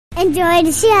enjoy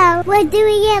the show. We're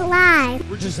doing it live.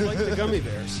 We're just like the gummy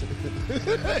bears.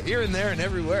 Here and there and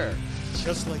everywhere.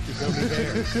 Just like the gummy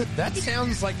bears. That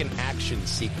sounds like an action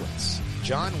sequence.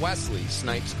 John Wesley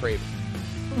snipes Craven.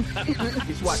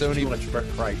 He's watching too much Bert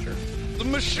Kreischer. The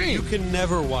machine. You can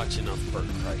never watch enough Bert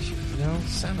Kreischer. You know,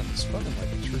 spoken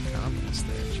like a true communist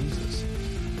there. Jesus.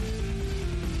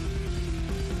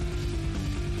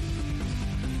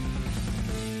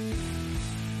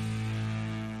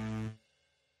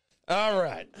 All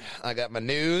right. I got my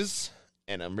news,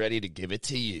 and I'm ready to give it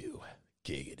to you.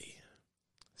 Giggity.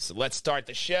 So let's start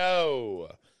the show.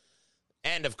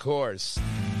 And, of course,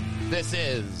 this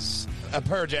is a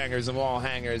Purge Hangers of All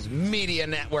Hangers Media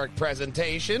Network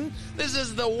presentation. This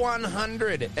is the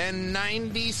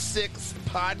 196th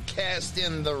podcast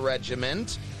in the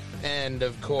regiment. And,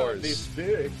 of course,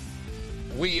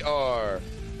 we are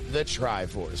the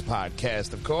Triforce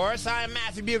podcast, of course. I'm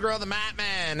Matthew Bugro, the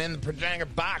Matman. In the Purge Hanger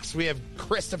box, we have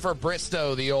Christopher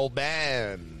Bristow, the old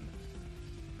man.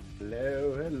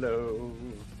 Hello, hello.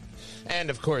 And,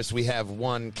 of course, we have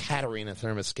one Katerina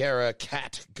Thermoscara.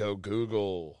 Kat, go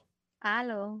Google.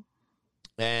 Hello.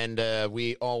 And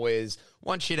we always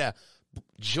want you to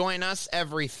join us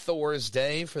every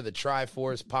Thursday for the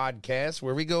Triforce podcast,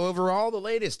 where we go over all the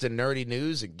latest in nerdy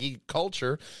news and geek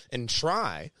culture and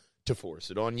try to force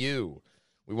it on you.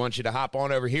 We want you to hop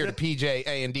on over here to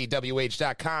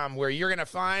pjandwh.com, where you're going to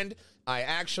find I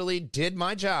actually did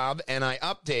my job and I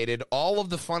updated all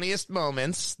of the funniest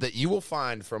moments that you will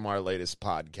find from our latest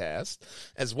podcast,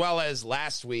 as well as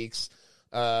last week's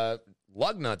Lugnuts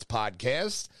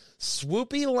podcast,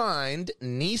 Swoopy Lined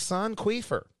Nissan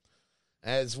Queefer,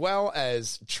 as well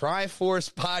as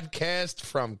Triforce podcast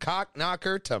From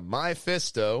Cockknocker to My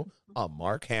Fisto, a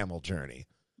Mark Hamill journey.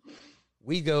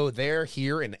 We go there,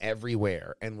 here, and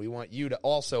everywhere, and we want you to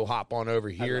also hop on over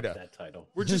here. I love that title.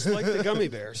 We're just like the gummy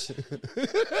bears.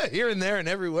 Here and there and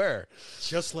everywhere.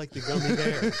 Just like the gummy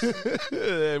bears.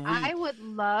 I would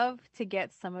love to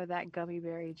get some of that gummy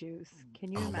berry juice.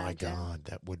 Can you imagine? Oh, my God,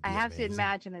 that would be I have amazing. to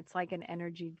imagine it's like an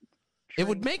energy It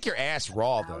would make your ass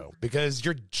raw, though, because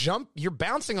you're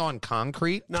bouncing on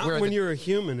concrete. Not when you're a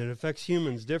human. It affects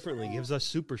humans differently. It gives us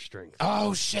super strength.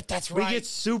 Oh, shit, that's right. We get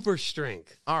super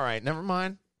strength. All right, never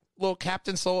mind. Little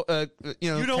Captain Soul, you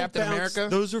don't Captain bounce, America.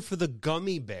 Those are for the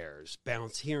gummy bears.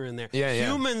 Bounce here and there. Yeah.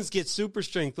 Humans get super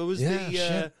strength. What was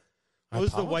shit. What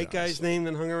was the white guy's name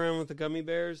that hung around with the gummy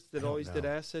bears that always did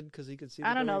acid because he could see the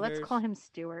I don't know. gummy Let's bears? call him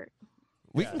Stuart.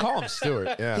 We can call him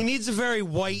Stuart, yeah. He needs a very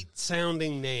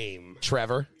white-sounding name.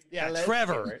 Trevor. Yeah,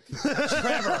 Trevor.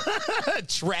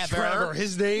 Trevor.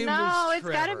 His name No, was it's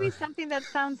Trevor. got to be something that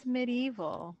sounds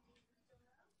medieval.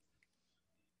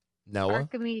 Noah.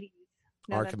 Archimedes.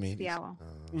 No, Archimedes. That's the owl.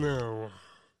 No.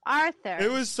 Arthur.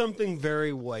 It was something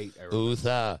very white. I remember.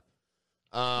 Uther.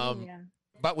 Oh, yeah.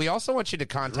 But we also want you to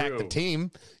contact the Drew.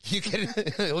 team. You can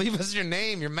leave us your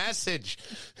name, your message.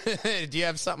 Do you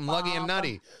have something luggy and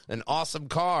nutty? An awesome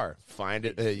car? Find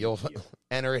it. You'll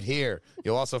enter it here.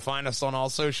 You'll also find us on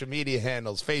all social media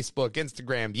handles: Facebook,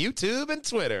 Instagram, YouTube, and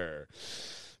Twitter.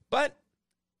 But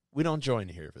we don't join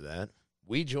here for that.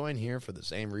 We join here for the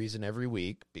same reason every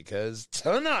week, because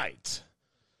tonight,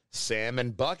 Sam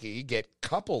and Bucky get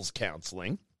couples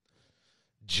counseling.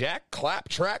 Jack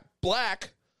Claptrap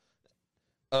Black,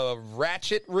 a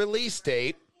Ratchet release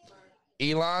date,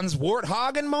 Elon's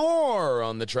Warthog, and more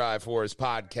on the Triforce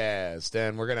podcast.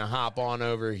 And we're going to hop on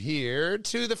over here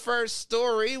to the first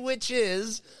story, which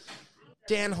is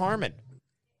Dan Harmon.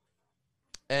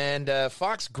 And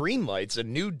Fox greenlights a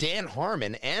new Dan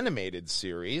Harmon animated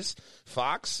series.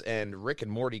 Fox and Rick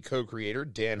and Morty co-creator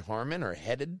Dan Harmon are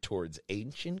headed towards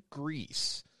ancient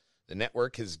Greece. The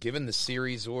network has given the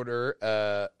series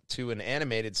order to an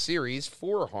animated series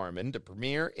for Harmon to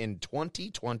premiere in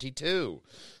 2022.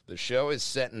 The show is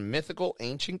set in mythical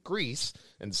ancient Greece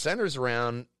and centers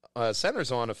on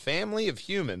a family of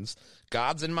humans,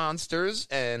 gods and monsters,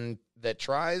 and that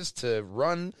tries to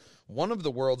run one of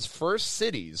the world's first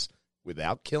cities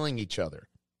without killing each other.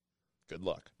 Good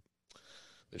luck.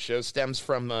 The show stems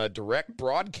from a direct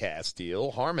broadcast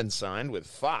deal Harmon signed with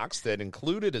Fox that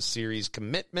included a series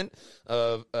commitment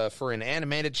for an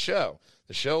animated show.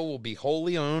 The show will be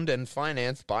wholly owned and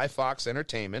financed by Fox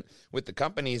Entertainment, with the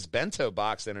company's Bento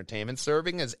Box Entertainment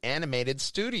serving as animated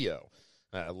studio.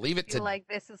 Leave it I feel to like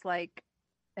this is like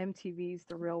MTV's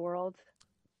The Real World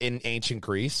in ancient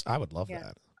Greece. I would love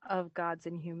that. of gods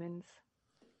and humans.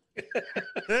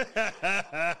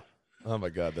 Oh my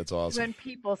God, that's awesome. When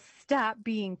people stop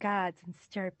being gods and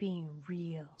start being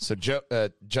real. So Joe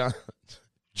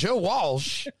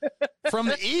Walsh from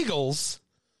the Eagles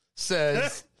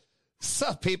says,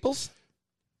 "Sup, peoples?"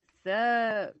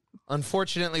 So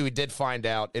Unfortunately, we did find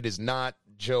out it is not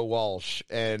Joe Walsh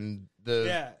and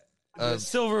the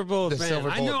Silver Bullet Band.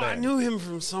 Silver Bullet I Band. knew him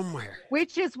from somewhere.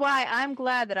 Which is why I'm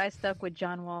glad that I stuck with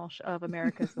John Walsh of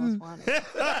America's Most Wanted.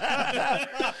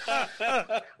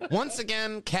 Once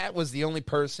again, Kat was the only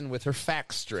person with her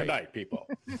facts straight. Tonight, people.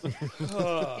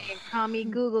 Didn't call me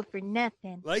Google for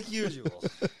nothing. Like usual.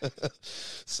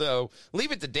 So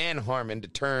leave it to Dan Harmon to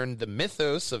turn the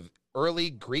mythos of early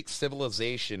Greek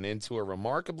civilization into a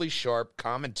remarkably sharp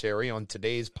commentary on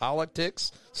today's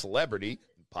politics, celebrity,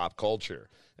 and pop culture,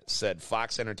 said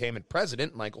Fox Entertainment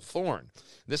president Michael Thorne.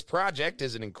 This project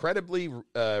is an incredibly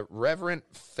reverent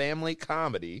family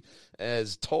comedy,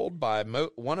 as told by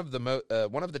one of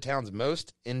the town's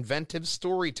most inventive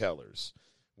storytellers.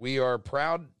 We are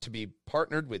proud to be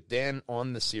partnered with Dan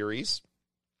on the series,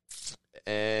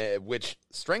 which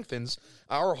strengthens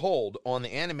our hold on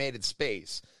the animated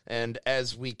space. And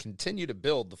as we continue to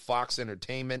build, the Fox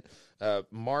Entertainment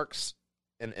marks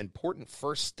an important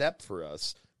first step for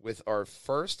us with our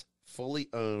first fully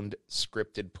owned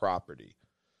scripted property.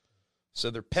 So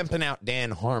they're pimping out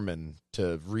Dan Harmon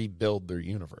to rebuild their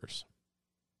universe.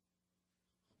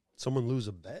 Someone lose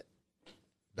a bet?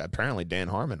 Apparently Dan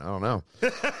Harmon. I don't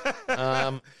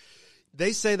know.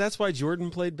 They say that's why Jordan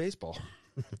played baseball.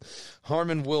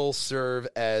 Harmon will serve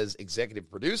as executive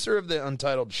producer of the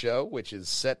Untitled show, which is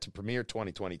set to premiere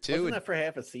 2022. Wasn't that for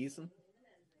half a season?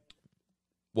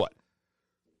 What?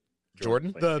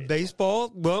 Jordan? The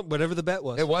baseball? Well, whatever the bet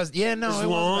was. It was. Yeah, no. As it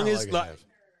long wasn't as that long ago.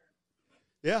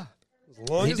 Yeah. As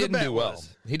long He as the didn't bet do well.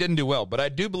 was. He didn't do well, but I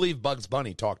do believe Bugs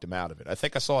Bunny talked him out of it. I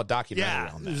think I saw a documentary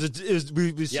Yeah. on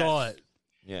that. We saw it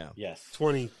Yeah. Yes.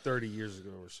 20, 30 years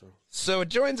ago or so. So it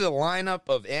joins a lineup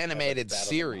of animated Battle of the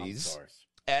series Monstars.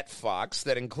 at Fox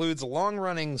that includes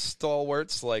long-running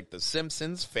stalwarts like The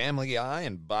Simpsons, Family Guy,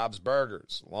 and Bob's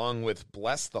Burgers, along with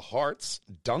Bless the Hearts,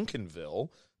 Duncanville,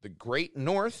 The Great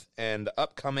North, and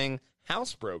upcoming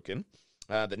Housebroken.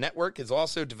 The network is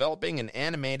also developing an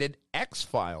animated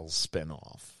X-Files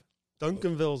spinoff.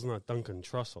 Duncanville's not Duncan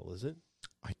Trussell, is it?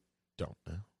 I don't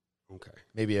know. Okay.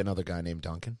 Maybe another guy named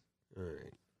Duncan. All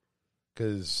right.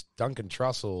 Because Duncan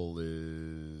Trussell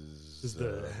is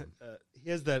He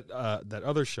has that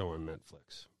other show on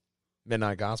Netflix.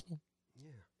 Midnight Gospel.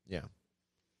 Yeah. Yeah.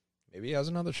 Maybe he has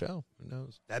another show. Who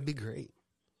knows? That'd be great.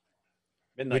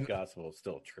 Midnight Gospel is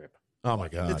still a trip. Oh, my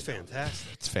God. It's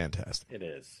fantastic. It's fantastic. It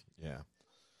is. Yeah.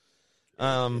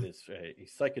 It is a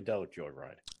psychedelic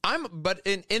joyride. But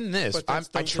in this, But that's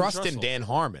I Duncan trust in Trussell. Dan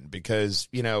Harmon because,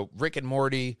 Rick and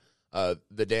Morty,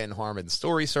 the Dan Harmon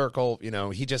story circle,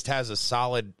 he just has a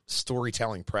solid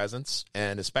storytelling presence.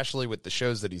 And especially with the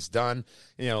shows that he's done,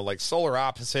 like Solar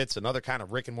Opposites and other kind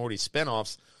of Rick and Morty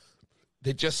spinoffs,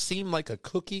 they just seem like a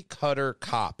cookie cutter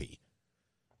copy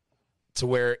to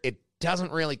where it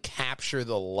doesn't really capture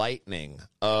the lightning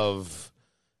of,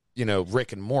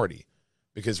 Rick and Morty.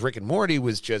 Because Rick and Morty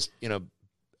was just,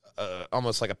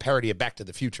 almost like a parody of Back to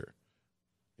the Future,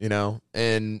 in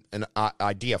an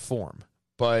idea form.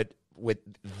 But with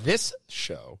this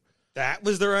show, That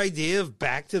was their idea of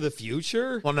Back to the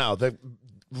Future? well, no,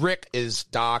 Rick is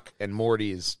Doc and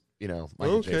Morty is,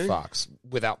 Michael J. Okay. Fox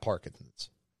without Parkinson's.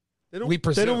 They don't, We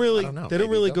presume. they don't really, I don't know. they don't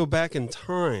Maybe really they'll- go back in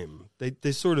time.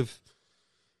 They sort of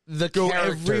The go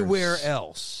characters everywhere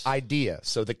else. idea.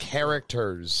 So the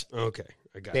characters Okay,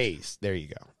 I got you. base. There you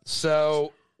go.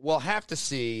 So we'll have to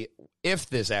see if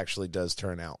this actually does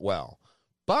turn out well.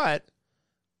 But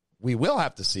we will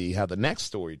have to see how the next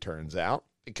story turns out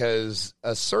because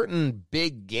a certain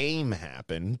big game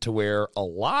happened to where a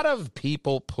lot of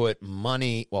people put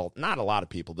money, well, not a lot of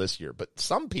people this year, but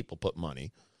some people put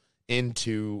money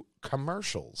into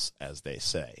commercials, as they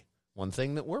say. One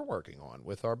thing that we're working on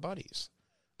with our buddies,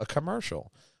 a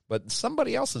commercial. But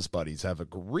somebody else's buddies have a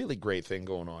really great thing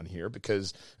going on here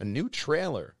because a new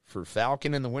trailer for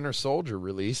Falcon and the Winter Soldier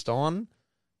released on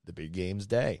the big game's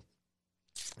day.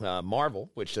 Marvel,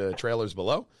 which trailer's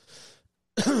below.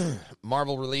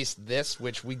 Marvel released this,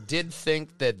 which we did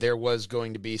think that there was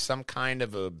going to be some kind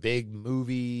of a big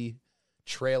movie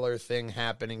trailer thing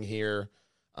happening here.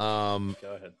 Go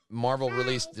ahead. Marvel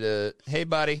released, hey,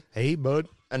 buddy. Hey, bud.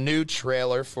 A new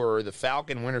trailer for The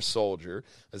Falcon Winter Soldier,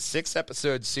 a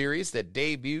 6-episode series that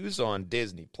debuts on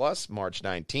Disney Plus March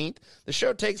 19th. The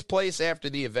show takes place after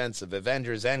the events of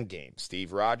Avengers Endgame.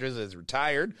 Steve Rogers is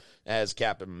retired as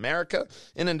Captain America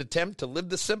in an attempt to live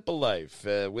the simple life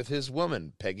with his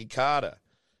woman, Peggy Carter.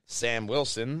 Sam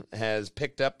Wilson has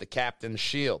picked up the captain's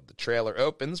shield. The trailer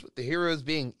opens with the heroes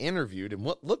being interviewed in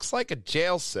what looks like a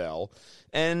jail cell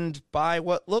and by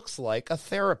what looks like a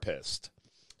therapist.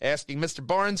 Asking Mr.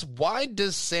 Barnes, why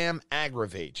does Sam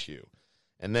aggravate you?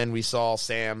 And then we saw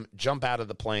Sam jump out of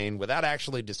the plane without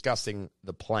actually discussing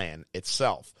the plan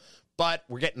itself. But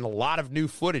we're getting a lot of new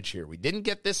footage here. We didn't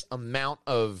get this amount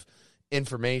of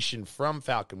information from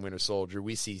Falcon Winter Soldier.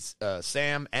 We see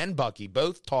Sam and Bucky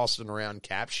both tossing around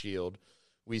Cap's shield.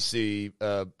 We see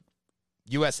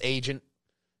U.S. agent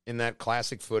in that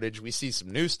classic footage. We see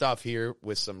some new stuff here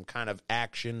with some kind of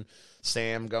action.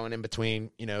 Sam going in between,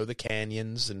 the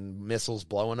canyons and missiles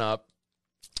blowing up.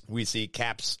 We see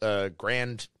Cap's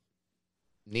grand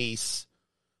niece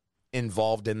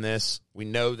involved in this. We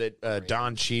know that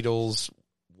Don Cheadle's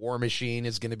War Machine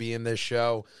is going to be in this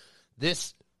show.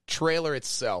 This trailer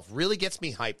itself really gets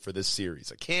me hyped for this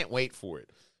series. I can't wait for it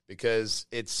because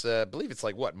it's, I believe it's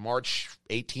March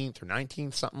 18th or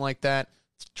 19th, something like that.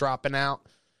 It's dropping out.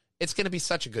 It's going to be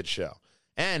such a good show.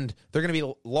 And they're going to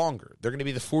be longer. They're going to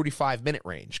be the 45-minute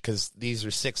range because these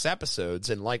are 6 episodes.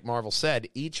 And like Marvel said,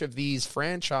 each of these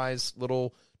franchise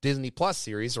little Disney Plus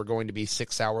series are going to be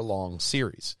 6-hour-long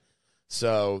series.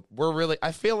 So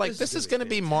I feel like this is going to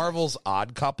be Marvel's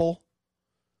Odd Couple.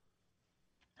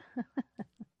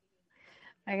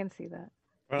 I can see that.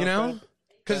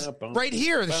 Because right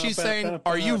here, she's saying,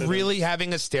 are you really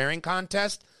having a staring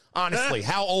contest? Honestly,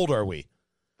 how old are we?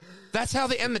 That's how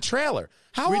they end the trailer.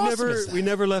 We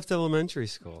never left elementary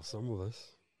school, some of us.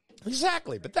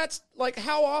 Exactly. But that's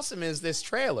how awesome is this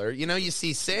trailer? You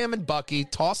see Sam and Bucky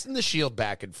tossing the shield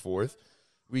back and forth.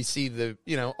 We see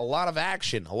a lot of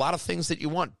action, a lot of things that you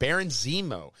want. Baron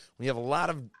Zemo. We have a lot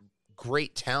of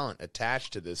great talent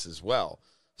attached to this as well.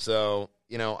 So,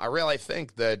 I really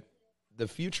think that the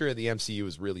future of the MCU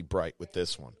is really bright with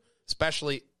this one,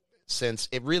 especially since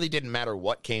it really didn't matter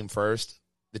what came first.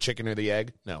 The chicken or the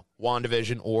egg? No.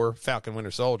 WandaVision or Falcon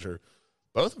Winter Soldier.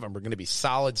 Both of them are going to be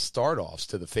solid start-offs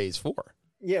to the Phase 4.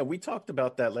 Yeah, we talked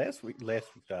about that last week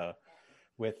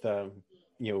with, Falcon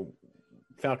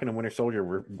and Winter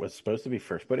Soldier was supposed to be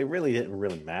first, but it really didn't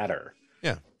really matter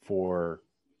for,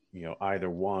 either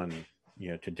one,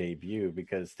 to debut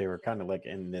because they were kind of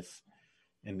in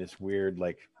this weird,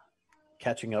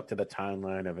 catching up to the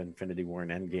timeline of Infinity War and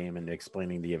Endgame and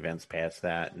explaining the events past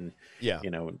that. And,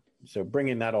 so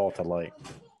bringing that all to light.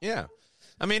 Yeah.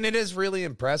 I mean, it is really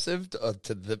impressive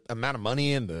to the amount of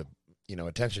money and the,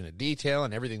 attention to detail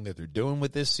and everything that they're doing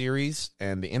with this series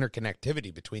and the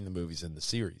interconnectivity between the movies and the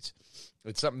series.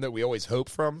 It's something that we always hope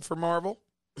for Marvel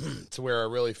to where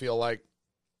I really feel like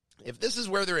if this is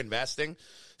where they're investing,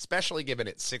 especially given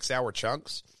it 6-hour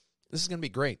chunks, this is going to be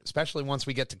great, especially once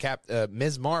we get to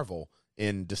Ms. Marvel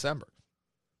in December.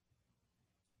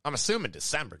 I'm assuming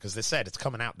December because they said it's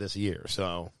coming out this year,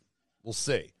 so we'll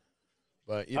see.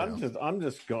 But I'm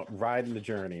just riding the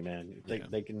journey, man.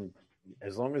 They can,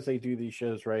 as long as they do these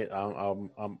shows right, I'm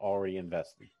already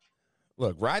invested.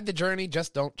 Look, ride the journey,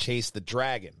 just don't chase the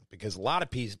dragon because a lot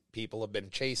of people have been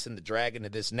chasing the dragon to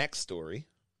this next story,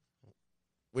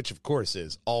 which of course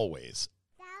is always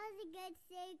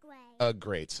a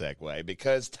great segue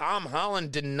because Tom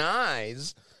Holland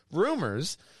denies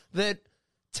rumors that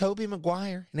Tobey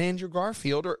Maguire and Andrew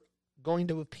Garfield are going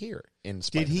to appear in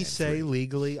Spider-Man Did he say 3.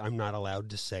 legally, I'm not allowed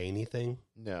to say anything?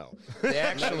 No. They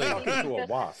actually... to a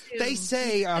wasp. They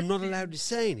say I'm not allowed to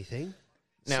say anything.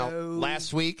 Now,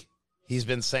 last week, he's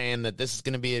been saying that this is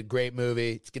going to be a great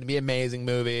movie. It's going to be an amazing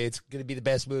movie. It's going to be the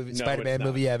best Spider-Man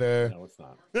movie ever. No, it's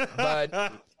not.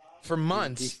 But for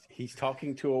months... He's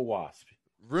talking to a wasp.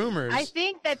 Rumors... I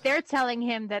think that they're telling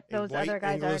him that those other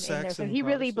guys aren't in there, so he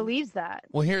really believes that.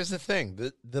 Well, here's the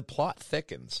thing. The plot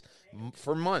thickens.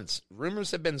 For months,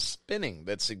 rumors have been spinning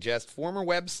that suggest former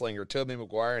web-slinger Tobey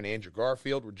Maguire and Andrew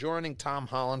Garfield were joining Tom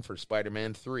Holland for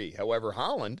Spider-Man 3. However,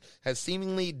 Holland has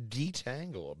seemingly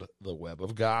detangled the web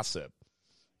of gossip.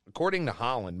 According to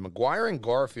Holland, Maguire and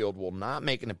Garfield will not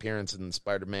make an appearance in the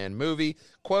Spider-Man movie.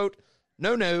 Quote,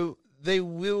 no, they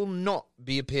will not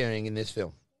be appearing in this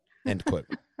film. End quote.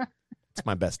 It's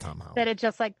my best Tom Holland. Said it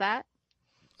just like that?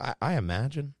 I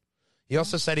imagine. He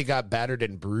also said he got battered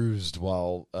and bruised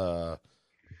while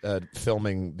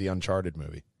filming the Uncharted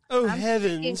movie. Oh, I'm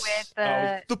heavens.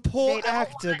 The poor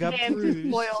actor got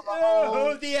bruised.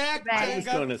 The actor I was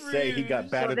going to say he got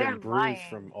battered they're and bruised lying.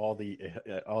 from all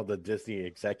the Disney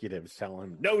executives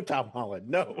telling him, no, Tom Holland,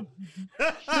 no.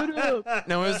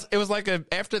 No, it was like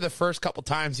after the first couple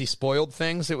times he spoiled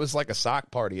things, it was like a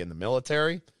sock party in the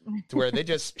military to where they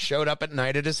just showed up at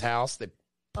night at his house. They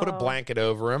put a blanket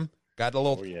over him, got a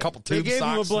little couple tube They gave him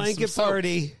a socks and blanket some soap.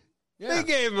 party. Yeah. They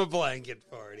gave him a blanket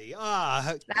party.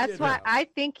 That's why I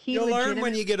think he You'll learn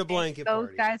when legitimately you get a thinks blanket those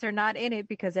party. guys are not in it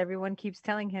because everyone keeps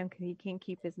telling him because he can't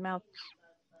keep his mouth.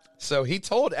 So he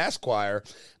told Esquire,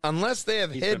 unless they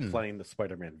have He's hidden... been playing the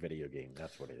Spider-Man video game.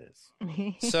 That's what it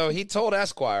is. So he told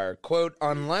Esquire, quote,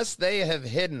 unless they have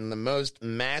hidden the most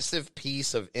massive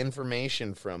piece of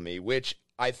information from me, which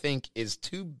I think is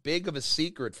too big of a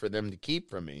secret for them to keep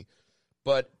from me,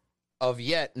 but of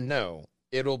yet, no.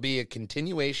 It'll be a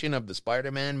continuation of the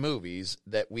Spider-Man movies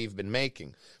that we've been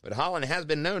making. But Holland has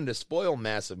been known to spoil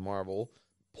massive Marvel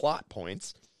plot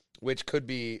points, which could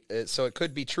be, so it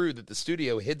could be true that the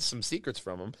studio hid some secrets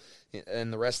from him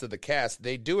and the rest of the cast.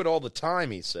 They do it all the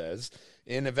time, he says.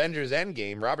 In Avengers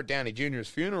Endgame, Robert Downey Jr.'s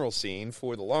funeral scene,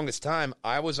 for the longest time,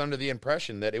 I was under the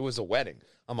impression that it was a wedding.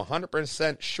 I'm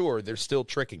 100% sure they're still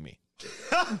tricking me.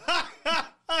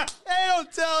 They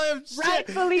don't tell him shit.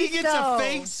 Rightfully He gets so. a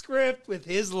fake script with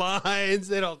his lines.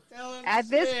 They don't tell him At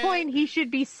shit. this point, he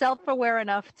should be self-aware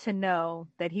enough to know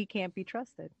that he can't be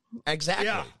trusted. Exactly.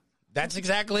 Yeah. That's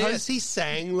exactly Because it. he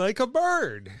sang like a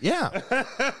bird. Yeah.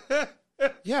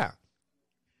 Yeah.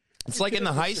 It's like in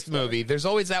the heist movie, there's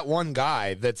always that one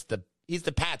guy he's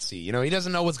the patsy. You know, he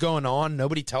doesn't know what's going on.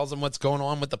 Nobody tells him what's going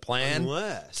on with the plan.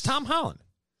 It's Tom Holland.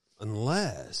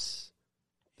 Unless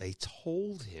they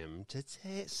told him to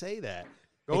say that.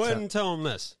 Go ahead and tell him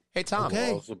this. Hey, Tom,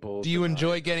 Okay. do you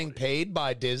enjoy getting paid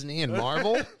by Disney and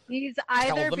Marvel? He's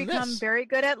either them become this. very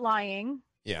good at lying,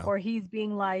 Yeah. or he's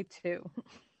being lied to.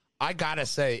 I gotta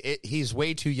say, he's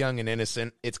way too young and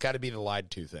innocent. It's got to be the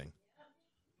lied to thing.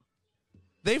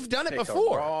 They've done it Take a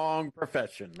before. wrong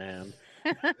profession, man.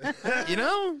 You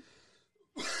know?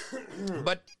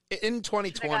 But in I got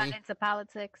 2020, into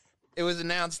politics. it was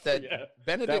announced that Yeah,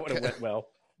 Benedict that would have went well.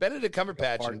 Benedict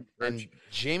Cumberbatch Barton and Birch.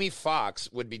 Jamie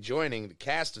Foxx would be joining the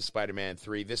cast of Spider-Man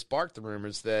 3. This sparked the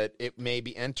rumors that it may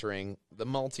be entering the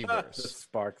To multiverse.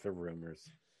 spark the rumors.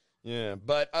 Yeah,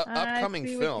 but upcoming I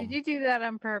see film. Did you do that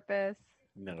on purpose?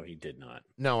 No, he did not.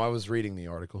 No, I was reading the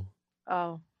article.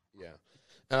 Oh. Yeah.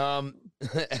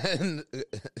 And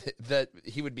that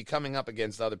he would be coming up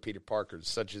against other Peter Parkers,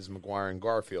 such as Maguire and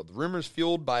Garfield. Rumors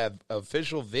fueled by an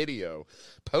official video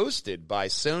posted by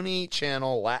Sony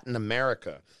Channel Latin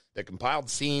America that compiled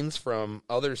scenes from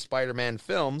other Spider-Man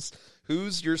films.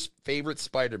 Who's your favorite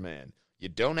Spider-Man? You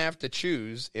don't have to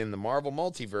choose. In the Marvel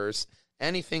multiverse,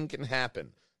 anything can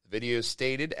happen. The video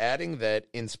stated, adding that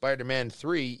in Spider-Man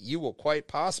 3, you will quite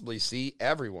possibly see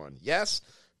everyone. Yes,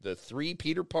 the 3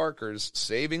 Peter Parkers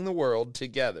saving the world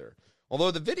together. Although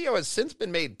the video has since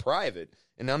been made private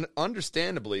and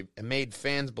understandably made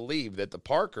fans believe that the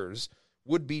Parkers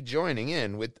would be joining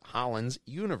in with Holland's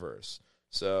universe.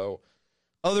 So,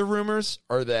 other rumors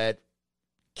are that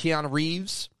Keanu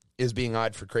Reeves is being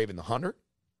eyed for Kraven the Hunter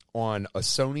on a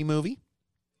Sony movie.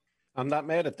 I'm not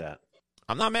mad at that.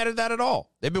 I'm not mad at that at all.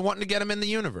 They've been wanting to get him in the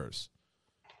universe.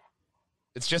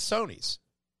 It's just Sony's.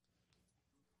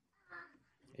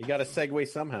 You got to segue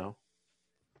somehow.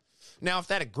 Now, if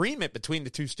that agreement between the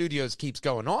two studios keeps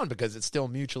going on because it's still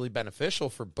mutually beneficial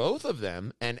for both of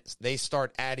them, and they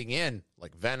start adding in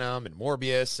like Venom and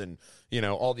Morbius and, you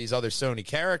know, all these other Sony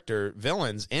character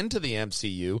villains into the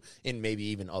MCU in maybe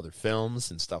even other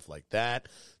films and stuff like that,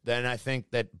 then I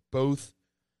think that both,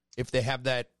 if they have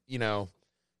that, you know,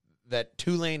 that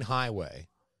 2-lane highway,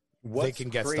 they can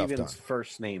get stuff done. Craven's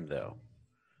first name, though?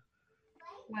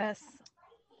 Wes.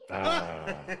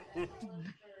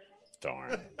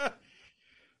 Darn.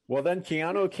 Well, then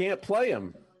Keanu can't play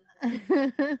him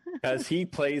because he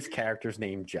plays characters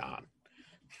named John.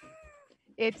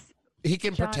 It's He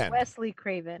can John pretend. Wesley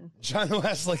Craven. John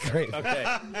Wesley Craven.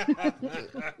 Okay.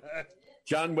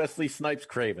 John Wesley Snipes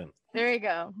Craven. There you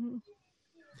go.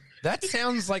 That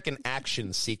sounds like an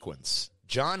action sequence.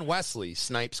 John Wesley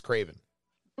Snipes Craven.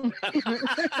 Boom!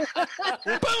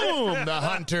 The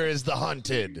hunter is the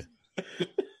hunted.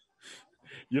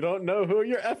 You don't know who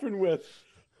you're effing with.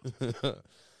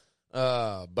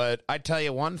 But I tell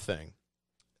you one thing.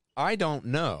 I don't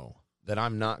know that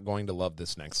I'm not going to love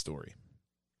this next story.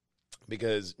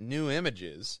 Because new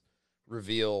images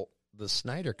reveal the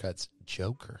Snyder Cut's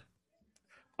Joker.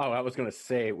 Oh, I was going to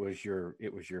say it was your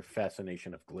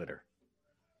fascination of glitter.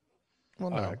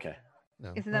 Well, no. Oh, okay.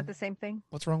 No. Isn't that the same thing?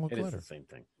 What's wrong with It is glitter? the same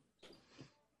thing.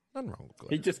 Nothing wrong with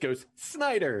He glitter. just goes,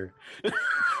 Snyder.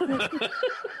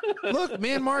 Look, me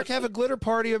and Mark have a glitter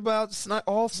party about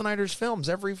all Snyder's films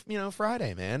every,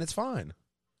 Friday, man. It's fine.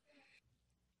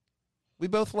 We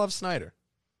both love Snyder.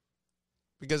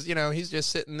 Because, he's just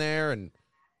sitting there and...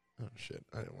 Oh, shit.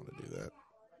 I didn't want to do that.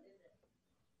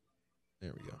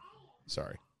 There we go.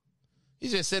 Sorry.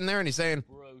 He's just sitting there and he's saying...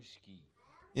 Broski.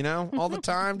 All the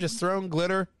time, just throwing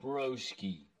glitter.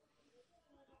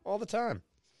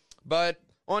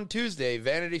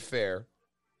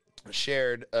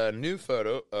 shared a new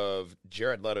photo of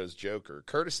Jared Leto's Joker,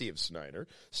 courtesy of Snyder.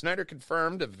 Snyder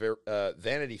confirmed of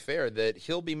Vanity Fair that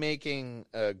he'll be making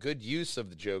good use of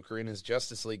the Joker in his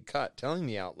Justice League cut, telling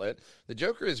the outlet, the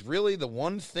Joker is really the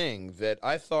one thing that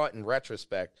I thought in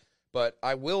retrospect, but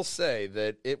I will say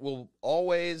that it was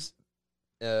always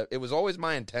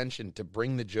my intention to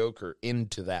bring the Joker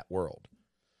into that world.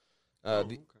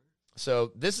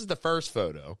 So this is the first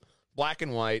photo. Black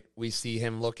and white, we see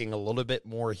him looking a little bit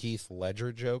more Heath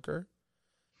Ledger Joker.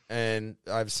 And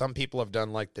some people have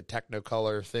done like the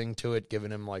Technicolor thing to it,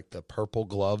 giving him like the purple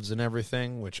gloves and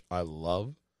everything, which I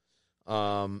love.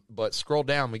 But scroll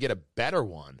down, we get a better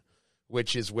one,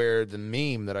 which is where the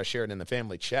meme that I shared in the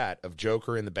family chat of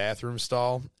Joker in the bathroom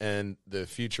stall and the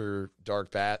future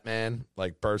Dark Batman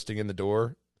like bursting in the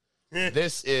door.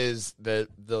 This is the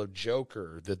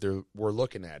Joker that we're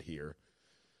looking at here.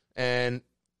 And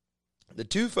the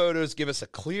two photos give us a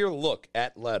clear look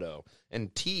at Leto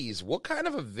and tease what kind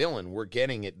of a villain we're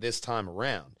getting at this time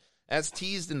around. As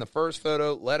teased in the first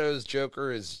photo, Leto's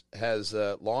Joker has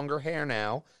longer hair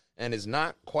now and is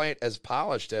not quite as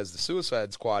polished as the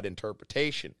Suicide Squad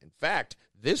interpretation. In fact,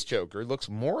 this Joker looks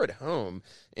more at home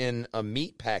in a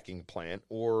meatpacking plant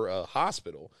or a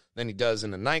hospital than he does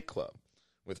in a nightclub.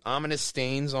 With ominous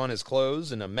stains on his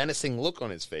clothes and a menacing look on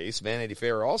his face, Vanity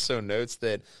Fair also notes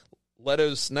that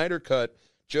Leto's Snyder Cut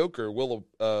Joker will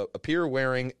appear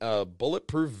wearing a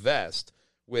bulletproof vest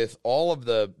with all of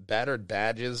the battered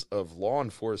badges of law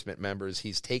enforcement members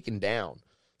he's taken down,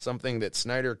 something that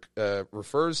Snyder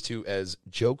refers to as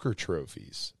Joker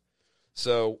trophies.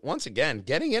 So, once again,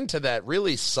 getting into that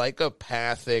really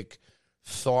psychopathic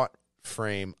thought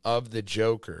frame of the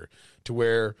Joker to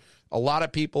where a lot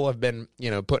of people have been,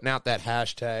 putting out that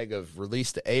hashtag of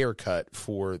release the Ayer cut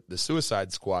for the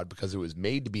Suicide Squad because it was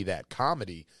made to be that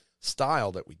comedy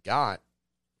style that we got.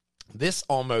 This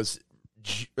almost,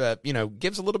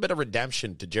 gives a little bit of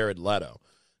redemption to Jared Leto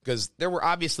because there were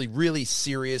obviously really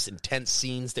serious, intense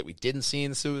scenes that we didn't see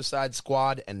in Suicide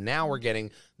Squad, and now we're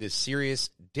getting this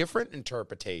serious, different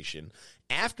interpretation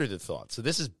after the thought. So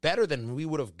this is better than we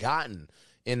would have gotten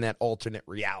in that alternate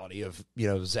reality of,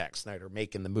 Zack Snyder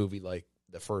making the movie like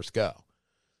the first go.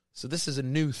 So this is a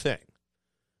new thing.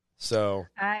 So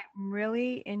I'm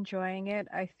really enjoying it.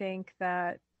 I think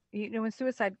that, when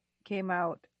Suicide came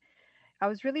out, I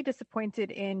was really disappointed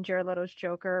in Jared Leto's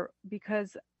Joker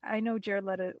because I know Jared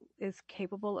Leto is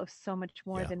capable of so much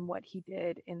more than what he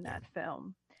did in that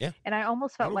film. Yeah. And I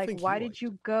almost felt like, why did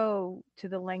you go to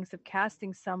the lengths of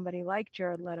casting somebody like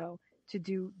Jared Leto to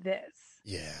do this?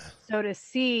 Yeah. So to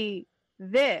see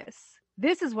this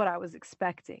is what I was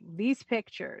expecting. These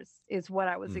pictures is what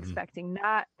I was expecting,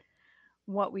 not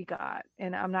what we got.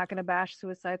 And I'm not going to bash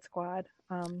Suicide Squad.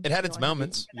 It had its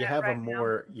moments. I've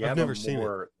never seen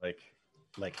it.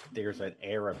 Like there's an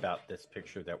air about this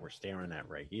picture that we're staring at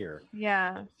right here.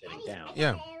 Yeah. Sitting down.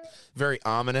 Yeah. Very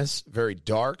ominous, very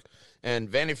dark. And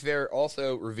Vanity Fair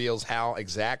also reveals how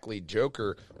exactly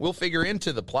Joker will figure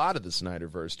into the plot of the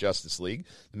Snyderverse Justice League.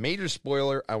 The major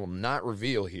spoiler I will not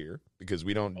reveal here because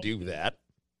we don't do that.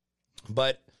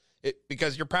 But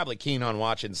because you're probably keen on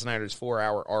watching Snyder's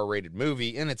 4-hour R-rated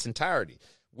movie in its entirety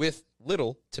with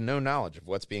little to no knowledge of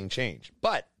what's being changed.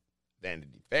 But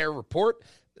Vanity Fair report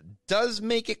does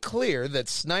make it clear that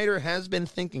Snyder has been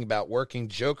thinking about working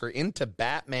Joker into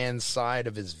Batman's side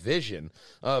of his vision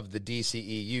of the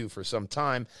DCEU for some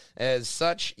time. As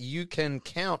such, you can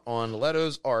count on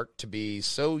Leto's arc to be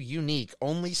so unique,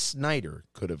 only Snyder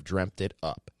could have dreamt it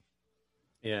up.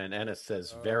 Yeah, and Ennis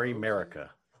says, very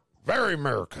America. Very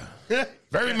America.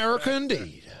 Very America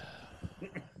indeed.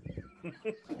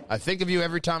 I think of you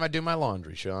every time I do my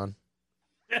laundry, Sean.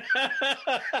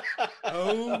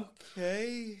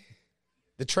 Okay.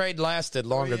 The trade lasted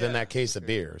longer than that case of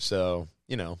beer, so,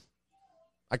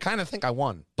 I kind of think I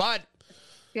won. But I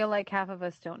feel like half of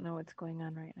us don't know what's going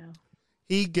on right now.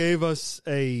 He gave us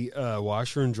a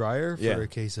washer and dryer for a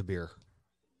case of beer.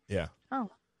 Yeah. Oh.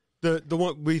 The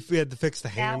one we had to fix the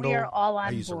Now handle. we are all on I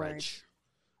use a board. wrench.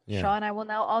 Yeah. Sean, I will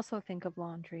now also think of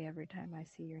laundry every time I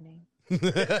see your name.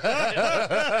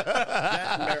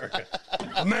 America.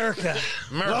 America.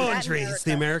 Laundry. It's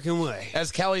the American way.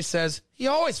 As Kelly says, he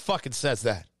always fucking says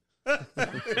that.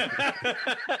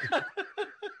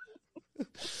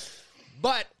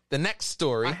 But the next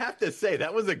story. I have to say,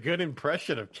 that was a good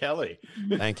impression of Kelly.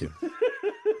 Thank you.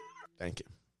 Thank you.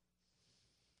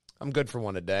 I'm good for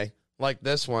one a day. Like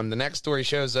this one, the next story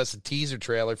shows us a teaser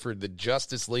trailer for the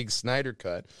Justice League Snyder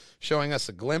Cut, showing us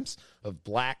a glimpse of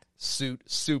Black Suit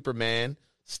Superman,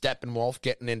 Steppenwolf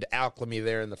getting into alchemy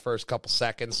there in the first couple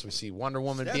seconds. We see Wonder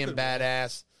Woman being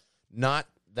badass. Not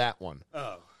that one.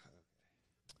 Oh.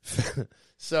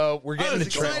 So we're getting a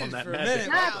trailer. For a minute.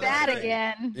 Not Wow, that that's great.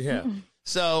 again. Yeah.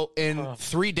 So in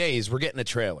 3 days, we're getting a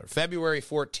trailer. February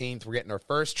 14th, we're getting our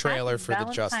first trailer Happy for the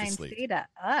Valentine's Justice League. Day to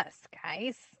us,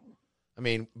 guys. I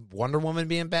mean, Wonder Woman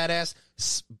being badass,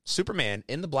 Superman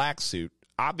in the black suit,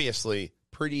 obviously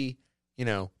pretty,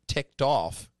 ticked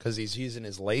off because he's using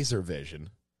his laser vision.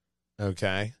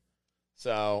 Okay.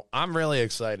 So I'm really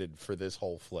excited for this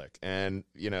whole flick. And,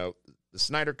 the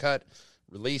Snyder Cut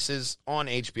releases on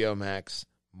HBO Max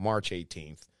March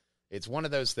 18th. It's one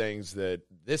of those things that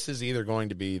this is either going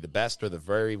to be the best or the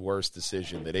very worst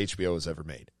decision that HBO has ever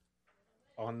made.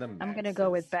 On the I'm going to go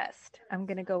with best.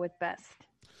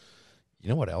 You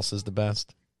know what else is the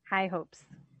best? High hopes.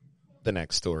 The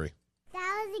next story.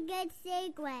 That was a good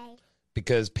segue.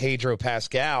 Because Pedro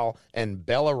Pascal and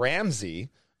Bella Ramsey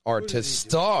are to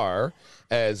star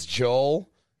as Joel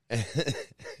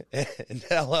and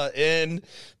Ella in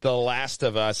The Last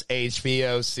of Us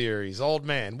HBO series. Old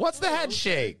man, what's the head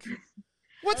shake?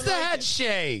 What's the head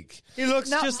shake? He looks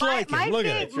just like him. Look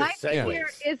at it. My thing here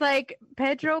is like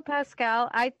Pedro Pascal.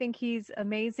 I think he's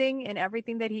amazing in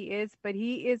everything that he is, but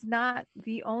he is not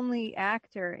the only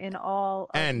actor in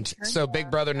all. And so Big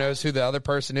Brother knows who the other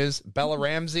person is. Bella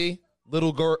Ramsey,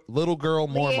 little girl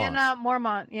Mormont. Leanna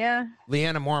Mormont, yeah.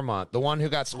 Leanna Mormont, the one who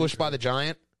got squished by the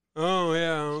giant. Oh,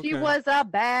 yeah. Okay. She was a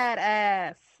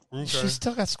badass. Okay. She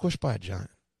still got squished by a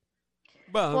giant.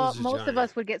 Well, most of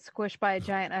us would get squished by a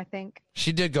giant, I think.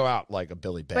 She did go out like a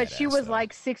Billy Badass. But she was though.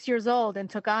 like 6 years old and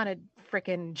took on a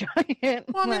freaking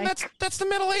giant. Well, I mean, that's the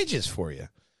Middle Ages for you.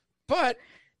 But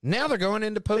now they're going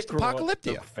into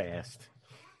post-apocalyptic. So fast.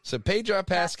 So Pedro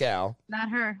Pascal, not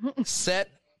her, set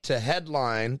to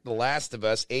headline The Last of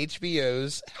Us,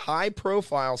 HBO's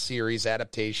high-profile series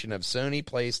adaptation of Sony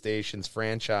PlayStation's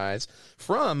franchise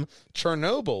from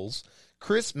Chernobyl's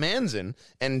Chris Manzin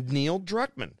and Neil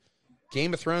Druckmann.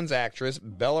 Game of Thrones actress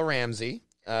Bella Ramsey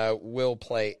will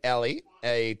play Ellie,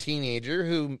 a teenager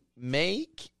who may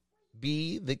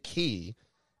be the key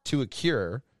to a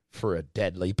cure for a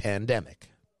deadly pandemic.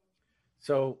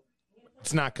 So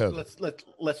it's not COVID.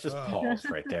 Let's just pause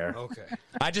right there. Okay.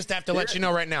 I just have to let you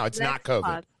know right now, it's not COVID.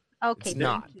 Pause. Okay, it's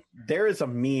not. There is a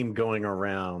meme going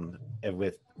around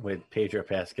with Pedro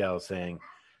Pascal saying,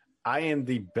 "I am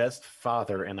the best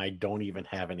father, and I don't even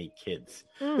have any kids."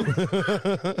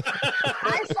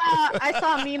 I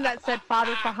saw a meme that said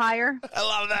 "father for hire." I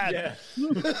love that.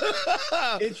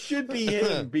 Yeah. It should be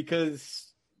him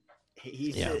because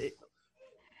he's. Yeah.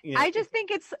 I just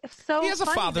think it's so. He has a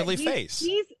funny fatherly that face.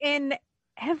 He's in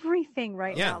everything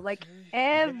right Yeah. now, like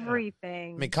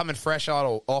everything. I mean, coming fresh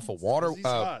off of Wonder He's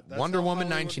hot. That's Wonder how Woman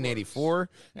Hollywood 1984,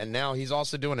 and now he's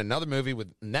also doing another movie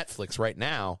with Netflix right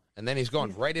now, and then he's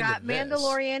going right into got this.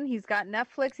 Mandalorian, he's got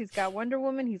Netflix, he's got Wonder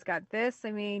Woman, he's got this.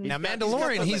 I mean, Now He's got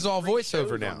Mandalorian, he's all 3 voiceover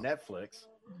shows now. on Netflix.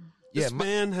 Yeah, This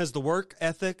man has the work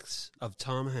ethics of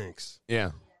Tom Hanks.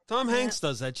 yeah, Tom Hanks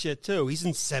does that shit too. He's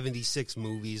in 76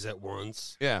 movies at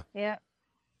once. yeah, yeah.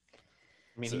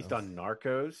 I mean, he's done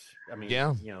Narcos. I mean,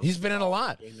 yeah. He's been in a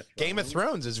lot. Game of Thrones.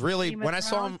 Thrones is really Game when of I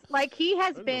saw him. Thrones. Like he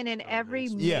has been in every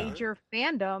Yeah. major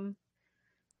fandom.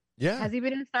 Yeah, Has he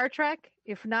been in Star Trek?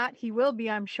 If not, he will be,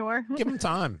 I'm sure. give him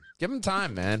time. Give him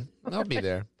time, man. They'll be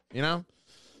there.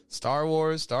 Star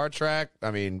Wars, Star Trek.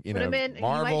 I mean, Put him in.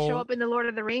 Marvel. He might show up in the Lord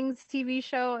of the Rings TV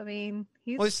show. I mean,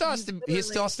 he He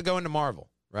still has to go into Marvel,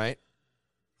 right?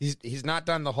 He's not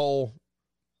done the whole.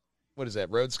 What is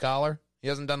that? Rhodes Scholar. He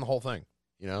hasn't done the whole thing.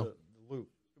 The loop.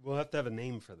 We'll have to have a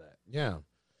name for that. Yeah.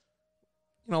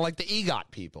 Like the EGOT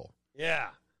people. Yeah.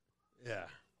 Yeah.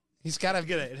 He's got to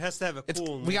Get it. It has to have a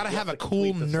cool We got to name. have a to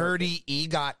cool, complete the nerdy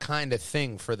EGOT kind of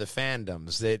thing for the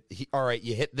fandoms. That all right,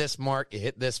 you hit this mark, you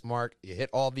hit this mark, you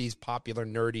hit all these popular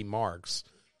nerdy marks.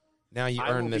 Now you I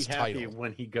earn will this be happy title.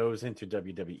 when he goes into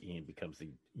WWE and becomes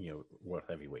the world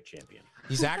heavyweight champion.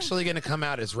 He's actually going to come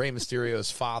out as Rey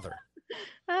Mysterio's father,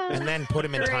 and then put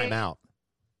him in Great. timeout.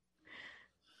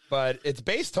 But it's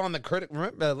based on the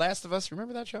Remember Last of Us?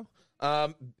 Remember that show?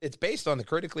 It's based on the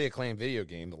critically acclaimed video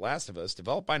game, The Last of Us,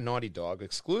 developed by Naughty Dog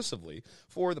exclusively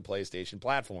for the PlayStation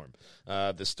platform.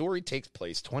 The story takes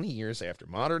place 20 years after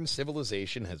modern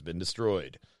civilization has been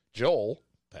destroyed. Joel,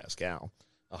 Pascal,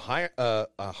 a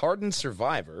hardened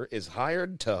survivor, is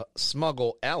hired to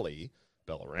smuggle Ellie,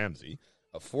 Bella Ramsey,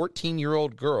 a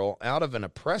 14-year-old girl, out of an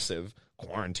oppressive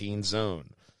quarantine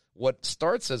zone. What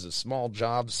starts as a small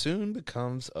job soon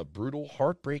becomes a brutal,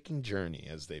 heartbreaking journey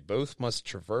as they both must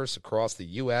traverse across the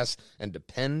U.S. and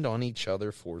depend on each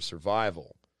other for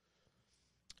survival.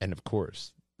 And, of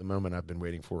course, the moment I've been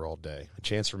waiting for all day, a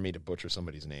chance for me to butcher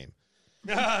somebody's name.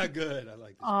 Good. I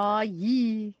like this. Aw,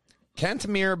 yee.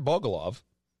 Kantamir Bogolov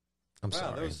I'm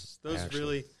sorry. Those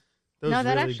really. No,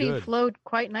 that really actually good. flowed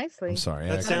quite nicely. I'm sorry.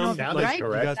 That sounds Sounded like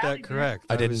correct. you got that correct.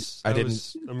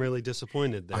 I'm really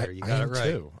disappointed there. You got it right.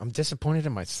 Too. I'm disappointed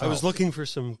in myself. I was looking for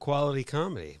some quality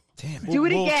comedy. Damn it. Do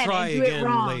it We'll again try and do it again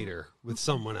wrong. later with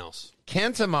someone else.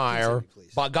 Kantemeyer Continue,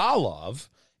 please. Bagalov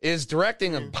is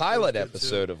directing a pilot that's good,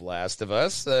 episode of Last of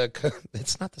Us.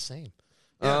 It's not the same.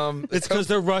 It's because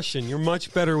they're Russian. You're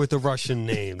much better with the Russian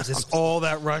names. It's all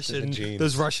that Russian, genes.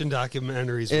 those Russian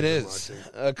documentaries. It we've been is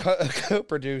watching. a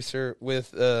co-producer with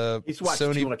He's watched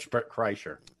Sony. too much Bert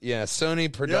Kreischer. Yeah,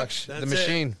 Sony Production. Yep, the that's it.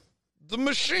 machine. The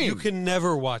machine. You can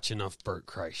never watch enough Bert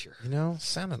Kreischer. You know,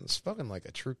 spoken like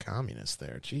a true communist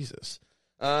there. Jesus.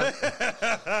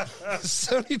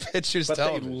 Sony Pictures But they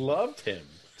Television. loved him.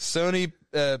 Sony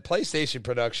PlayStation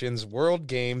Productions, World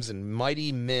Games, and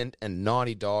Mighty Mint and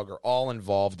Naughty Dog are all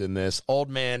involved in this. Old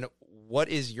man, what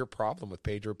is your problem with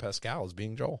Pedro Pascal as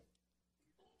being Joel?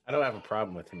 I don't have a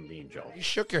problem with him being Joel. You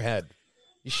shook your head.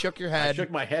 You shook your I head.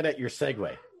 shook my head at your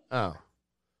segue. Oh.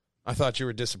 I thought you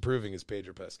were disapproving as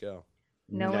Pedro Pascal.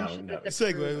 No one No, should no. have The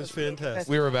segue was fantastic.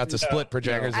 We were about to split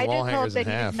projectors I and wall just hope hangers in that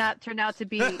he half. does not turn out to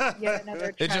be yet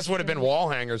another. It just would have been wall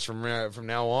hangers from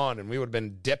now on, and we would have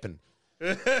been dipping.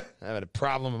 I had a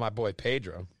problem with my boy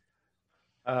Pedro,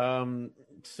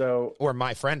 So or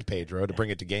my friend Pedro, to bring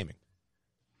it to gaming.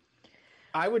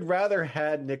 I would rather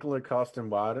had Nicola Costin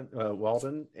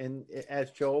Walden in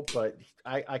as Joel, but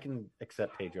I can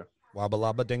accept Pedro. Wabba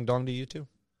labba ding dong to you too.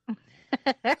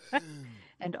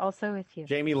 And also with you.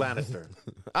 Jamie Lannister.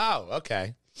 Oh,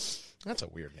 okay. That's a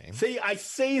weird name. See, I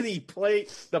say that he played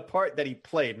the part that he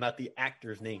played, not the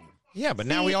actor's name. Yeah, but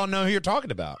now we all know who you're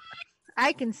talking about.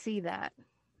 I can see that.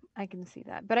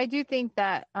 But I do think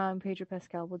that Pedro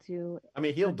Pascal will do. I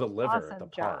mean, he'll an deliver awesome the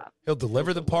part. job. He'll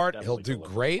deliver the part. He'll definitely do deliver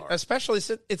the great, part. especially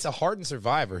since it's a hardened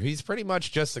survivor. He's pretty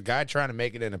much just a guy trying to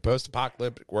make it in a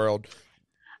post-apocalyptic world.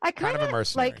 I Kind kind of a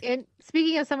mercenary. like. In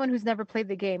speaking of someone who's never played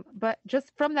the game, but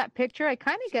just from that picture, I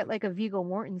kind of get like a Viggo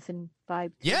Mortensen vibe.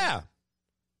 too. Yeah.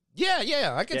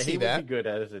 I can Yeah, see he that. would be good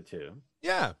at it too.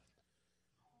 Yeah.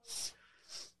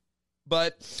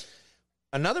 But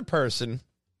another person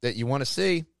that you want to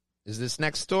see is this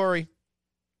next story,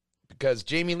 because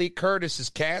Jamie Lee Curtis is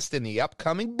cast in the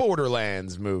upcoming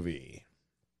Borderlands movie.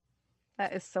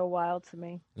 That is so wild to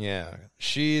me. Yeah.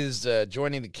 She's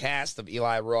joining the cast of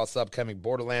Eli Roth's upcoming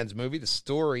Borderlands movie. The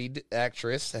storied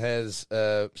actress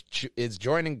is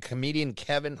joining comedian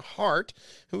Kevin Hart,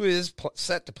 who is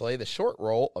set to play the short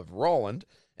role of Roland,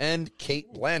 and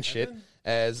Kate Blanchett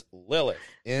as Lilith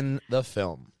in the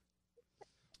film.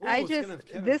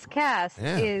 This cast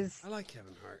Yeah. is I like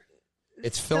Kevin Hart.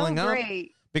 It's filling so up.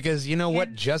 great. Because you know what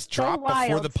And just so dropped before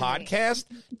wild the to me. podcast?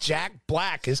 Jack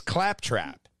Black is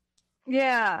Claptrap.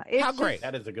 Yeah, it's How great.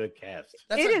 That is a good cast.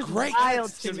 That's It a is great. wild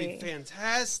It's to going to be me.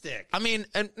 fantastic. I mean,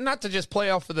 and not to just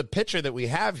play off of the picture that we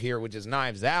have here, which is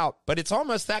Knives Out, but it's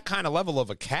almost that kind of level of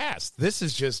a cast. This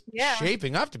is just Yeah.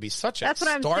 shaping up to be such a That's what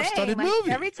I'm saying. star-studded Like,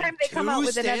 movie. every time they come Two out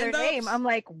with another stand-ups? name, I'm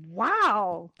like,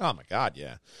 wow. Oh my God,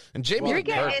 yeah. And Jamie You're Lee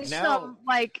getting Curtis. now- some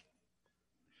like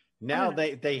Now don't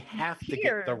know. they have to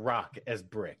Here. get The Rock as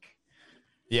Brick.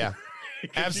 Yeah, 'Cause you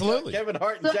got absolutely. Kevin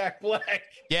Hart and So- Jack Black.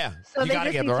 Yeah, so you they got to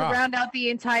just get need the to rock. round out the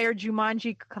entire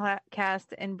Jumanji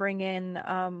cast and bring in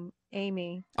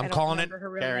Amy. I I'm don't calling it remember her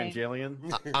real Karen name.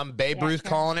 Gillian. I'm Babe Yeah, Ruth Karen.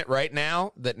 calling it right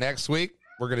now that next week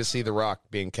we're going to see The Rock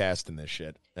being cast in this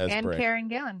shit as And Brick. Karen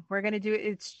Gillan. We're gonna do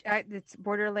it's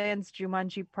Borderlands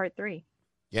Jumanji Part 3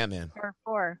 Yeah, man. or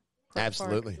 4. Part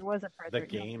Absolutely. 4. There was a Part The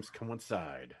 3. no. games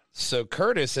coincide. So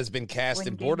Curtis has been cast When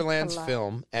in games Borderlands collide.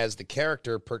 film as the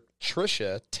character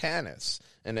Patricia Tanis,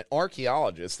 an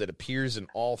archaeologist that appears in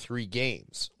all three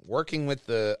games. Working with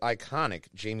the iconic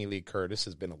Jamie Lee Curtis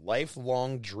has been a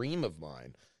lifelong dream of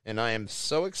mine, and I am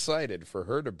so excited for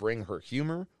her to bring her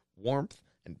humor, warmth,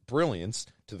 and brilliance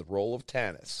to the role of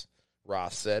Tanis,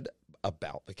 Roth said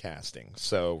about the casting.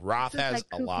 So Roth This is has like a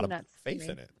cuckoo lot of nuts to faith me.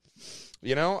 in it.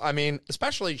 You know, I mean,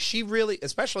 especially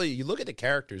you look at the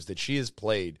characters that she has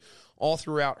played all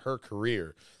throughout her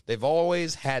career. They've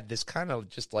always had this kind of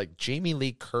just like Jamie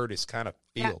Lee Curtis kind of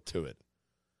feel to it.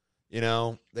 You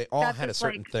know, they all Got had a this,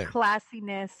 certain like, thing.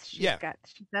 classiness. She's Yeah.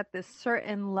 at this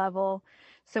certain level.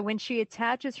 So when she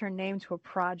attaches her name to a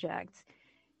project,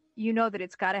 you know that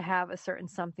it's got to have a certain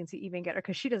something to even get her,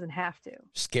 because she doesn't have to.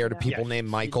 Scared of Yeah. people Yeah, named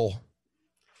she's- Michael.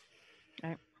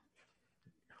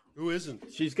 Who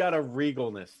isn't? She's got a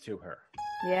regalness to her.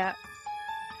 Yeah.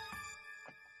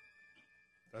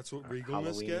 That's what regalness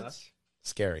Halloween gets?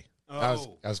 Scary.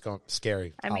 Oh. I was going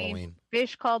scary. I mean, Halloween.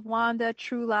 Fish Called Wanda,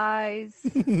 True Lies.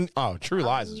 Oh, True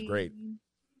Lies is great. Halloween.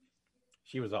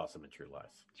 She was awesome in True Lies.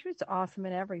 She was awesome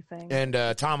in everything. And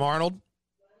Tom Arnold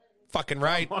Fucking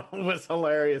right. Was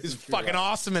hilarious. He's fucking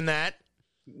awesome in that.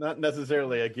 Not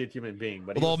necessarily a good human being,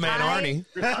 but old man Arnie.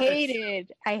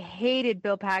 I hated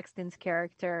Bill Paxton's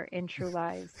character in True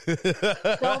Lies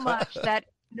so much that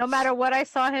no matter what I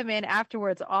saw him in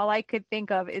afterwards, all I could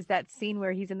think of is that scene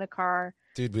where he's in the car.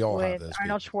 Dude, we all have with those.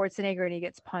 Arnold Schwarzenegger and he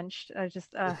gets punched.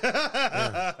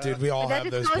 Dude, we all have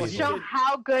those. That just goes to show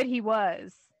how good he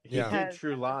was. He did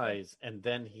True Lies, and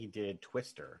then he did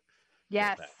Twister.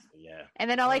 Yes. Yeah.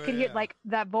 And then all I could hear, like,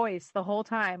 that voice the whole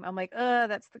time. I'm like,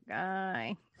 that's the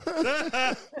guy.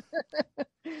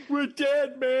 We're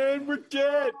dead, man. We're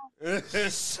dead.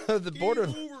 So the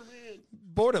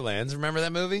Borderlands, remember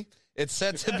that movie? It's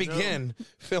set to begin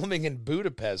filming in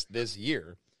Budapest this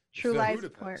year. True Lies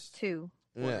Part 2.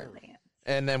 Borderlands.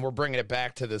 And then we're bringing it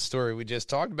back to the story we just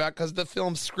talked about because the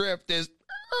film script is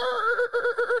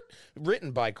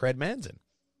written by Craig Mazin.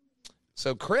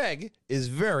 So Craig is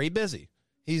very busy.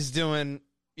 He's doing,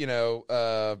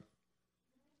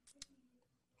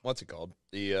 what's it called?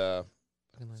 The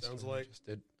sounds like just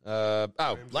did.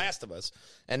 Last of Us.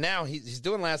 And now he's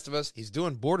doing Last of Us. He's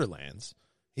doing Borderlands.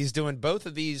 He's doing both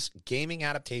of these gaming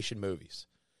adaptation movies.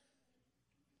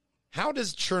 How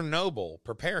does Chernobyl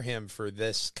prepare him for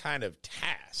this kind of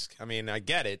task? I mean, I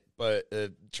get it, but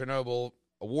Chernobyl,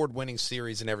 award-winning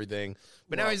series and everything.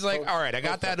 But now he's like, all right, I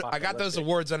got that. I got those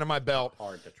awards under my belt.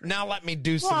 Now let me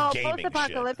do some gaming shit.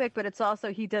 Post-apocalyptic, but it's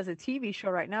also, he does a TV show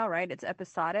right now, right? It's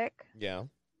episodic. Yeah.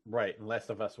 Right, and Last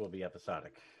of Us will be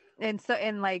episodic.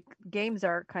 And like games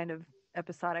are kind of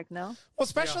episodic, no?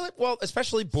 Well,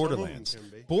 especially Borderlands.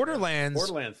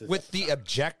 Borderlands with the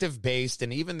objective based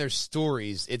and even their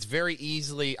stories, it's very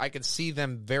easily, I could see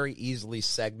them very easily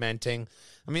segmenting.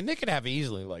 I mean, they could have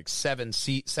easily like 7,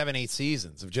 8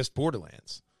 seasons of just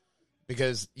Borderlands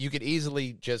because you could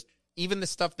easily just, even the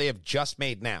stuff they have just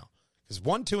made now, because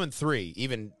 1, 2, and 3,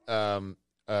 even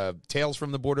Tales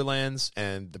from the Borderlands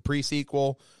and the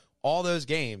pre-sequel, all those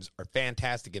games are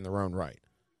fantastic in their own right.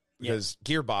 Because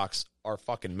Gearbox are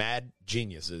fucking mad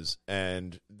geniuses,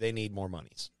 and they need more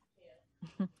monies.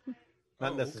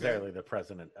 Not necessarily the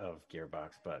president of Gearbox,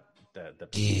 but the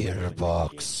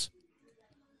Gearbox.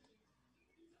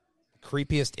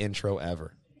 Creepiest intro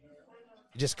ever.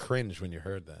 You just cringed when you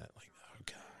heard that. Like, oh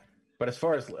god. But as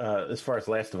far as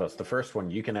Last of Us, the first one,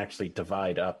 you can actually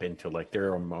divide up into like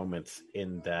there are moments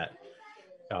in that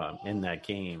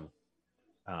game.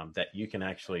 That you can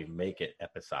actually make it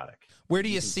episodic. Where do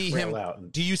you see him?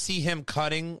 Do you see him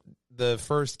cutting the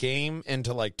first game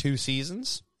into like 2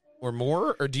 seasons or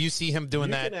more? Or do you see him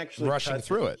doing that, rushing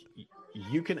through it?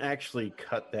 You can actually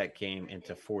cut that game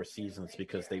into 4 seasons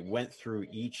because they went through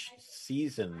each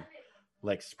season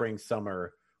like spring,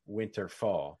 summer, winter,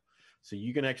 fall. So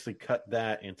you can actually cut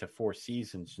that into 4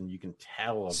 seasons and you can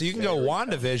tell. So you can go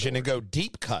WandaVision and go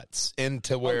deep cuts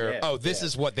into where, this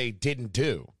is what they didn't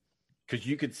do. Because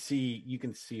you can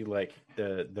see like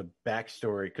the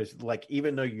backstory. Because like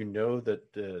even though you know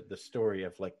that the story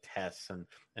of like Tess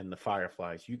and the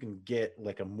Fireflies, you can get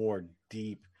like a more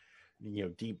deep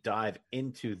dive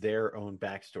into their own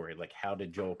backstory. Like how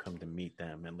did Joel come to meet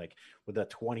them, and like with a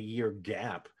 20-year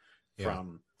gap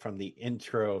from the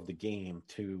intro of the game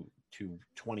to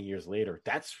 20 years later.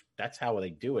 That's how they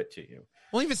do it to you.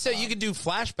 Well, even so, you can do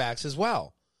flashbacks as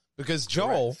well. Because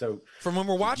Joel, from when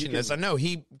we're watching this, I know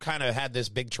he kind of had this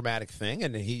big traumatic thing,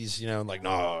 and he's, like,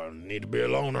 no, I need to be a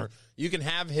loner. You can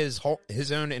have his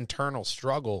own internal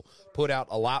struggle put out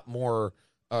a lot more,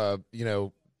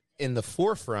 in the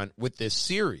forefront with this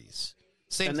series.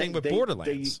 Same thing with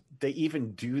Borderlands. They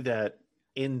even do that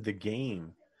in the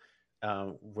game,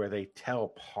 where they tell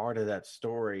part of that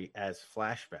story as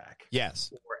flashback.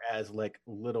 Yes. Or as like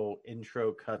little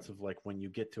intro cuts of like when you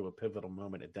get to a pivotal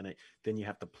moment, and then you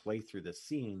have to play through the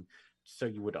scene so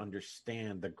you would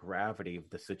understand the gravity of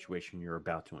the situation you're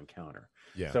about to encounter.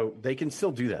 Yeah. So they can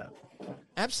still do that.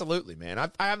 Absolutely, man.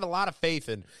 I have a lot of faith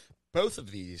in both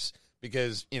of these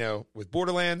because, with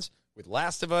Borderlands, with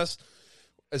Last of Us,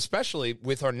 especially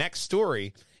with our next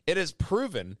story, it has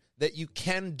proven that you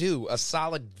can do a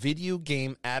solid video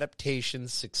game adaptation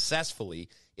successfully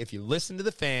if you listen to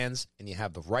the fans and you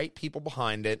have the right people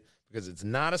behind it, because it's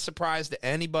not a surprise to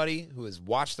anybody who has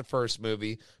watched the first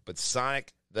movie, but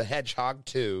Sonic the Hedgehog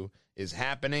 2 is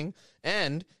happening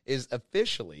and is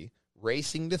officially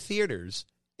racing to theaters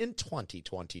in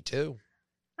 2022.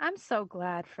 I'm so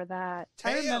glad for that.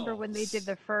 I remember when they did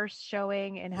the first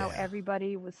showing and how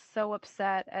everybody was so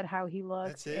upset at how he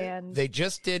looked. And they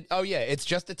just did. Oh, yeah. It's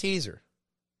just a teaser.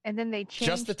 And then they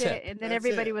Just the changed tip. it, and then That's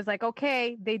everybody it. was like,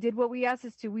 okay, they did what we asked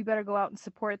us to. We better go out and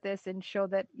support this and show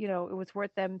that, it was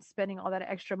worth them spending all that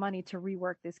extra money to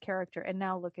rework this character. And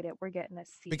now look at it. We're getting a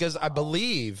sequel. Because I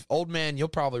believe, old man, you'll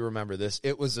probably remember this.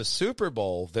 It was a Super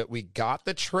Bowl that we got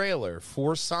the trailer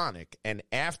for Sonic, and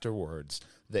afterwards,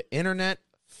 the internet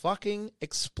fucking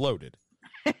exploded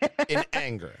in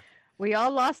anger. We all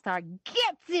lost our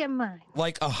guts in mind.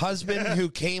 Like a husband who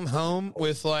came home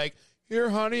with like, here,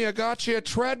 honey, I got you a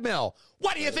treadmill.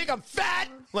 What, do you think I'm fat?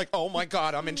 Like, oh my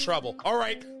God, I'm in trouble. All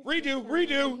right,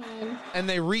 redo. And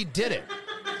they redid it.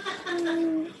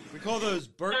 We call those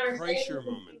Burt Kreischer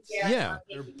moments. Yeah.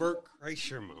 They're Burt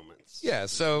Kreischer moments. Yeah,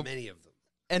 so Many of them.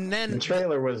 and then The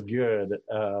trailer was good.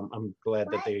 I'm glad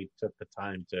that they took the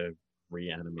time to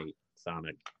reanimate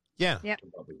Sonic. yeah, Yep.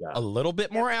 What we got. a little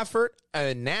bit more effort,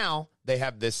 and now they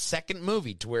have this second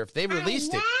movie to where if they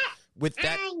released it with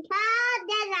that, I'm told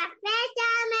there's a fish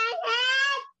on my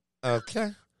head.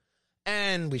 okay,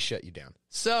 and we shut you down.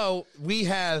 So we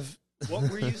have. What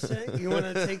were you saying? You want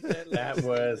to take that? That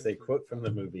was a quote from the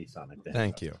movie Sonic the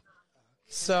Thank you.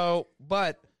 So,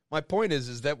 but my point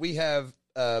is that we have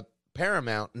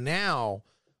Paramount now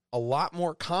a lot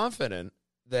more confident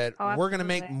that Oh, we're going to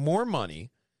make absolutely. more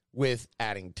money with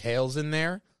adding Tails in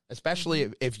there,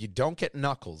 especially if you don't get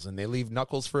Knuckles and they leave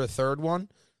Knuckles for a third one.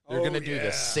 They're Oh, going to do yeah.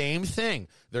 the same thing.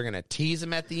 They're going to tease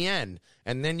him at the end,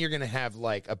 and then you're going to have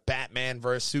like a Batman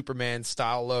versus Superman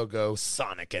style logo,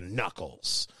 Sonic and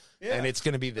Knuckles. Yeah, And it's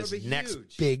going to be this that'll be next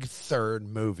huge. big third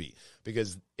movie.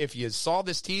 Because if you saw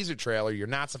this teaser trailer, you're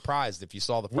not surprised if you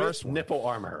saw the With first one. nipple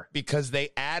armor. Because they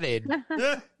added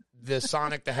the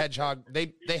Sonic the Hedgehog.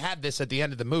 They had this at the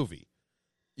end of the movie.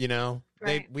 You know?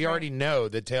 Right, We already know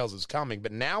that Tails is coming,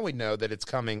 but now we know that it's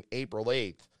coming April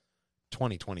 8th,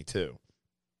 2022.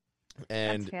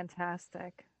 And That's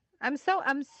fantastic. I'm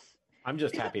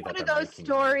just happy that one of they're those making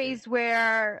stories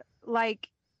where like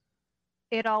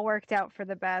it all worked out for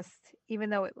the best, even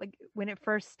though when it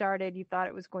first started, you thought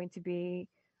it was going to be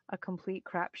a complete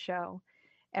crap show.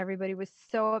 Everybody was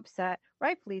so upset,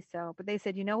 rightfully so. But they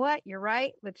said, you know what? You're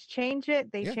right. Let's change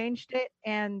it. They Yeah. changed it,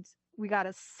 and we got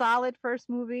a solid first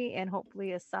movie and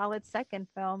hopefully a solid second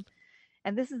film.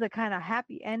 And this is the kind of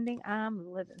happy ending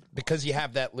I'm living for. because you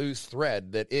have that loose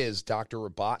thread that is Dr.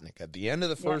 Robotnik. At the end of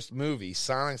the Yeah. first movie,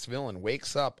 Sonic's villain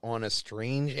wakes up on a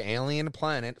strange alien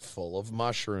planet full of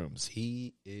mushrooms.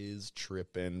 He is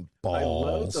tripping I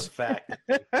love balls. the fact.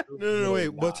 No, wait.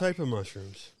 What type of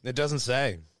mushrooms? It doesn't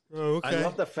say. Oh, okay. I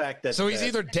love the fact that So he's that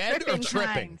either dead or tripping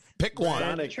tripping. kinds. Pick one.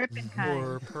 Sonic- Tripping kind.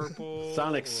 Or purple.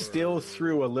 Sonic or... still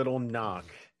threw a little knock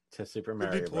to Super Could be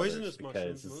Mario poisonous Brothers because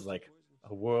mushrooms, this is mostly like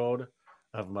poisonous. a world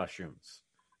of mushrooms.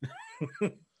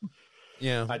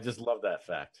 Yeah. I just love that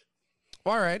fact.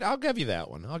 All right, I'll give you that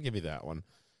one.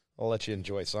 I'll let you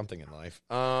enjoy something in life.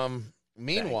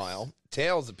 Meanwhile,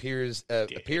 Tails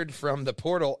appeared from the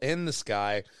portal in the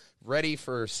sky, ready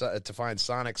to find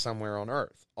Sonic somewhere on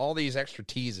Earth. All these extra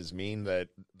teases mean that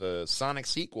the Sonic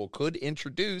sequel could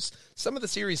introduce some of the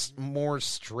series' more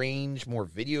strange, more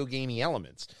video gamey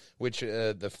elements, which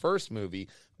the first movie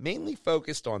mainly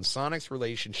focused on Sonic's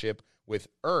relationship with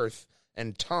Earth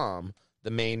and Tom,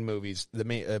 the movie's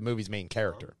main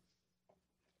character.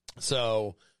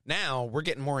 So now we're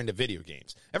getting more into video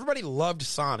games. Everybody loved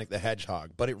Sonic the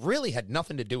Hedgehog, but it really had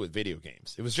nothing to do with video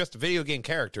games. It was just a video game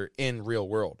character in real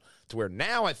world. To where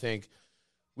now I think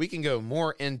we can go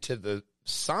more into the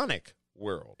Sonic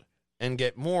world and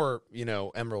get more,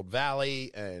 Emerald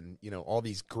Valley and, all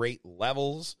these great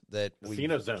levels that we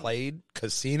Casino Zone. played.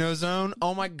 Casino Zone.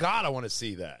 Oh my God, I want to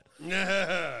see that.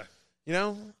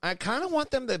 I kind of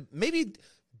want them to maybe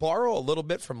borrow a little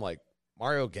bit from like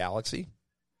Mario Galaxy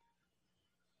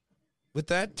with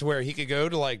that, to where he could go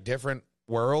to like different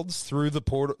worlds through the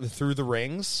portal, through the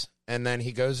rings, and then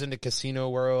he goes into Casino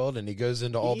World and he goes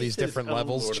into all He's these his different own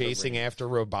levels Lord of the chasing Rings. after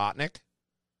Robotnik.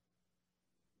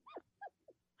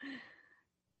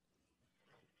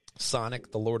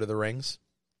 Sonic, the Lord of the Rings.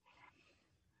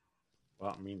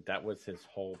 Well, I mean, that was his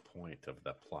whole point of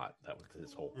the plot. That was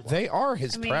his whole plot. They are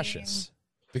his I mean- precious.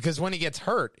 Because when he gets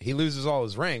hurt, he loses all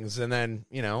his rings, and then,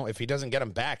 if he doesn't get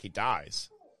them back, he dies.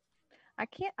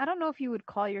 I don't know if you would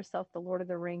call yourself the Lord of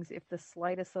the Rings if the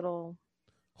slightest little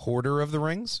Hoarder of the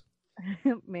Rings?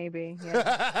 maybe. Yeah.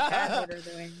 Bad Lord of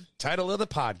the Rings. Title of the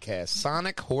podcast,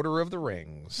 Sonic Hoarder of the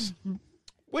Rings.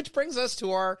 Which brings us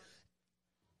to our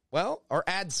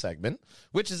ad segment,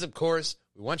 which is, of course,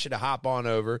 we want you to hop on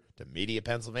over to Media,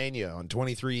 Pennsylvania on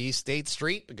 23 East State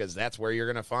Street, because that's where you're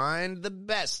going to find the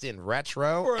best in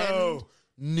retro and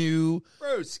new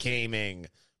gaming.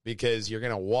 because you're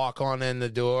going to walk on in the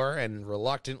door, and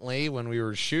reluctantly, when we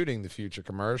were shooting the future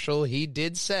commercial, he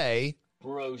did say,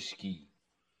 Broski.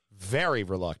 Very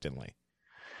reluctantly.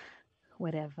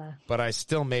 Whatever. But I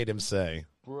still made him say,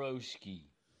 Broski.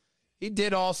 He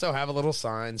did also have a little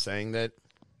sign saying that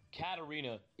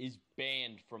Katarina is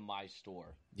banned from my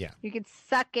store. Yeah. You can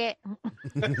suck it.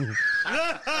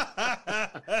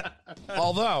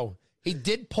 Although, he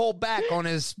did pull back on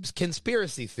his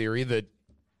conspiracy theory that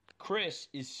Chris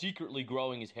is secretly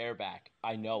growing his hair back.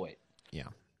 I know it. Yeah.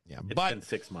 It's But been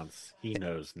 6 months. He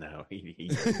knows now. He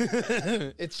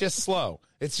it's just slow.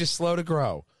 It's just slow to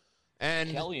grow. And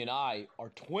Kelly and I are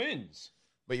twins.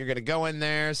 But you're going to go in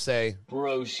there, say,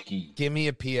 Broski. Give me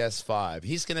a PS5.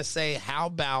 He's going to say, how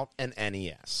about an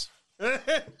NES?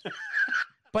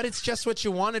 But it's just what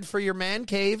you wanted for your man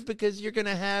cave because you're going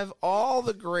to have all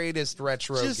the greatest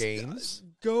retro games.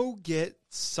 Go get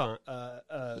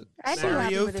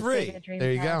Mario 3.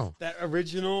 There you go. That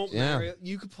original Mario.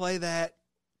 You could play that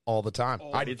all the time.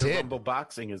 I did. did. Rumble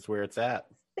boxing is where it's at.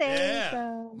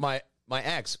 Yeah. My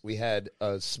ex, we had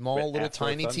a small little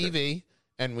tiny TV.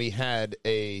 And we had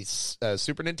a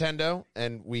Super Nintendo,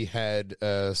 and we had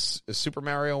a Super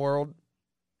Mario World.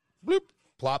 Bloop,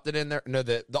 plopped it in there. No,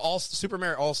 the Super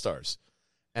Mario All Stars,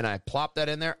 and I plopped that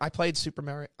in there. I played Super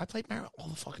Mario. I played Mario all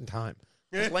the fucking time.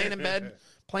 Just laying in bed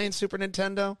playing Super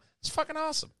Nintendo. It's fucking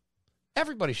awesome.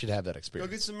 Everybody should have that experience.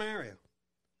 Go get some Mario.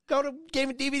 Go to Game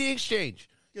and DVD Exchange.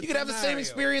 You could have the same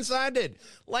experience I did,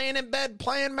 laying in bed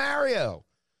playing Mario.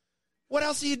 What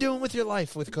else are you doing with your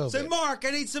life with COVID? Say, Mark,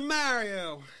 I need some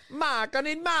Mario. Mark, I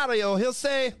need Mario. He'll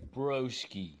say,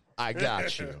 Broski. I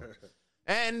got you.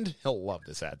 And he'll love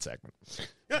this ad segment.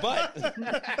 But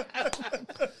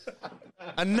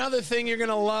another thing you're going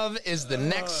to love is the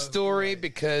next story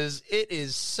because it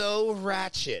is so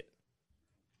Ratchet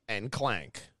and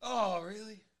Clank. Oh,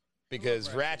 really?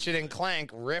 Because Ratchet and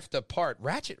Clank rift apart.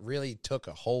 Ratchet really took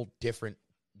a whole different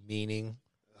meaning.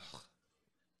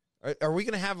 Are we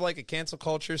going to have like a cancel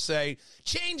culture say,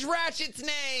 change Ratchet's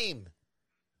name?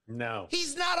 No.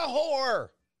 He's not a whore.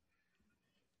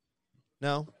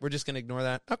 No, we're just going to ignore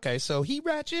that. Okay, so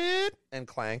Ratchet and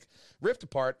Clank ripped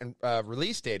apart and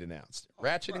release date announced.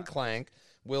 Ratchet and Clank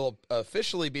will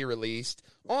officially be released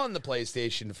on the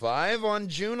PlayStation 5 on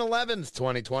June 11th,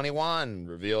 2021.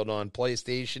 Revealed on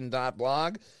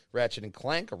PlayStation.blog, Ratchet and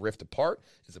Clank, A Rift Apart,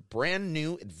 is a brand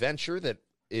new adventure that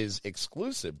is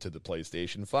exclusive to the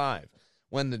PlayStation 5.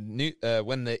 When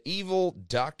the evil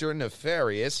Dr.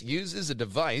 Nefarious uses a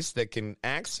device that can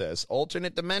access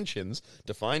alternate dimensions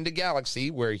to find a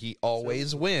galaxy where he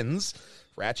always wins,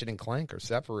 Ratchet and Clank are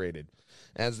separated.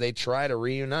 As they try to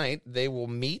reunite, they will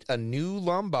meet a new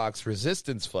Lumbox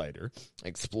resistance fighter,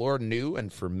 explore new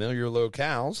and familiar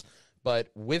locales, but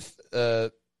with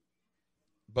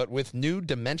new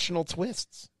dimensional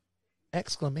twists!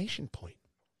 Exclamation point.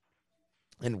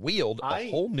 And wield a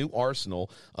whole new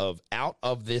arsenal of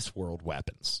out-of-this-world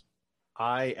weapons.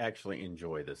 I actually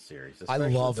enjoy this series. I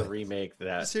love the remake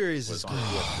that the series was is on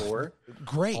PS4.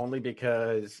 Great. Only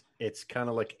because it's kind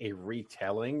of like a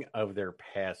retelling of their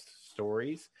past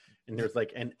stories, and there's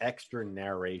like an extra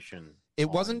narration.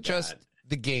 It wasn't just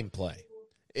the gameplay.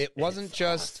 It wasn't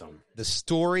just the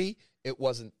story. It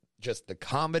wasn't just the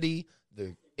comedy,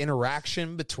 the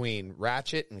interaction between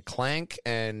Ratchet and Clank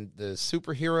and the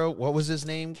superhero. What was his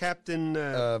name? Captain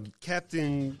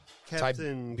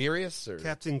Tiberius or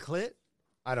Captain Clit?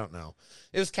 I don't know.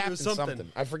 It was Captain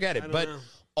something. I forget it. But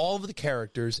all of the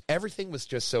characters, everything was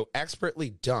just so expertly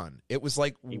done. It was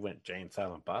like he went Jay and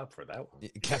Silent Bob for that one.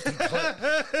 Captain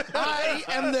Clit. I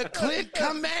am the Clit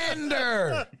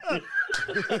Commander.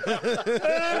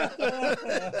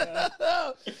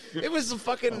 It was a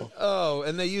fucking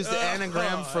and they used the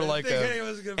anagram for like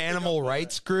a animal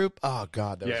rights group. Oh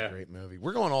god, that was a great movie.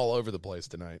 We're going all over the place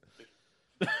tonight.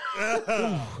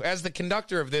 As the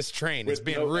conductor of this train, it's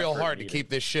being real hard to keep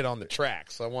this shit on the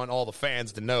tracks. I want all the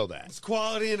fans to know that. It's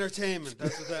quality entertainment.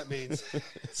 That's what that means.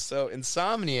 So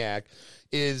Insomniac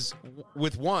is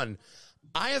with one.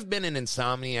 I have been an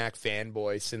Insomniac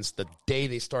fanboy since the day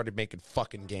they started making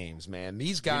fucking games, man.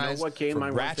 These guys, what game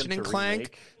from Ratchet and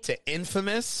Clank to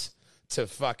Infamous to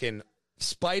fucking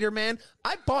Spider-Man.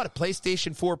 I bought a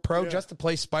PlayStation 4 Pro just to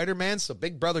play Spider-Man so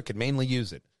Big Brother could mainly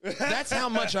use it. That's how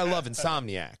much I love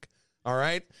Insomniac. All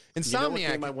right?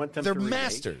 Insomniac, they're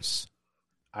masters.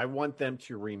 I want them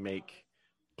to remake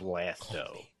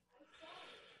Blasto.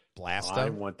 Blasto? I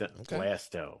want that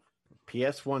Blasto.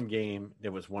 PS1 game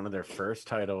that was one of their first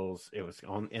titles. It was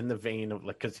in the vein of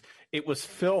because it was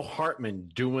Phil Hartman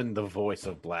doing the voice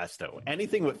of Blasto.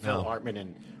 Anything with Phil Hartman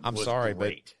in I'm was sorry,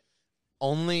 great. but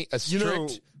only a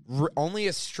strict only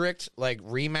a strict like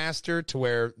remaster to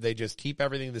where they just keep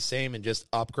everything the same and just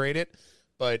upgrade it.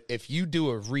 But if you do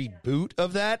a reboot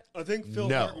of that, I think Phil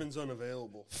Hartman's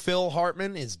unavailable. Phil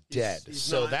Hartman is dead. He's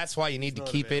That's why you need to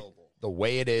keep it the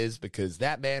way it is, because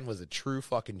that man was a true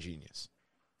fucking genius.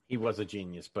 He was a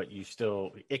genius, but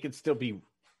it could still be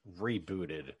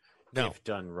rebooted if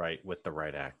done right with the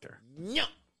right actor. No.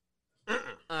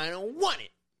 I don't want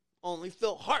it. Only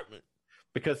Phil Hartman.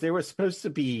 Because there was supposed to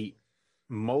be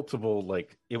multiple,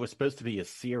 like, it was supposed to be a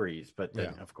series, but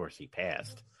then, of course, he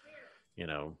passed.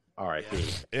 R.I.P.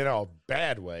 In a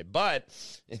bad way. But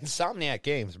Insomniac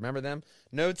Games, remember them?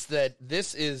 Notes that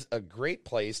this is a great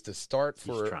place to start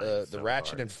for the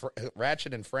Ratchet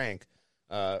and Frank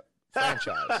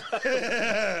franchise.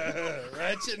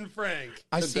 Ratchet and Frank.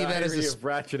 I see that as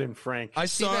Ratchet and Frank. I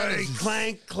see Sorry, that as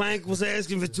Clank was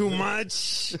asking for too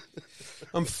much.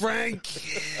 I'm Frank.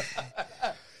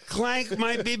 Clank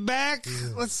might be back.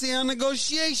 Let's see how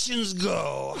negotiations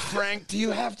go. Frank, do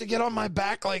you have to get on my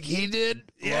back like he did?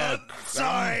 Yeah,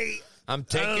 sorry. I'm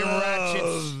taking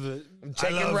Ratchet's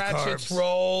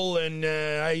role, and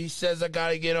he says I got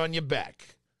to get on your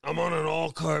back. I'm on an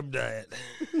all-carb diet.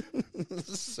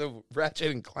 So, Ratchet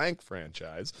and Clank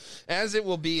franchise, as it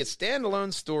will be a standalone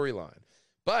storyline,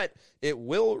 but it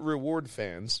will reward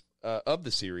fans of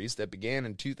the series that began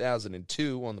in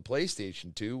 2002 on the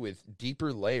PlayStation 2 with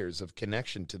deeper layers of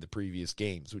connection to the previous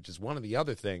games, which is one of the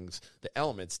other things, the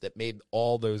elements that made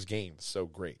all those games so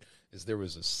great, is there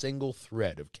was a single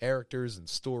thread of characters and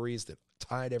stories that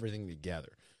tied everything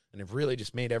together, and it really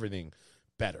just made everything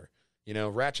better.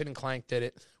 Ratchet and Clank did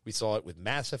it. We saw it with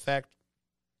Mass Effect.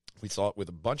 We saw it with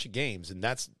a bunch of games, and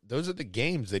those are the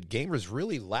games that gamers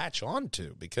really latch on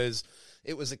to because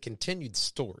it was a continued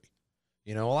story.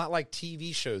 A lot like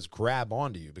TV shows grab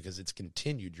onto you because it's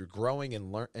continued. You're growing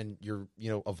and you're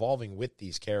evolving with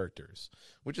these characters,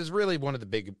 which is really one of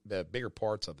the bigger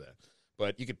parts of that.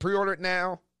 But you could pre-order it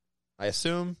now, I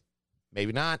assume.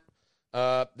 Maybe not.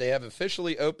 They have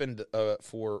officially opened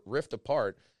for Rift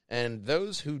Apart, and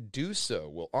those who do so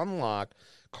will unlock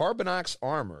Carbonox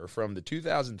armor from the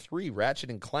 2003 Ratchet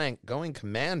and Clank Going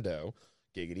Commando,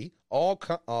 giggity, all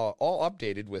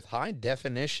updated with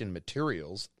high-definition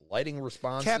materials, lighting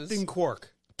responses. Captain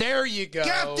Quark. There you go.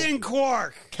 Captain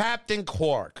Quark. Captain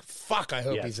Quark. Fuck, I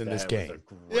hope he's in this game.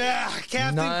 Yeah,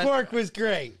 Captain Quark was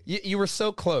great. You were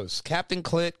so close. Captain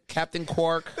Clit, Captain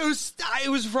Quark. It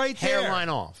was right there. Hairline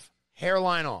off.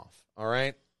 Hairline off. All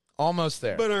right? Almost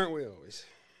there. But aren't we always?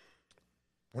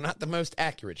 We're not the most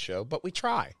accurate show, but we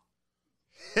try.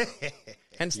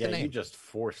 Hence the name. You just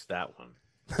forced that one.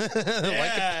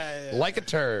 like a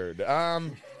turd.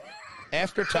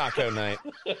 After Taco Night,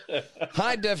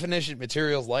 high-definition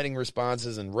materials, lighting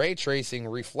responses, and ray tracing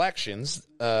reflections.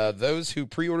 Those who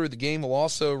pre-order the game will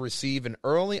also receive an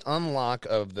early unlock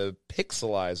of the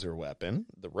Pixelizer weapon,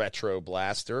 the Retro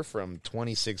Blaster from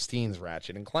 2016's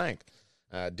Ratchet and Clank.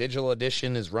 Digital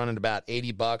edition is running about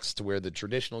 $80 to where the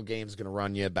traditional game is going to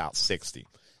run you about $60.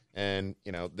 And,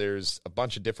 there's a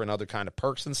bunch of different other kind of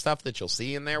perks and stuff that you'll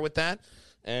see in there with that.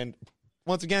 And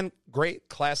once again, great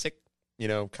classic,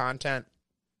 content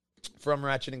from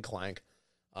Ratchet and Clank.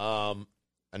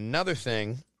 Another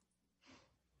thing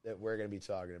that we're going to be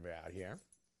talking about here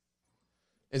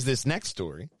is this next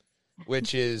story,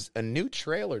 which is a new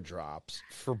trailer drops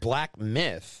for Black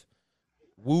Myth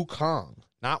Wukong,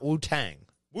 not Wu-Tang.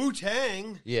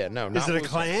 Wu-Tang? Yeah, no, not Is it a Wu-Tang.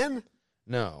 clan?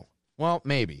 No. Well,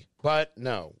 maybe, but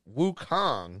no.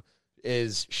 Wukong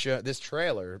is this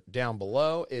trailer down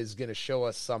below is going to show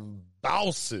us some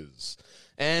bosses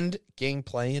and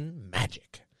gameplay and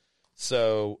magic.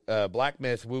 So, Black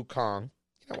Myth Wukong,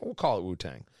 we'll call it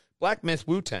Wu-Tang. Black Myth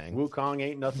Wu-Tang. Wukong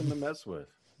ain't nothing to mess with.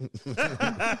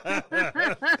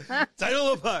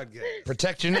 Title of the podcast.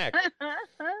 Protect your neck.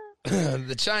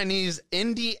 The Chinese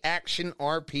indie action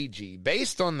RPG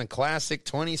based on the classic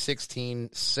 2016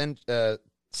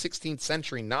 16th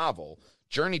century novel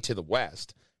Journey to the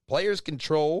West. Players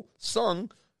control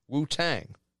Sung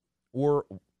Wu-Tang or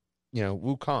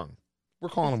Wukong. We're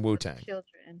calling him Wu-Tang.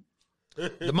 Children.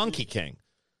 The Monkey King.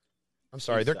 I'm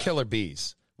sorry, they're killer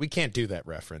bees. We can't do that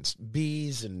reference.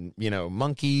 Bees and,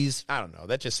 monkeys. I don't know.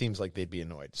 That just seems like they'd be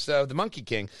annoyed. So the Monkey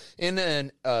King,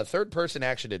 in a third-person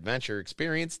action adventure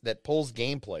experience that pulls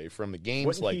gameplay from the games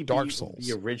Wouldn't he like Dark be Souls.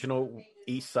 The original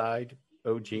East Side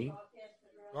OG?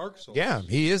 Dark Souls. Yeah,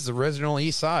 he is the original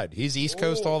East Side. He's East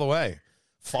Coast all the way.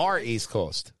 Far East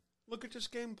Coast. Look at this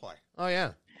gameplay. Oh,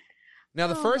 yeah. Now,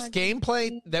 the first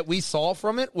gameplay that we saw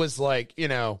from it was like,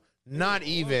 not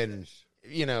even,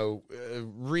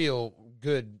 real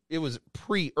good. It was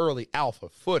pre-early alpha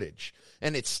footage,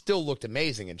 and it still looked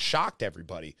amazing and shocked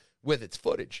everybody with its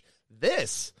footage.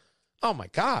 This, oh my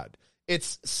God,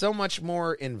 it's so much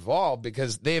more involved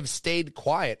because they have stayed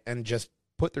quiet and just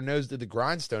put their nose to the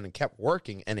grindstone and kept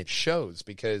working, and it shows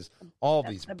because all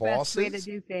That's these the bosses. best way to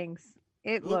do things.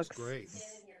 It looks great.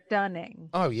 stunning.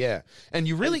 Oh yeah, and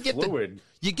you really And get fluid.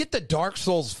 you get the Dark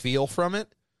Souls feel from it,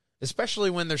 especially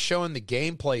when they're showing the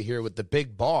gameplay here with the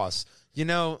big boss. You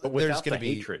know, But there's without going to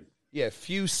the be hatred.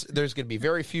 there's going to be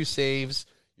very few saves.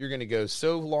 You're going to go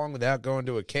so long without going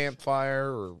to a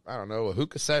campfire or, I don't know, a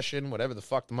hookah session, whatever the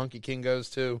fuck the Monkey King goes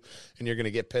to, and you're going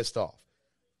to get pissed off.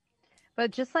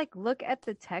 But just like look at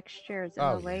the textures and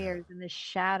Oh, the yeah. layers and the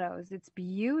shadows. It's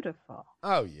beautiful.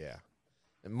 Oh, yeah.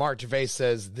 And Mark Gervais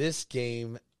says this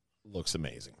game looks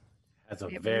amazing. Has a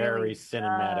It very really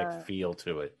cinematic does. feel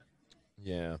to it.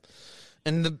 Yeah.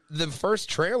 And the first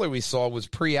trailer we saw was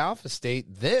pre-alpha state.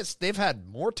 This, they've had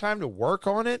more time to work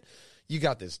on it. You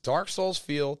got this Dark Souls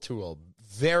feel to a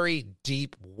very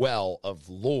deep well of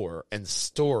lore and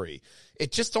story.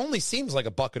 It just only seems like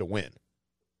a bucket of wind.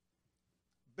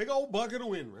 Big old bucket of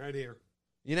wind right here.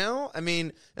 You know? I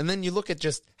mean, and then you look at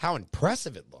just how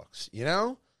impressive it looks, you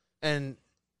know? And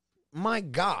my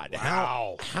God,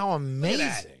 Wow. how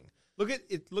amazing. Look at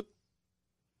it. Look.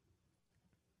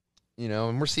 You know,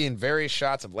 and we're seeing various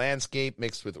shots of landscape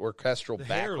mixed with orchestral The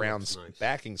hair backgrounds, looks nice.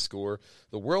 backing score.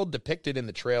 The world depicted in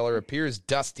the trailer appears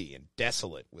dusty and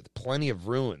desolate, with plenty of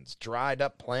ruins, dried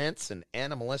up plants, and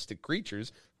animalistic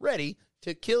creatures ready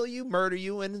to kill you, murder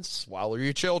you, and swallow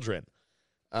your children.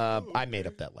 I made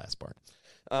up that last part.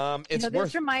 It's This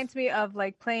worth. reminds me of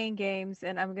like playing games,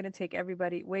 and I'm going to take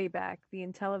everybody way back. The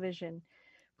Intellivision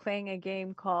playing a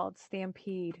game called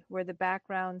Stampede, where the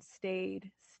background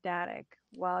stayed static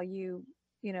while you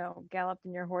galloped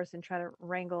in your horse and try to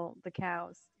wrangle the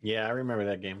cows. Yeah, I remember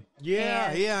that game.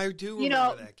 Yeah, And, yeah, I do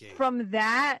remember that game. From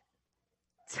that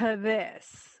to this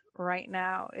right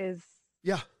now is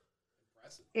Yeah,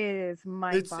 it is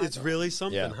mind-boggling. it's really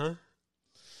something, Yeah. huh?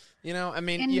 You know, I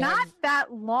mean, and you not have,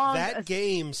 that long That a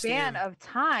game span stand- of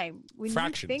time. When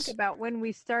Fractions. you think about when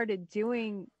we started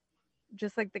doing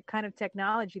just like the kind of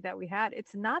technology that we had,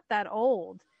 it's not that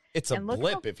old. it's a and look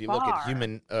blip how if you look at far.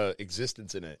 human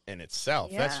existence in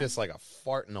itself. That's Yeah. just like a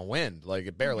fart in the wind. Like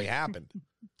it barely happened.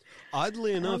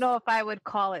 Oddly I don't enough, know if I would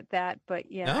call it that,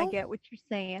 but yeah, I No? get what you're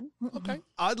saying. Okay.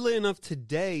 oddly enough,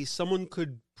 today someone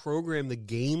could program the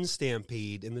game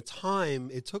Stampede in the time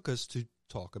it took us to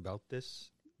talk about this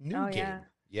new Oh, game. yeah.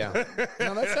 Yeah.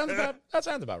 No, that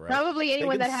sounds about right. Probably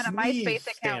anyone could that had a sneeze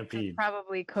MySpace account could Stampede.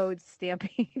 probably code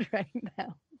Stampede right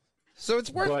now. So it's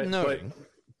worth noting.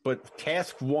 But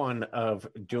task one of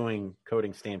doing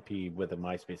coding Stampede with a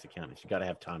MySpace account is you got to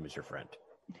have Tom as your friend.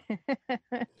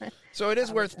 So it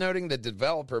is worth noting the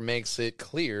developer makes it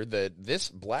clear that this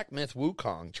Black Myth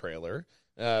Wukong trailer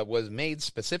was made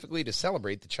specifically to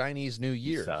celebrate the Chinese New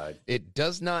Year. Side. It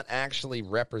does not actually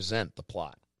represent the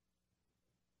plot.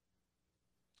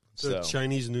 The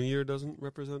Chinese New Year doesn't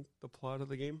represent the plot of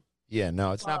the game. Yeah,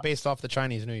 no, it's Well- not based off the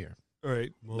Chinese New Year. All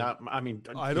right. Well, I mean,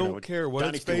 I you don't know, care what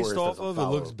it's Dynasty based Warriors off of. doesn't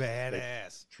It looks follow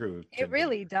badass. True. It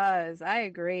really does. I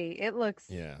agree. It looks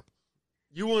Yeah.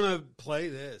 You want to play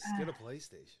this? Get a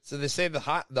PlayStation. So they say the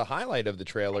highlight of the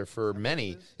trailer for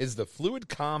many is the fluid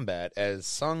combat as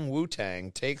Sung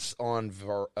Wu-Tang takes on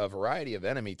a variety of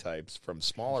enemy types from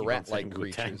smaller Keep on rat-like saying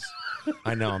Wu-Tang. creatures.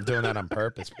 I know, I'm doing that on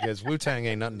purpose because Wu-Tang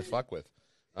ain't nothing to fuck with.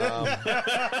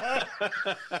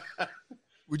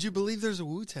 Would you believe there's a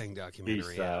Wu-Tang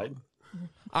documentary out? B-side.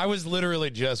 I was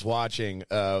literally just watching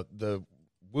the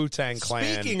Wu-Tang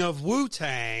Clan. Speaking of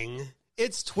Wu-Tang,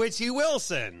 it's Twitchy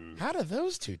Wilson. How do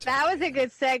those two that was a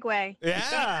good segue. Yeah,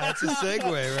 that's a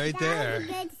segue right there. That was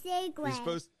a good segue. He's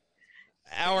supposed.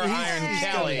 Our He's- Iron he's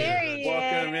Kelly. There he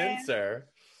Welcome is. in, sir.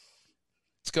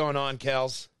 What's going on,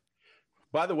 Kels?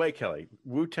 By the way, Kelly,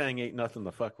 Wu-Tang ain't nothing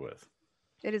to fuck with.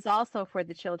 It is also for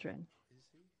the children.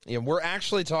 Yeah, we're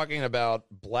actually talking about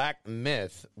Black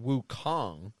Myth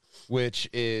Wukong, which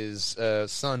is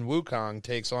Sun Wukong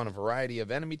takes on a variety of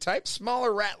enemy types,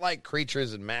 smaller rat-like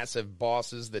creatures and massive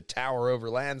bosses that tower over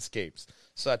landscapes,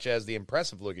 such as the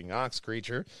impressive-looking ox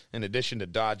creature. In addition to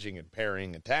dodging and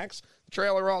parrying attacks, the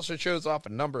trailer also shows off a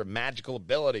number of magical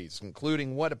abilities,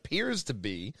 including what appears to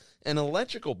be an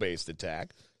electrical-based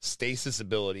attack, stasis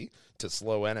ability to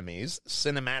slow enemies,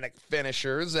 cinematic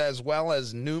finishers, as well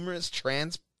as numerous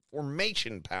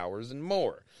transformation powers and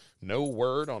more. No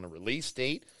word on a release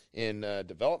date in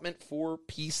development for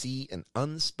PC and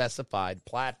unspecified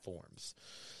platforms.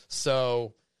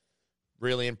 So,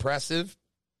 really impressive.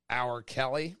 Our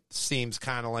Kelly seems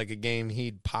kind of like a game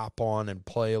he'd pop on and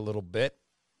play a little bit.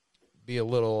 Have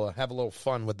a little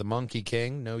fun with the Monkey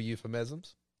King. No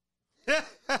euphemisms.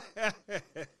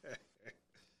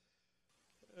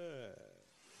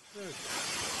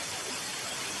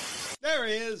 There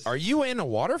he is. Are you in a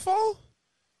waterfall?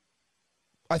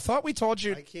 I thought we taught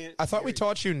you. I thought we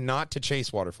taught you not to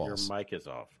chase waterfalls. Your mic is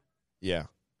off. Yeah.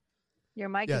 Your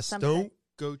mic is Yes, something. don't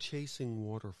go chasing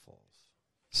waterfalls.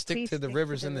 Stick Please to the stick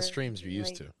rivers to and the the streams you're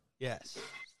used lake. to. Yes.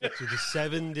 To the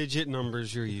 7-digit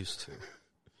numbers you're used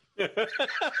to.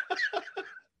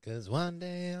 Because one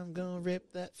day I'm going to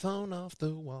rip that phone off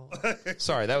the wall.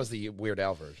 Sorry, that was the Weird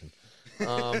Al version.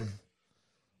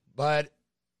 But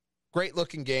great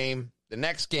looking game. The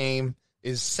next game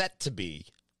is set to be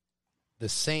the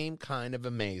same kind of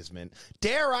amazement.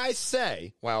 Dare I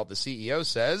say, while the CEO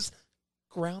says,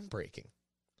 groundbreaking.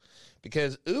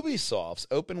 Because Ubisoft's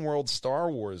open world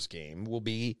Star Wars game will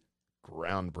be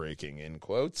groundbreaking, in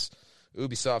quotes.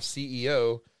 Ubisoft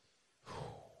CEO.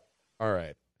 All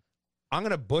right. I'm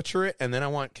going to butcher it, and then I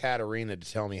want Katarina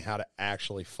to tell me how to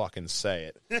actually fucking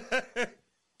say it.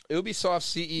 Ubisoft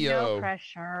CEO. No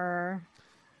pressure.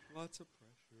 Lots of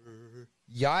pressure.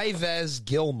 Yves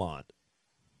Guillemot.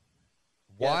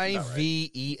 Yeah,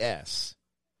 Yves.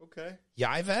 Okay.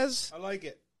 Yves? I like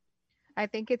it. I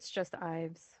think it's just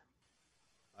Ives.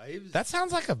 That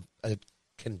sounds like a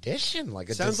condition, like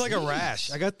a Sounds like a disease.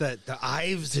 rash. I got the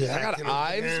Ives. I got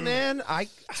Ives, man.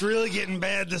 It's really getting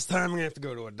bad this time. I'm going to have to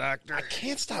go to a doctor. I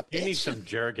can't stop You need itching. some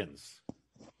Jergens.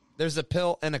 There's a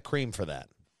pill and a cream for that.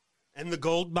 And the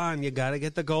gold bond. You got to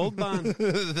get the gold bond.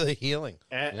 The healing.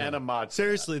 And a mod.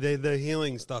 Seriously, the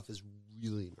healing stuff is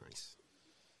really nice.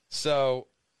 So,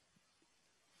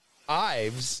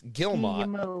 Ives Guillemot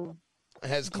Guillemot.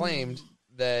 has claimed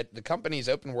that the company's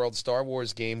open world Star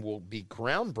Wars game will be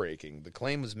groundbreaking. The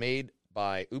claim was made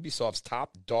by Ubisoft's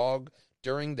top dog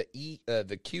during the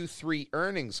Q3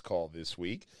 earnings call this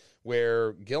week,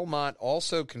 where Guillemot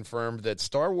also confirmed that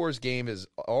Star Wars game is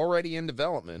already in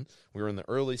development. We're in the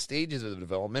early stages of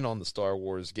development on the Star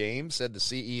Wars game, said the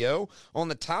CEO. On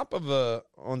the topic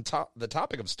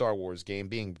of Star Wars game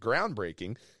being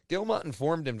groundbreaking, Guillemot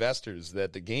informed investors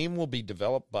that the game will be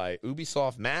developed by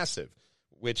Ubisoft Massive,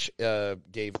 which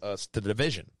gave us The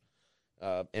Division.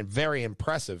 And very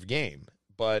impressive game.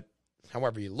 But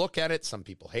however you look at it, some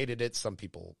people hated it, some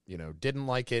people, didn't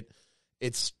like it.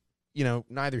 It's,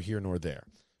 neither here nor there.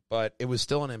 But it was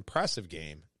still an impressive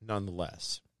game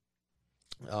nonetheless.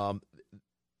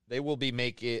 They will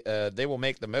make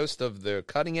the most of the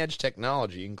cutting-edge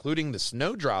technology, including the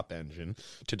Snowdrop engine,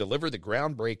 to deliver the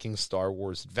groundbreaking Star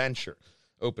Wars adventure.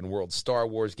 Open-world Star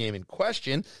Wars game in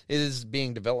question is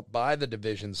being developed by the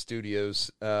Division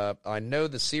Studios. I know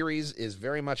the series is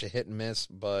very much a hit and miss,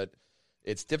 but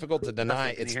it's difficult to deny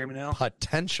its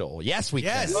potential. Yes, we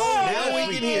can. Now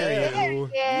we can hear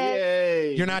you.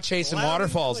 Yay! You're not chasing Loud and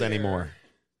waterfalls clear. anymore.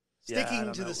 Yeah, I Sticking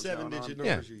don't to know the what's going 7-digit on.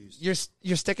 numbers you're used to.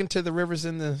 You're sticking to the rivers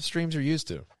and the streams you're used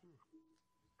to.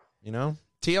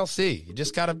 TLC.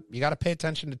 You gotta pay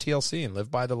attention to TLC and live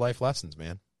by the life lessons,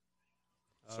 man.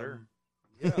 Sir.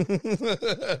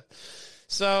 Yeah.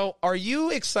 So, are you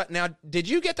excited now? Did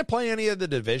you get to play any of the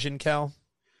Division, Cal?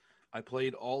 I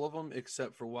played all of them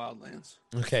except for Wildlands.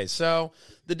 Okay, so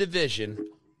the Division,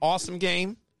 awesome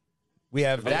game. We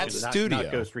have that Not studio.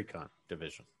 Not Ghost Recon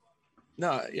Division.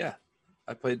 No, yeah,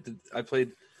 I played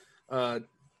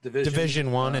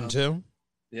Division 1 and 2.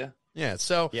 Yeah. Yeah,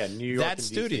 so Yeah, New York that and DC.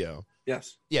 studio.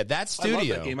 Yes. Yeah, that I love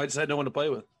studio. that game. I just had no one to play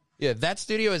with. Yeah, that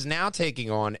studio is now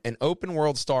taking on an open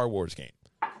world Star Wars game.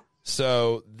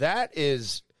 So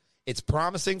it's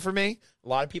promising for me. A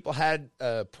lot of people had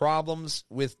problems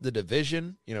with the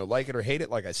Division, like it or hate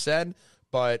it, like I said.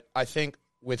 But I think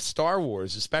with Star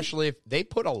Wars, especially if they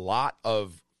put a lot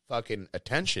of fucking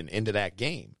attention into that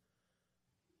game,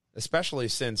 especially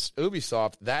since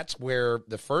Ubisoft, that's where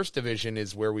the first Division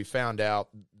is where we found out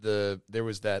there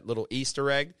was that little Easter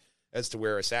egg as to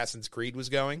where Assassin's Creed was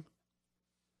going.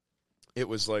 It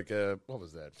was like what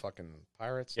was that? Fucking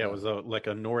pirates? Yeah, it was like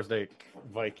a Nordic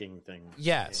Viking thing.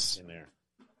 Yes. In there.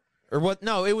 Or what?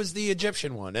 No, it was the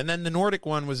Egyptian one. And then the Nordic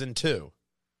one was in 2.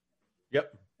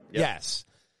 Yep. Yes.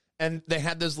 And they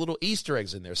had those little Easter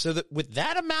eggs in there. So that with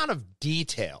that amount of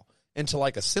detail into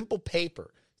like a simple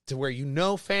paper to where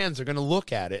fans are going to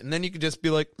look at it, and then you could just be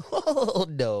like, oh,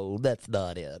 no, that's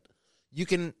not it. You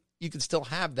can still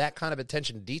have that kind of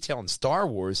attention to detail in Star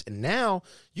Wars, and now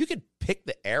you can pick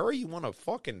the era you want to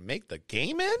fucking make the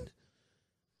game in.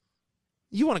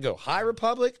 You want to go High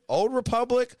Republic, Old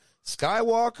Republic,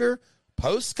 Skywalker,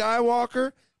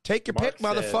 post-Skywalker. Take your pick,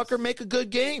 Mark motherfucker. says- Make a good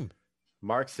game.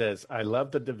 Mark says, I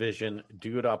love the Division.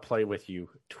 Dude, I'll play with you.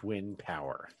 Twin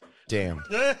power. Damn.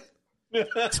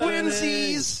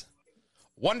 Twinsies.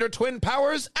 Wonder Twin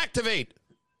powers activate.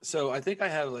 So I think I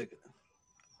have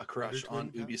a crush on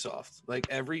Twin Towers? Ubisoft. Like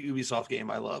every Ubisoft game,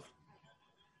 I love.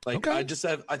 Like Okay.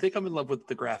 I think I'm in love with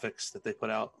the graphics that they put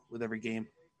out with every game.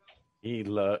 He's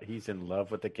in love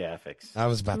with the graphics. I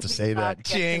was about to say that. Ubisoft gets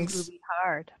them Jinx. Ubi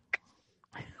hard.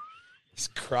 He's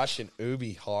crushing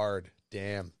Ubi hard.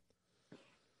 Damn.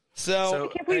 So I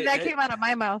can't believe that came out of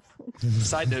my mouth.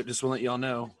 Side note, just want to let y'all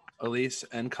know, Elise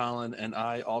and Colin and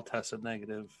I all tested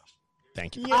negative.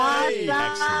 thank you.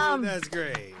 Awesome. That's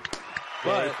great.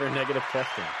 But for negative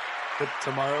testing. But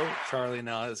tomorrow, Charlie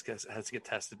now has to get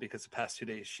tested because the past 2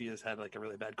 days she has had like a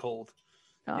really bad cold.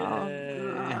 Oh. Yay.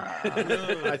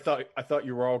 I thought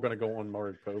you were all going to go on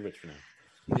Maury-Povich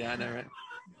now. Yeah, I know, right?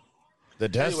 The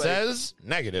test Anyway. says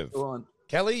negative. Go on.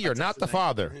 Kelly, you're not the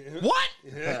father. What?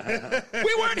 We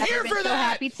weren't here I've been for so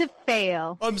that. happy to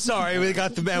fail. I'm sorry, we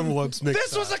got the envelopes mixed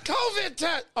This was a up. COVID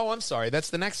test. Oh, I'm sorry. That's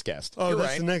the next guest. Oh, You're that's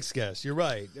right. the next guest. You're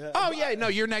right. Oh, yeah. No,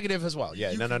 you're negative as well.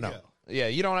 Yeah, You no. can go. Yeah,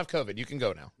 you don't have COVID. You can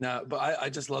go now. No, but I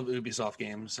just love Ubisoft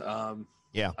games.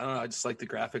 Yeah. I don't know. I just like the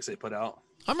graphics they put out.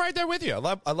 I'm right there with you. I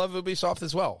love Ubisoft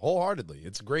as well, wholeheartedly.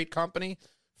 It's a great company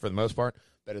for the most part,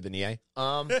 better than EA.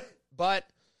 But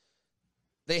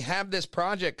they have this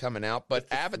project coming out, but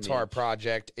Avatar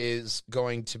project is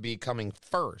going to be coming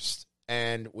first.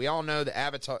 And we all know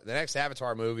the next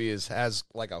Avatar movie has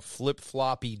like a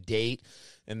flip-floppy date,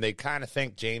 and they kind of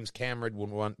think James Cameron would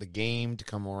want the game to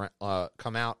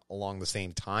come out along the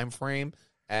same time frame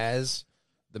as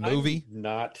the movie. I'm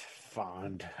not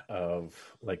fond of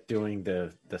like doing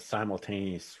the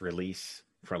simultaneous release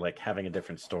for like having a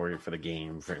different story for the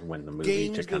game for when the movie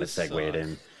Game's to kind gonna of segue it suck.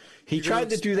 in. He tried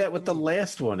to do that with the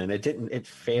last one, and it didn't. It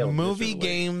failed. Movie miserably.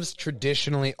 games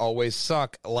traditionally always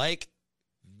suck, like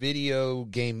video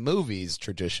game movies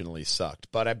traditionally sucked.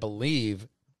 But I believe,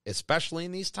 especially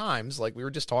in these times, like we were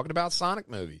just talking about Sonic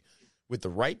movie, with the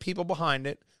right people behind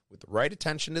it, with the right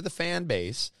attention to the fan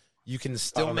base, you can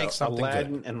still make something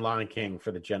Aladdin good. and Lion King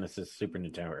for the Genesis Super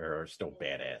Nintendo era are still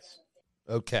badass.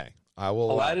 Okay, I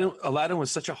will. Aladdin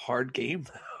was such a hard game.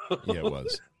 Yeah, it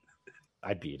was.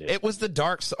 I beat it. It was the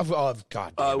dark. Oh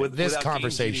God! Damn it. This without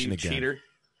conversation games, you again. cheater.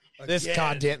 This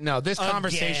goddamn this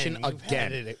conversation You've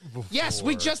had again. it before. Yes,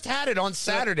 we just had it on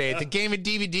Saturday at the Game and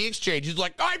DVD Exchange. He's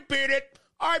like, I beat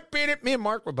it. Me and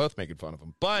Mark were both making fun of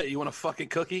him. But You want a fucking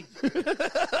cookie?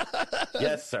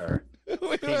 Yes, sir.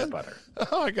 Peanut butter.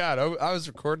 oh my God, I was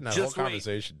recording that Just whole wait.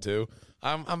 conversation too.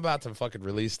 I'm about to fucking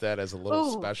release that as a little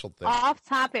Ooh, special thing. Off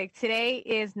topic. Today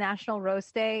is National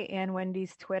Roast Day, and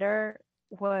Wendy's Twitter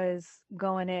was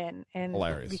going in. And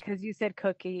Hilarious. because you said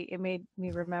cookie, it made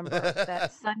me remember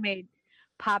that Sunmaid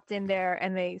popped in there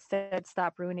and they said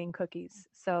stop ruining cookies.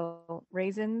 So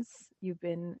raisins, you've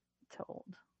been told.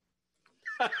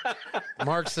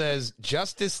 Mark says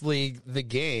Justice League the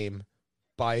game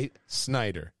by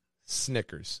Snyder.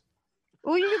 Snickers.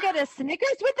 Oh, you get a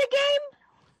Snickers with the game?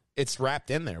 It's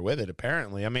wrapped in there with it,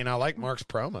 apparently. I mean, I like Mark's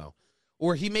promo.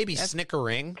 Or he may be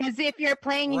snickering. Because if you're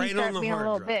playing and Right you start on the being a hard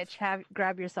little drive. bitch,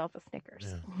 grab yourself a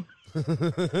Snickers.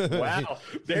 Wow,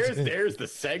 there's the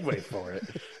segue for it.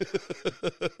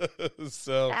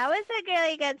 So That was a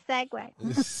really good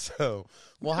segue. So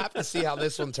we'll have to see how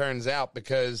this one turns out,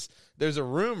 because there's a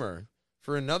rumor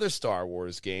for another Star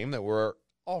Wars game that we're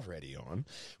already on,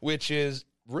 which is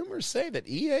rumors say that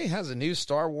EA has a new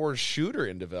Star Wars shooter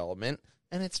in development,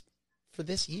 and it's for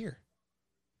this year.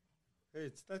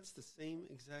 That's the same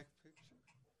exact picture.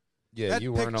 Yeah, That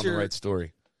you weren't on the picture- right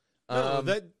story.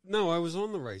 No, I was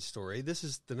on the right story. This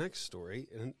is the next story,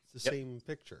 and it's the same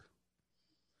picture.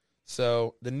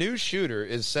 So the new shooter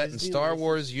is set in Disney Star licensed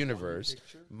Wars one universe,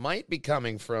 picture? might be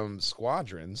coming from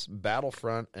Squadrons,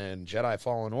 Battlefront, and Jedi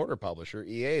Fallen Order publisher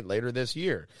EA later this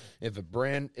year. If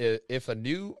a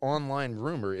new online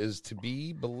rumor is to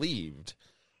be believed.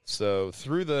 So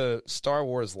through the Star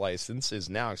Wars license is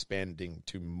now expanding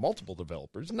to multiple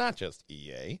developers, not just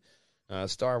EA.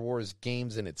 Star Wars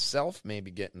games in itself may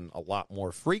be getting a lot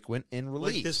more frequent in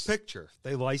release. Like this picture.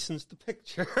 They licensed the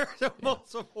picture to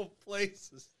multiple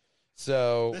places.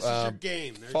 So This is your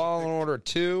game. There's your Fallen picture. Order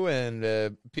 2,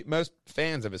 and most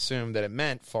fans have assumed that it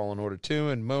meant Fallen Order 2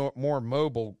 and more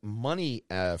mobile money,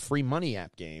 free money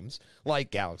app games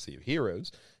like Galaxy of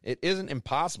Heroes. It isn't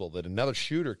impossible that another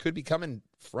shooter could be coming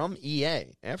from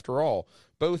EA. After all,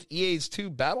 both EA's two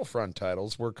Battlefront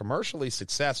titles were commercially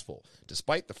successful,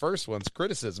 despite the first one's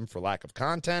criticism for lack of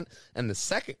content and the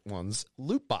second one's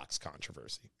loot box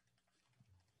controversy.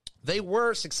 They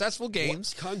were successful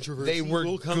games. What controversy They were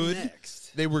will come good.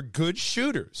 next? They were good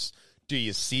shooters. Do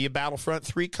you see a Battlefront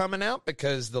 3 coming out?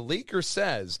 Because the leaker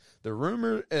says the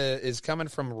rumor is coming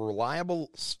from a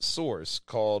reliable source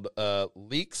called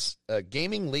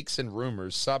Gaming Leaks and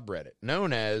Rumors subreddit,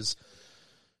 known as,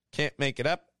 can't make it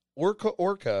up,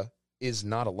 Orca is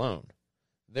not alone.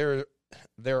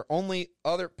 Their only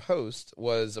other post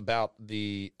was about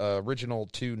the original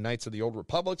 2 Knights of the Old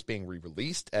Republics being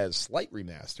re-released as slight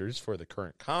remasters for the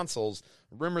current consoles,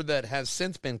 a rumor that has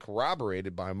since been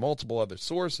corroborated by multiple other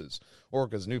sources.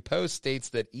 Orca's new post states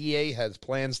that EA has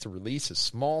plans to release a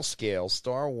small-scale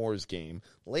Star Wars game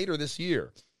later this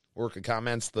year. Orca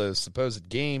comments the supposed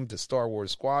game to Star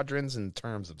Wars Squadrons in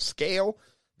terms of scale,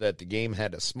 that the game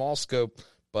had a small scope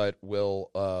but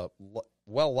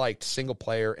well-liked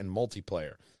single-player and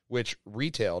multiplayer, which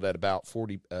retailed at about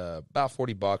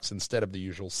 $40 instead of the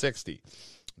usual $60.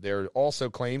 There also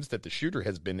claims that the shooter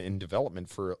has been in development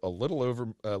for a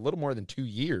little more than 2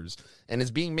 years and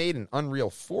is being made in Unreal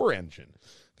 4 engine.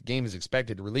 The game is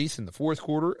expected to release in the fourth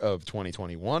quarter of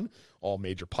 2021, all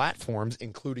major platforms,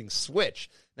 including Switch.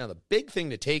 Now, the big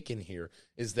thing to take in here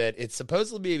is that it's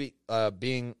supposedly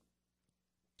being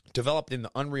developed in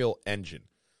the Unreal Engine.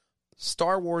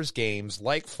 Star Wars games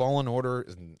like Fallen Order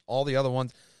and all the other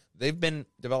ones, they've been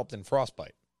developed in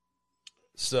Frostbite.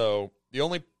 So the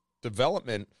only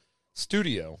development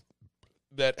studio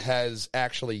that has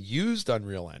actually used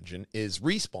Unreal Engine is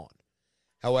Respawn.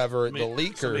 However, the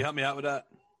leaker... Somebody help me out with that.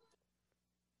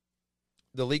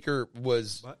 The leaker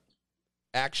was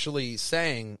actually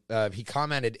saying, he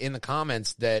commented in the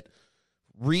comments that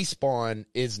Respawn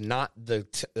is not the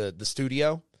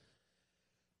studio,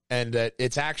 and that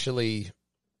it's actually,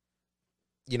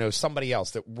 somebody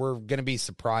else that we're going to be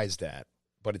surprised at,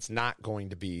 but it's not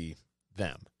going to be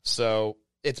them. So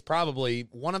it's probably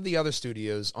one of the other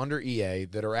studios under EA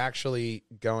that are actually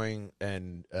going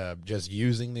and just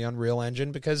using the Unreal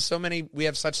Engine because we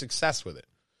have such success with it.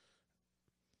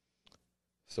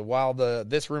 So while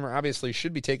this rumor obviously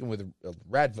should be taken with a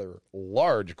rather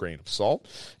large grain of salt,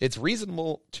 it's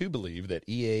reasonable to believe that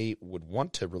EA would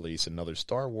want to release another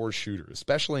Star Wars shooter,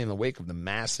 especially in the wake of the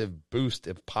massive boost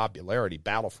of popularity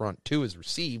Battlefront 2 has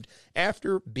received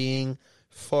after being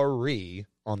free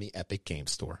on the Epic Game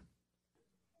Store.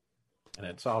 And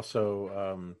it's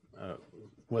also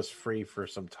was free for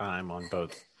some time on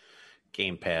both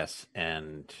Game Pass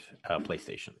and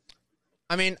PlayStation.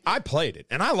 I mean, I played it,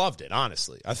 and I loved it,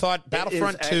 honestly. I thought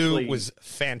Battlefront 2 was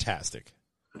fantastic.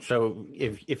 So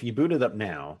if you boot it up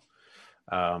now,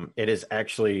 it is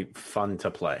actually fun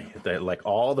to play. Like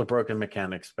all the broken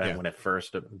mechanics back when it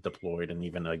first deployed and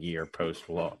even a year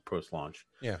post-launch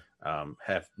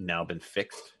have now been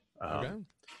fixed. Okay.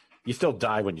 You still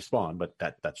die when you spawn, but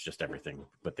that's just everything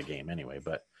with the game anyway.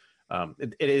 But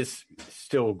it is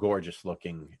still gorgeous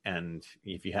looking, and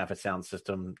if you have a sound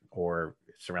system or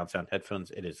surround sound headphones,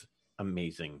 it is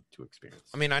amazing to experience.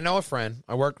 I mean, I know a friend.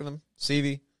 I work with him,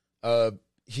 CV.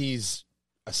 He's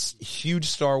a huge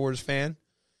Star Wars fan.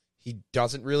 He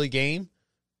doesn't really game.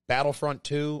 Battlefront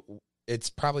 2, it's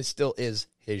probably still is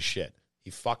his shit. He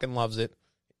fucking loves it.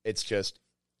 It's just,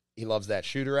 he loves that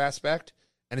shooter aspect,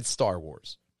 and it's Star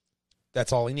Wars.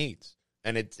 That's all he needs.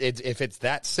 And it's if it's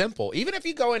that simple, even if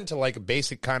you go into like a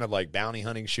basic kind of like bounty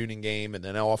hunting shooting game and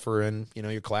then offer in,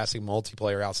 your classic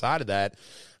multiplayer outside of that,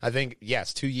 I think,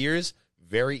 yes, 2 years,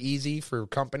 very easy for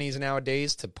companies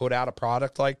nowadays to put out a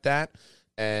product like that.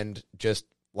 And just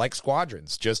like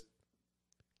Squadrons, just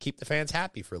keep the fans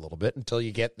happy for a little bit until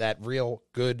you get that real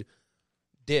good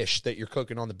dish that you're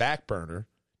cooking on the back burner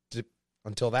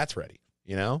until that's ready.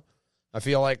 I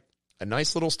feel like a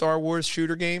nice little Star Wars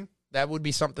shooter game, that would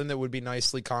be something that would be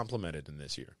nicely complemented in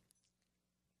this year,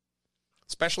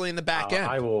 especially in the back end.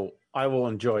 I will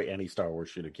enjoy any Star Wars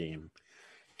shooter game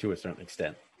to a certain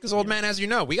extent. Because, old man, as you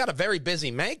know, we got a very busy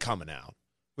May coming out.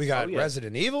 We got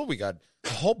Resident Evil. We got a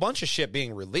whole bunch of shit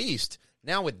being released.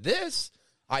 Now with this,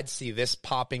 I'd see this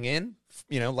popping in,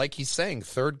 like he's saying,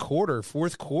 third quarter,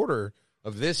 fourth quarter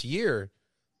of this year.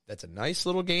 That's a nice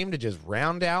little game to just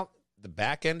round out the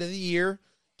back end of the year,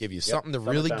 give you something to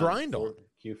really grind on.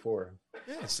 Q4.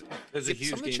 Yes. There's a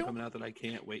huge game coming out that I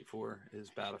can't wait for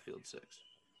is Battlefield 6.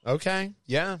 Okay,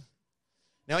 yeah.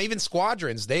 Now, even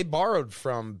Squadrons, they borrowed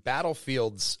from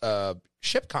Battlefield's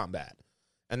ship combat,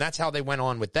 and that's how they went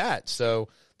on with that. So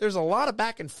there's a lot of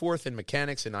back and forth in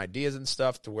mechanics and ideas and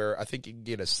stuff to where I think you can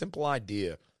get a simple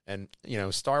idea. And,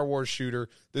 Star Wars shooter,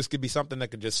 this could be something that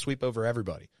could just sweep over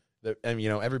everybody. And,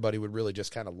 everybody would really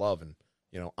just kind of love and,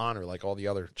 honor like all the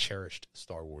other cherished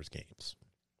Star Wars games.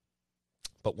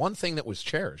 But one thing that was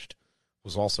cherished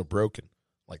was also broken,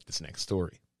 like this next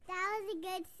story. That was a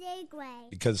good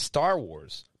segue. Because Star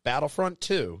Wars, Battlefront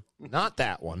 2, not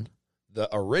that one, the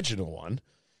original one,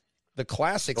 the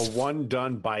classics. The one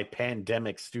done by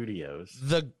Pandemic Studios.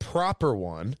 The proper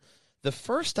one. The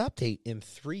first update in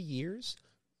 3 years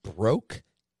broke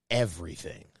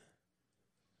everything.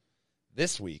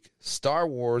 this week, Star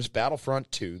Wars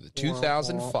Battlefront 2, the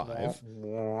 2005.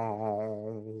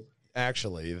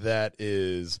 Actually, that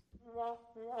is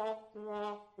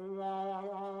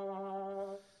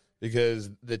because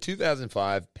the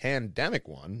 2005 Pandemic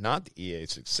one, not the EA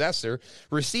successor,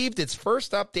 received its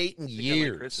first update in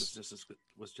years. Chris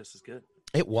was just as good.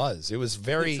 It was. It was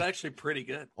very. It's actually pretty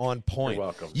good. On point. You're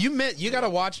welcome. You got to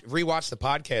rewatch the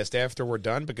podcast after we're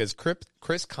done because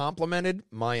Chris complimented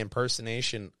my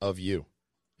impersonation of you.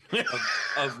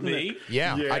 Of me?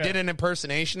 Yeah, I did an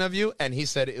impersonation of you, and he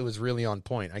said it was really on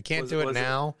point. I can't do it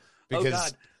now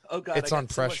because it's on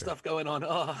pressure. So much stuff going on.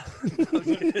 Oh.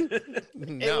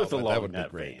 No, it was along that would be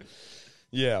great. Vein.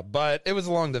 Yeah, but it was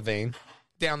along the vein,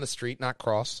 down the street, not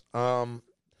cross.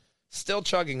 Still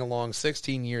chugging along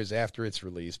 16 years after its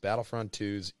release, Battlefront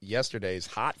 2's yesterday's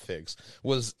hotfix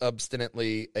was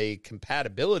obstinately a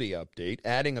compatibility update,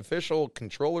 adding official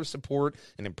controller support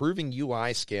and improving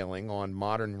UI scaling on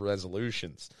modern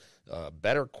resolutions.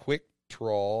 Better quick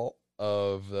draw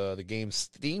of the game's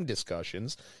Steam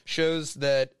discussions shows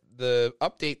that the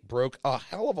update broke a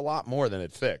hell of a lot more than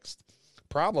it fixed.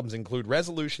 Problems include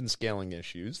resolution scaling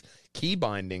issues, key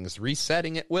bindings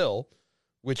resetting at will,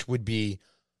 which would be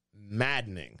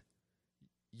maddening.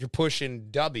 You're pushing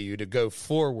W to go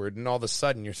forward, and all of a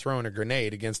sudden you're throwing a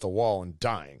grenade against a wall and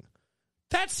dying.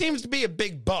 That seems to be a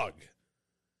big bug.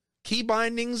 Key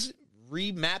bindings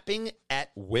remapping at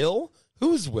will?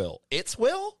 Whose will? Its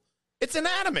will? It's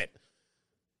inanimate.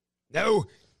 No,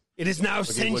 it is now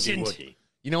sentient. Woogie.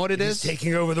 You know what it is? It's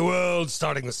taking over the world,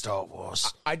 starting with Star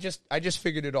Wars. I just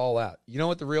figured it all out. You know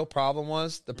what the real problem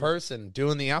was? The person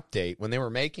doing the update, when they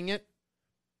were making it,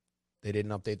 they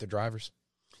didn't update the drivers.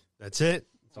 That's it.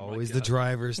 It's always the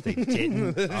drivers. They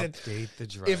didn't update the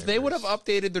drivers. If they would have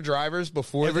updated the drivers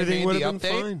before everything they made the been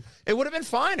update, fine. It would have been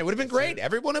fine. It would have been great.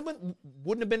 Everyone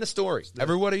wouldn't have been a story.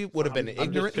 Everybody would have been I'm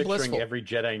ignorant just and blissful. picturing every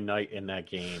Jedi Knight in that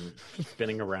game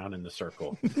spinning around in the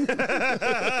circle.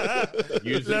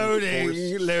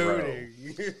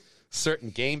 Loading.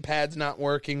 Certain gamepads not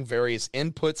working, various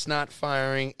inputs not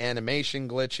firing, animation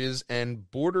glitches, and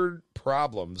bordered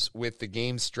problems with the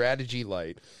game's strategy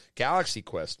light Galaxy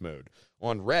Quest mode.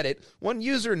 On Reddit, one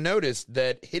user noticed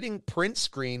that hitting print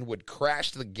screen would crash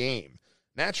the game.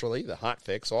 Naturally, the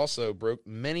hotfix also broke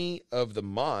many of the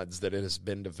mods that has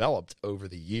been developed over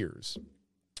the years.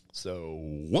 So,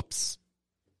 whoops.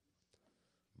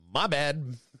 My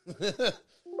bad.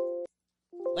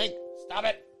 Link, stop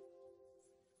it.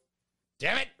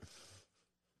 Damn it.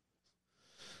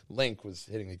 Link was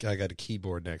hitting a guy, got a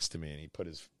keyboard next to me, and he put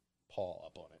his paw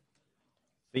up on it.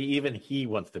 See, even he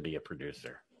wants to be a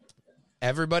producer.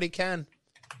 Everybody can.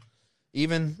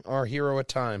 Even our hero at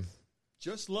time.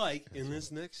 Just like in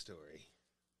this next story.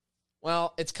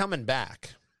 Well, it's coming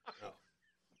back.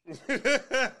 Well,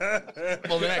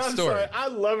 the next story. Sorry, I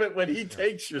love it when he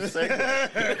takes your segment.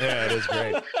 Yeah, it is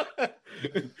great.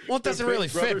 Well, it doesn't really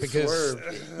fit because,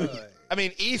 I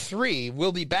mean, E3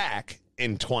 will be back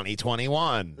in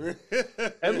 2021.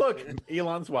 And look,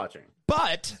 Elon's watching.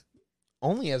 But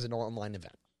only as an online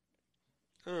event.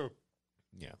 Oh.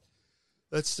 Yeah.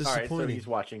 That's All right, disappointing. so he's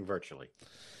watching virtually.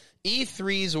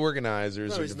 E3's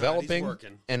organizers are he's not. developing He's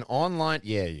working. an online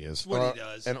he is. What he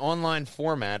does. An online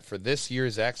format for this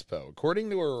year's expo. According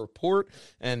to a report,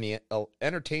 and the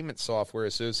Entertainment Software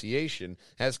Association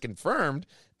has confirmed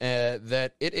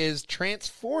that it is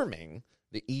transforming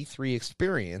the E3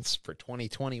 experience for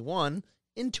 2021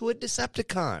 into a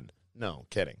Decepticon. No,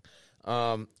 kidding.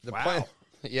 Wow.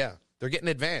 Yeah, they're getting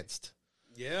advanced.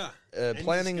 Yeah.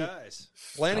 Planning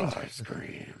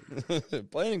Starscream.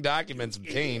 planning documents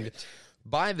obtained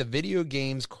by the Video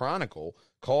Games Chronicle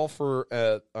call for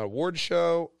an award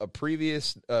show, a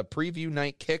preview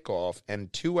night kickoff, and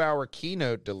 2-hour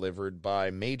keynote delivered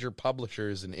by major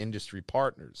publishers and industry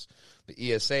partners.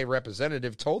 The ESA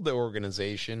representative told the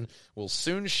organization will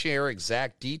soon share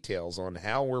exact details on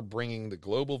how we're bringing the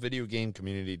global video game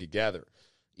community together.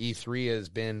 E3 has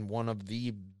been one of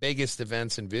the biggest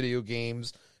events in video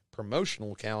games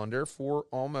promotional calendar for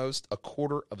almost a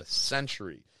quarter of a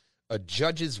century. A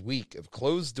judge's week of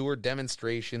closed-door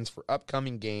demonstrations for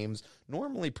upcoming games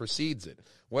normally precedes it.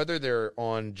 Whether they're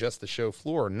on just the show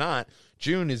floor or not,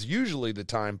 June is usually the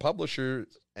time publishers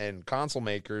and console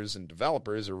makers and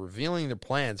developers are revealing their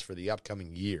plans for the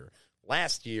upcoming year.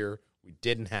 Last year, we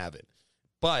didn't have it,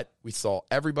 but we saw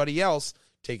everybody else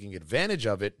taking advantage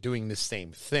of it, doing the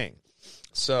same thing.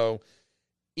 So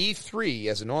E3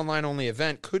 as an online-only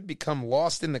event could become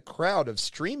lost in the crowd of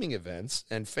streaming events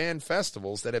and fan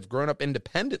festivals that have grown up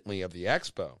independently of the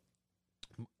expo.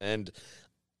 And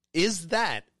is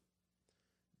that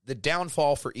the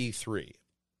downfall for E3?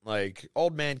 like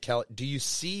Old Man Kelly, do you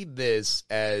see this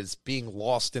as being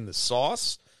lost in the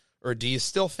sauce, or do you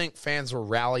still think fans will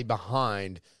rally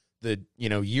behind the,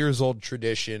 years old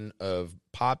tradition of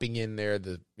popping in there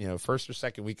the, first or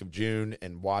second week of June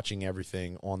and watching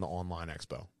everything on the online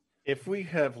expo? If we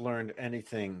have learned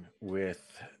anything with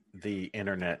the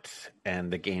internet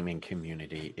and the gaming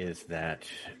community, is that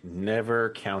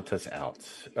never count us out.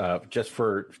 Just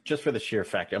for the sheer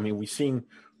fact. I mean, we've seen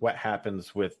what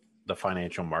happens with the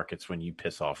financial markets when you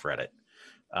piss off Reddit.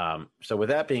 So with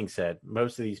that being said,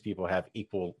 most of these people have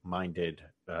equal-minded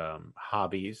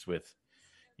hobbies with,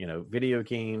 video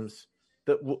games.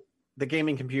 The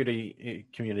gaming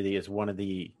community is one of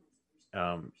the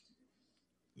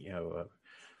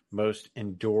most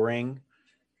enduring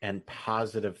and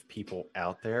positive people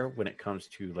out there when it comes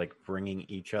to like bringing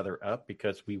each other up,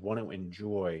 because we want to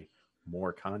enjoy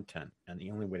more content, and the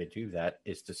only way to do that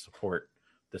is to support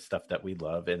the stuff that we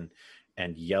love and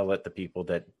yell at the people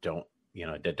that don't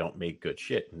make good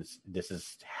shit. And this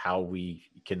is how we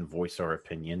can voice our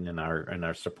opinion and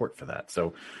our support for that.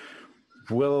 So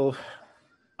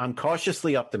I'm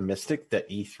cautiously optimistic that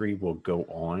E3 will go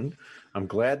on. I'm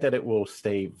glad that it will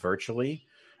stay virtually.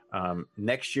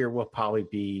 Next year will probably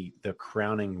be the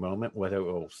crowning moment, whether it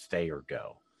will stay or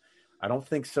go. I don't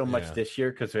think so much this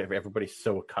year because everybody's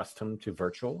so accustomed to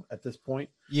virtual at this point.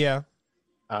 Yeah.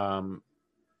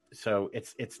 So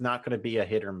it's not going to be a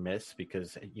hit or miss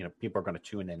because, people are going to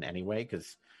tune in anyway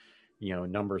because,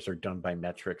 numbers are done by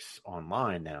metrics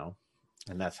online now.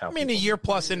 And that's how a year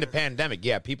plus into pandemic,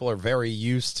 people are very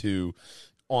used to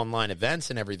online events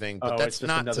and everything, but that's it's just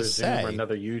not another to Zoom say or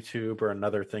another YouTube or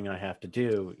another thing I have to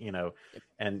do,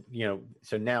 and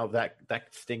so now that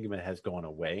stigma has gone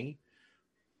away.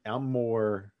 I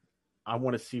want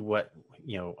to see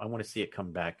I want to see it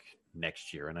come back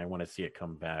next year, and I want to see it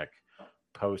come back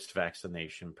post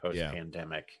vaccination, post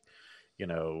pandemic,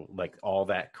 like all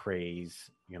that craze,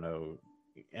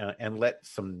 and let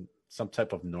some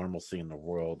type of normalcy in the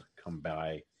world come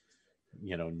by,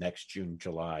 next June,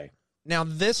 July. Now,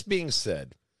 this being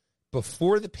said,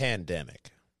 before the pandemic,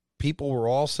 people were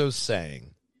also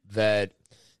saying that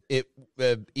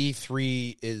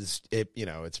E3 is,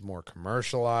 it's more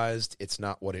commercialized. It's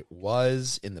not what it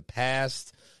was in the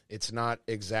past. It's not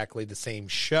exactly the same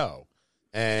show.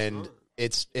 And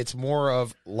it's more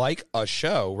of like a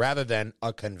show rather than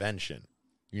a convention.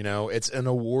 It's an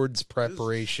awards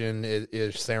preparation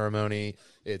ceremony.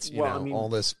 It's, all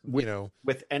this,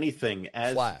 with anything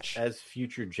flash. As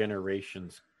future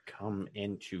generations come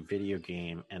into video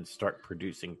game and start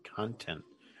producing content,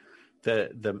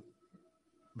 the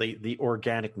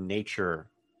organic nature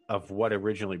of what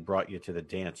originally brought you to the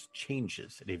dance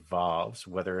changes. It evolves,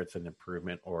 whether it's an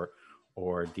improvement or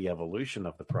the evolution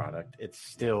of the product. It's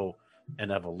still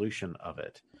an evolution of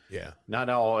it. Yeah. Not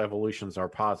all evolutions are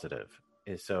positive.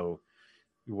 So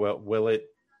will it,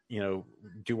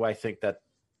 do I think that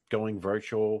going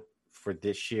virtual for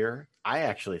this year, I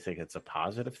actually think it's a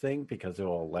positive thing because it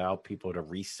will allow people to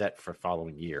reset for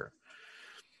following year.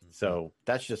 So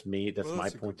that's just me. That's my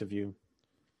point of view.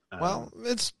 Well,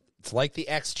 it's like the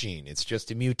X gene. It's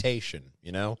just a mutation,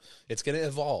 It's going to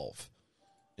evolve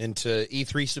into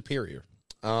E3 Superior.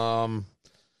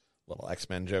 Little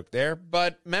X-Men joke there.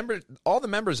 But all the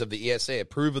members of the ESA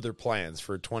approve of their plans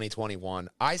for 2021.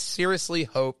 I seriously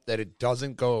hope that it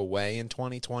doesn't go away in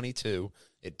 2022.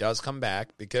 It does come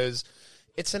back because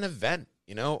it's an event.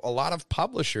 A lot of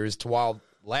publishers, while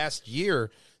last year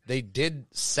they did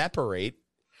separate,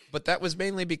 but that was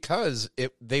mainly because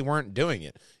they weren't doing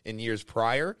it. In years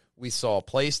prior, we saw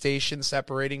PlayStation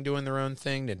separating, doing their own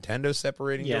thing, Nintendo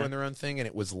separating, doing their own thing, and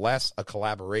it was less a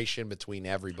collaboration between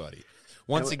everybody.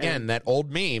 Once again, that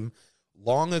old meme,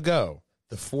 long ago,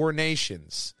 the four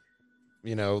nations,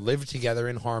 lived together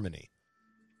in harmony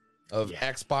of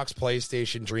Xbox,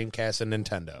 PlayStation, Dreamcast, and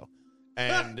Nintendo.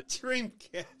 And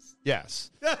Dreamcast.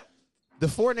 Yes. The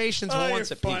four nations were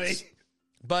once at peace.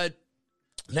 But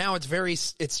now it's very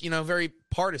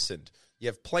partisan. You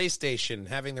have PlayStation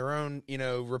having their own,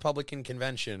 Republican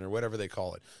convention or whatever they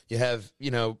call it. You have,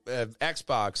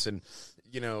 Xbox and,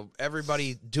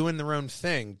 everybody doing their own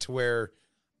thing, to where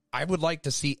I would like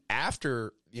to see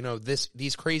after,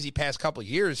 these crazy past couple of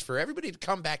years, for everybody to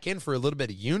come back in for a little bit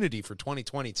of unity for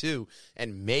 2022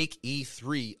 and make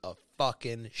E3 a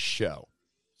fucking show.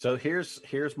 So here's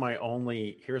my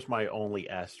only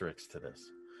asterisk to this.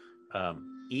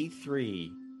 E3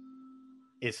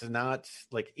 is not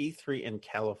like E3 in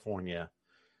California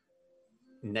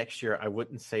next year. I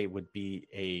wouldn't say would be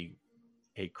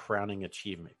a crowning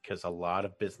achievement because a lot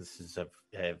of businesses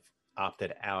have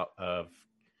opted out of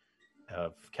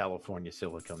California,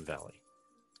 Silicon Valley.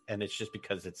 and it's just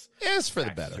because it's for the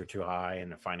taxes better. are too high,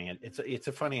 and it's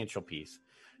a financial piece,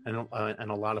 and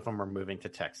a lot of them are moving to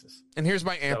Texas. And here's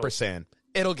my ampersand.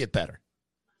 It'll get better.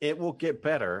 It will get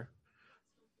better,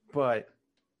 but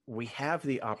we have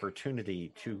the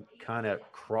opportunity to kind of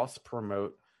cross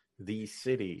promote these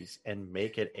cities and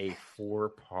make it a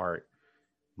 4-part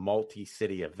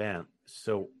multi-city event,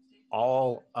 so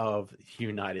all of the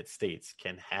United States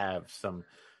can have some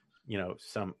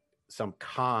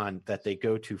con that they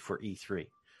go to for E3.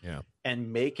 Yeah.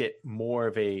 And make it more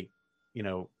of a,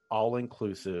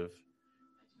 all-inclusive,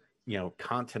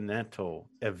 continental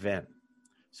event.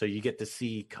 So you get to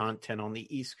see content on the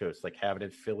East Coast, like have it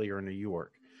in Philly or New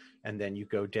York. And then you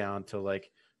go down to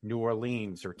like New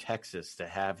Orleans or Texas to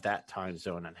have that time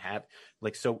zone and have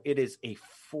so it is a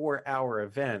 4-hour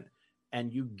event,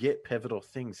 and you get pivotal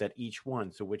things at each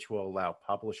one. So which will allow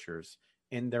publishers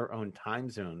in their own time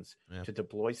zones to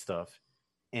deploy stuff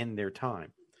in their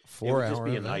time. 4-hour It would just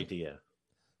be event. an idea.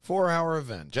 4-hour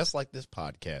event, just like this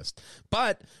podcast.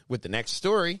 But with the next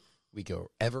story, we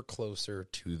go ever closer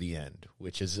to the end,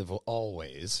 which is of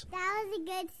always. That was a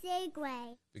good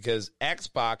segue. Because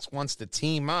Xbox wants to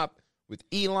team up with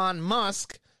Elon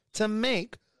Musk to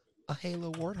make a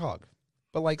Halo Warthog.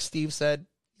 But like Steve said,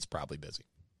 he's probably busy.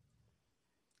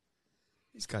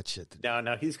 He's got shit to do.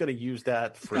 No, he's going to use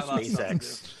that for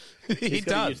SpaceX. He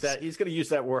does. He's going to use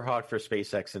that Warhawk for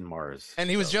SpaceX and Mars. And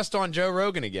he was just on Joe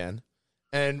Rogan again.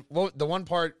 And the one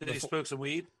part... Did he smoke some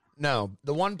weed? No,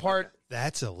 the one part...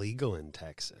 That's illegal in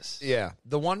Texas. Yeah.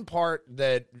 The one part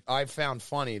that I found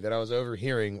funny that I was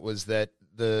overhearing was that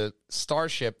the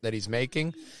starship that he's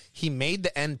making, he made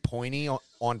the end pointy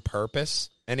on purpose,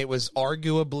 and it was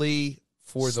arguably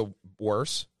for the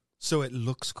worse. So it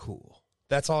looks cool.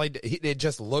 That's all he did. It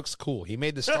just looks cool. He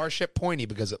made the starship pointy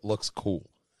because it looks cool.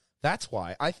 That's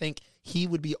why I think he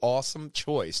would be awesome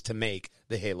choice to make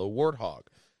the Halo Warthog.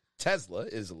 Tesla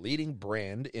is a leading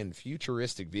brand in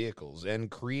futuristic vehicles,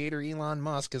 and creator Elon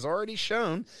Musk has already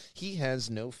shown he has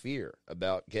no fear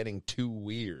about getting too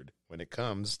weird when it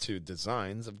comes to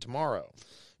designs of tomorrow.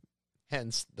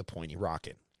 Hence the pointy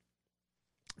rocket.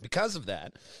 Because of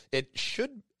that, it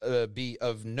should be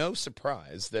of no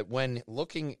surprise that when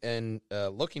looking to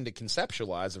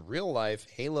conceptualize a real-life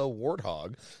Halo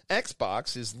Warthog,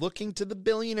 Xbox is looking to the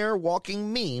billionaire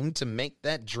walking meme to make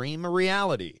that dream a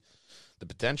reality. The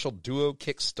potential duo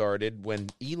kick-started when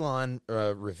Elon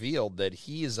revealed that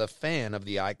he is a fan of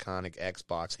the iconic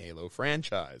Xbox Halo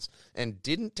franchise, and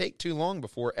didn't take too long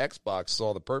before Xbox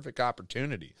saw the perfect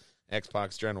opportunity.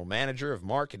 Xbox General Manager of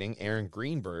Marketing, Aaron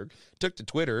Greenberg, took to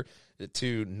Twitter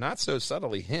to not so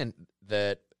subtly hint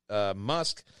that a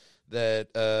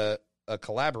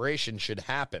collaboration should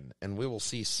happen, and we will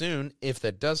see soon if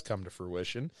that does come to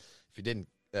fruition. If you didn't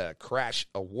crash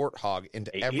a Warthog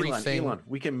into everything. Elon,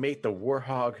 we can make the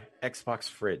Warthog Xbox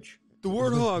fridge. The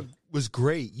Warthog was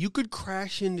great. You could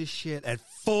crash into shit at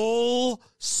full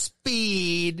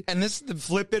speed, and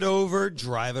flip it over,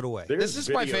 drive it away. This is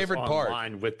my favorite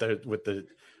part. With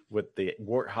the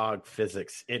Warthog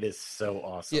physics, it is so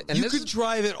awesome. Yeah, and you could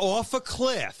drive it off a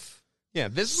cliff. Yeah,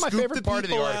 this is my favorite part of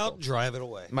the article. Out, drive it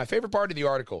away. My favorite part of the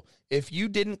article. If you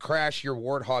didn't crash your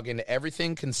Warthog into every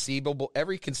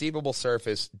conceivable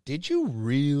surface, did you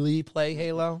really play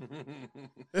Halo?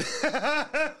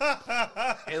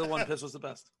 Halo 1 Piss was the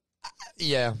best.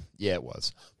 Yeah, it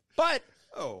was. But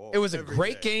it was a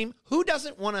great game. Who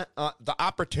doesn't want the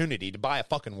opportunity to buy a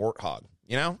fucking Warthog?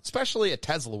 Especially a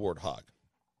Tesla Warthog.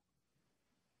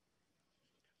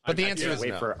 But the answer is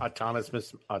wait no. for autonomous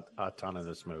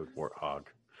mode Warthog.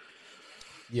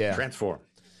 Yeah. Transform.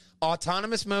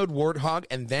 Autonomous mode Warthog,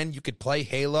 and then you could play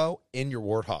Halo in your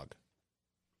Warthog.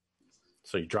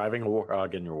 So you're driving a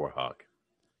Warthog in your Warthog.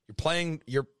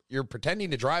 You're pretending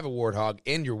to drive a Warthog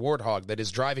in your Warthog that is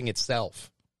driving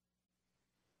itself.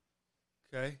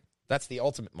 Okay. That's the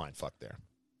ultimate mindfuck there.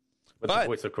 With the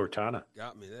voice of Cortana.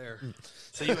 Got me there.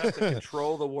 So you have to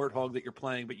control the Warthog that you're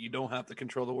playing, but you don't have to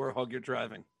control the Warthog you're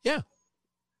driving. Yeah.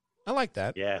 I like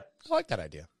that. Yeah. I like that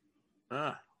idea.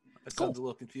 That sounds a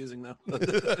little confusing, though.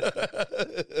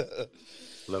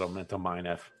 Little mental mind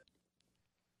F.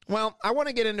 Well, I want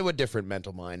to get into a different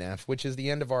mental mind F, which is the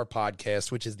end of our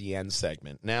podcast, which is the end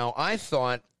segment. Now, I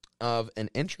thought of an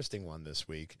interesting one this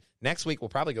week. Next week, we'll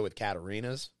probably go with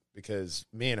Katarina's, because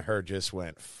me and her just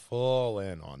went full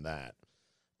in on that.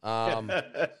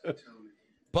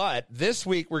 But this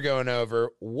week, we're going over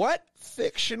what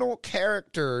fictional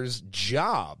character's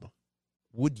job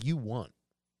would you want?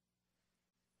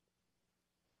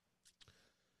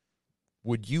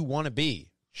 Would you want to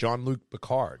be Jean-Luc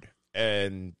Picard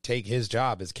and take his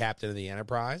job as captain of the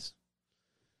Enterprise?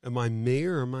 Am I me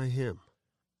or am I him?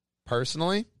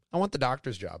 personally, I want the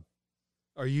doctor's job.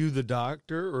 Are you the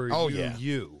doctor or are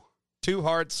you? 2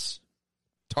 hearts,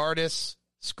 TARDIS,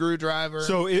 screwdriver.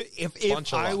 So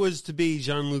if I love. was to be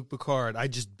Jean-Luc Picard,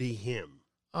 I'd just be him.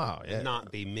 Oh, yeah. And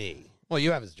not be me. Well,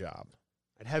 you have his job.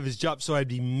 I'd have his job, so I'd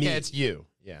be me. Yeah, it's you.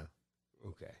 Yeah.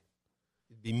 Okay.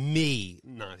 It'd be me,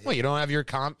 not him. Well, you don't have you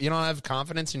don't have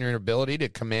confidence in your ability to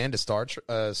command a starship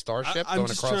I'm going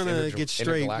just across trying to get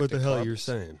straight what the hell you're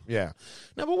saying. Yeah.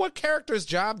 No, but what character's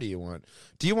job do you want?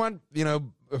 Do you want,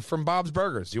 from Bob's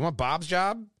Burgers? Do you want Bob's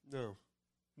job?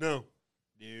 No.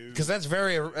 Because that's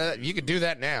very, you could do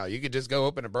that now. You could just go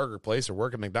open a burger place or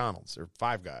work at McDonald's or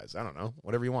Five Guys. I don't know.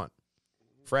 Whatever you want.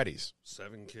 Freddy's.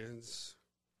 7 kids.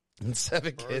 And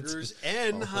 7 Burgers kids.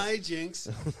 and hijinks.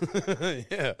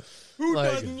 Yeah. Who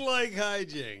doesn't like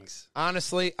hijinks?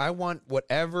 Honestly, I want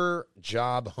whatever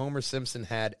job Homer Simpson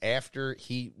had after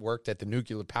he worked at the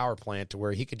nuclear power plant to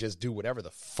where he could just do whatever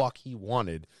the fuck he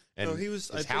wanted. And his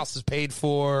house is paid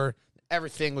for.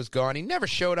 Everything was gone. He never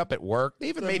showed up at work. They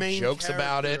even made jokes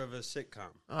about it. Of a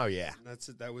sitcom. Oh, yeah. That's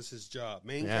it. That was his job.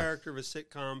 Main character of a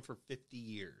sitcom for 50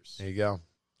 years. There you go.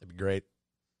 That'd be great.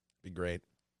 Be great.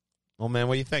 Well, man,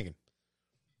 what are you thinking?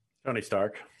 Tony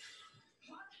Stark.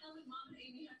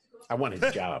 I want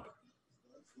his job.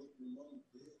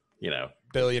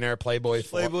 Billionaire, playboy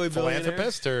billionaire.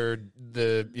 philanthropist, or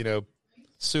the,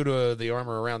 suit of the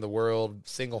armor around the world,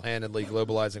 single-handedly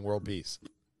globalizing world peace?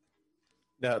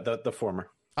 No, the former.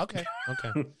 Okay.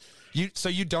 So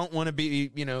you don't want to be,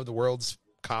 the world's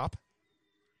cop?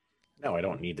 No, I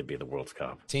don't need to be the world's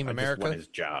cop. Team I America? just want his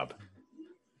job.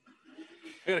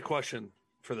 I got a question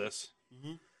for this.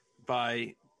 Mm-hmm.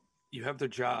 You have their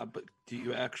job, but do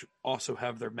you actually also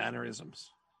have their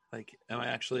mannerisms? Like, am I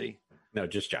actually... No,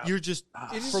 just job. You're just,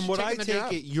 from what I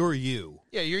take it, you're you.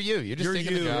 Yeah, you're you. You're just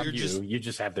taking the job. You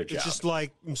just have their job. It's just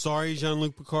like, I'm sorry,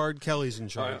 Jean-Luc Picard, Kelly's in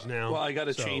charge now. Well, I got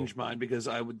to change mine because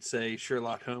I would say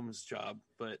Sherlock Holmes' job,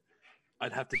 but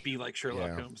I'd have to be like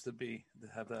Sherlock Holmes to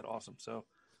have that awesome. So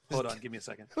hold on, give me a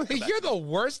second. You're the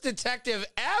worst detective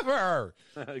ever.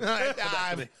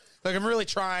 I'm really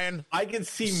trying. I can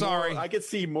see more. I could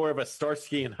see more of a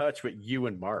Starsky and Hutch with you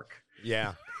and Mark.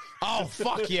 Yeah. Oh,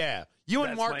 fuck yeah. You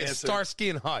and Mark is Starsky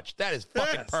and Hutch. That is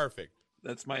fucking perfect.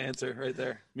 That's my answer right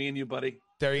there. Me and you, buddy.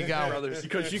 There you go. Brothers.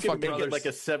 Because you can make it like a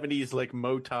 70s like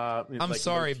Motop. I'm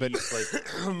sorry, but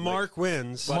Mark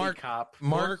wins. Mark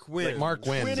wins. Mark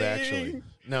wins, winning. Actually.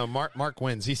 No, Mark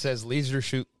wins. He says Leisure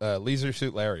Suit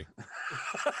Larry.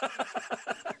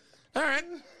 All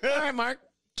right, Mark.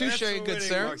 Touche, good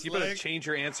sir. Mark, you better change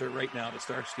your answer right now to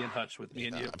Starsky and Hutch with me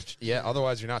and you. Yeah,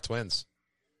 otherwise you're not twins.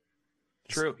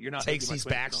 True, you're not. Takes these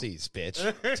backsies,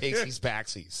 bitch. Takes these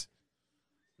backsies.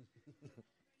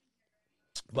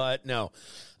 But no,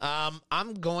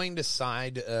 I'm going to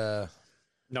side.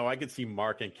 No, I could see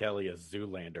Mark and Kelly as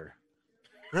Zoolander.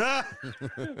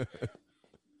 That'd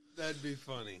be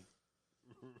funny.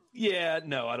 Yeah,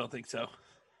 no, I don't think so.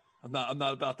 I'm not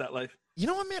about that life. You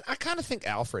know what, man? I kind of think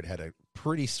Alfred had a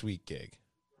pretty sweet gig.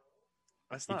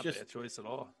 That's not a bad choice at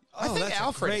all. I think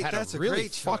Alfred had a really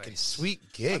fucking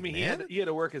sweet gig. I mean, man. he had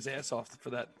to work his ass off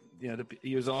for that.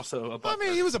 He was also a butler. I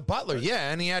mean, he was a butler,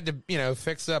 yeah, and he had to,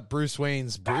 fix up Bruce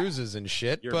Wayne's bruises and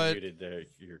shit. You're but muted there,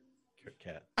 your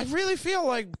cat. I really feel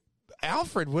like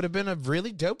Alfred would have been a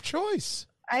really dope choice.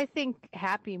 I think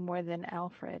Happy more than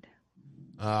Alfred.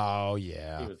 Oh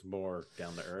yeah, he was more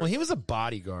down to earth. Well, he was a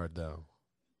bodyguard though.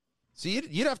 So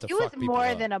you'd have to. He was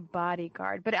more than a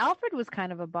bodyguard, but Alfred was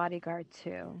kind of a bodyguard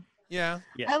too. Yeah.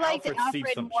 I liked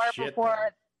Alfred more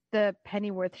before the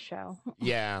Pennyworth show.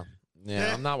 Yeah,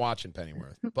 I'm not watching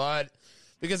Pennyworth, but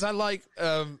because I like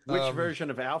which version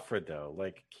of Alfred though?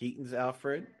 Like Keaton's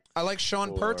Alfred? I like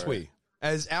Sean Pertwee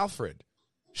as Alfred.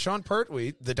 Sean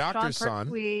Pertwee, the doctor's son. Sean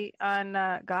Pertwee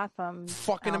on Gotham.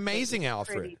 Fucking amazing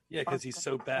Alfred. Yeah, because he's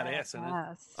so badass in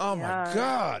it. Oh my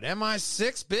God,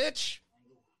 MI6, bitch.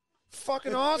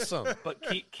 Fucking awesome. But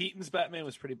Keaton's Batman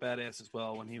was pretty badass as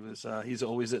well when he was he's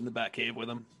always in the Batcave with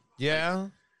him. Yeah.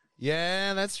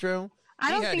 Yeah, that's true.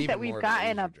 I don't think that we've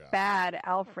gotten a bad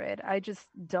Alfred. I just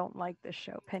don't like the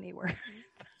show Pennyworth.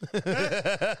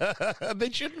 They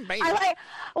shouldn't make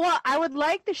I would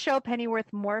like the show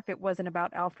Pennyworth more if it wasn't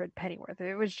about Alfred Pennyworth. If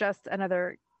it was just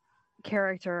another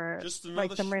character, just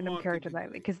like some random character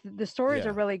because the stories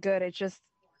are really good. It's just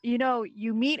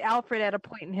you meet Alfred at a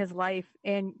point in his life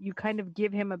and you kind of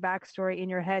give him a backstory in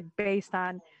your head based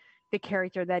on the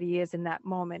character that he is in that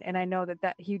moment. And I know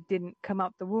that he didn't come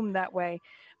out the womb that way,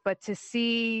 but to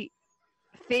see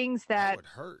things that would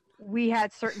hurt. we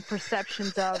had certain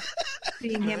perceptions of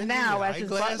seeing him now as his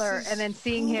butler, and then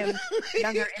seeing him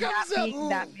younger and not being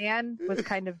that man was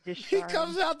kind of discharged. He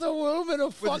comes out the womb in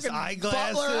a fucking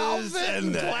butler outfit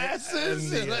and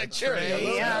glasses and that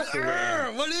tray.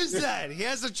 Yeah. What is that? He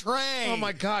has a tray. Oh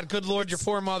my God! Good Lord, your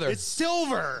poor mother. It's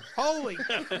silver. Holy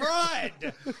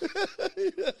crud!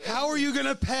 How are you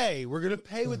gonna pay? We're gonna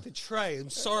pay with the tray. I'm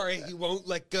sorry, he won't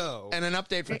let go. And an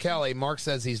update for Kelly. Mark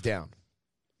says he's down.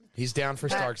 He's down for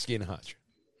Starsky and Hutch.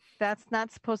 That's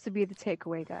not supposed to be the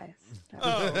takeaway, guys.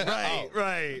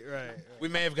 Right. We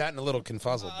may have gotten a little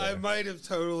confuzzled there. I might have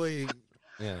totally.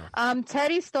 Yeah.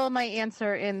 Teddy stole my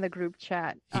answer in the group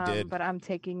chat. He did. But I'm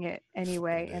taking it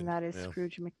anyway, and that is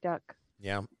Scrooge McDuck.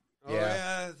 Yeah. Oh,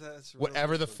 yeah, that's really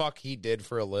whatever the fuck he did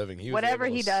for a living. He was whatever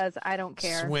able he to does, I don't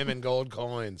care. swim in gold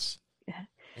coins.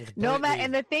 No matter,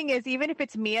 and the thing is, even if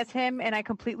it's me as him and I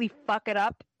completely fuck it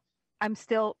up, I'm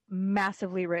still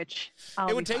massively rich.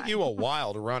 It would take you a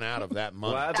while to run out of that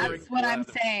money. That's what I'm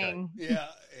saying. Yeah.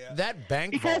 That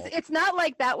bank because vault. it's not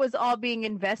like that was all being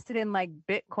invested in like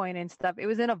Bitcoin and stuff. It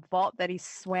was in a vault that he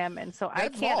swam in. So I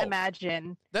can't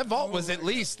imagine. That vault was at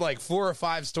least like 4 or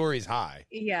 5 stories high.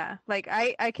 Yeah. Like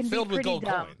I can Filled be with pretty gold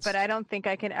dumb, coins. but I don't think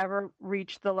I can ever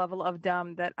reach the level of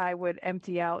dumb that I would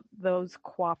empty out those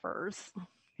coffers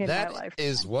in my That life.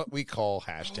 is what we call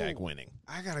 #winning.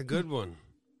 I got a good one.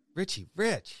 Richie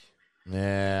Rich.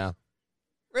 Yeah.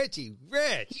 Richie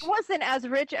Rich. He wasn't as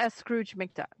rich as Scrooge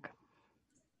McDuck.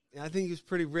 I think he was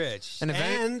pretty rich. And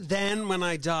And then when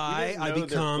I die, I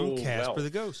become Casper wealth. the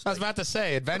Ghost. I was about to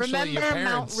say, eventually your Remember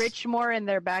parents... Mount Richmore in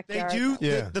their They backyard? do.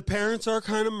 Yeah. The parents are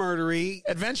kind of murdery.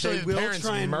 Eventually they the will parents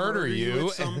try and murder you.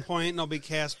 at some point, and I'll be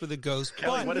Casper the Ghost.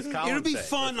 Kelly, But what does Colin it'll be say?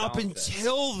 fun What up does Colin say?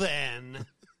 until then.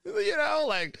 You know,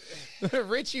 like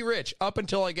Richie Rich, up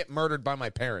until I get murdered by my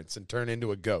parents and turn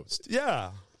into a ghost.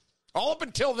 Yeah. All up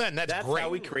until then, that's great. how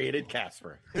we created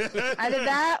Casper. Either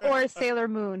that or Sailor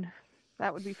Moon.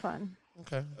 That would be fun.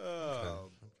 Okay.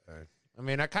 Okay. I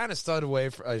mean, I kind of shied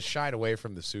away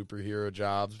from the superhero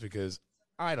jobs because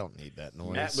I don't need that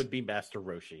noise. That would be Master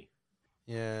Roshi.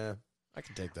 Yeah, I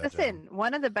can take that. Listen,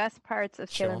 one of the best parts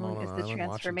of Sailor Chilling on Moon is an the island watching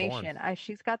transformation.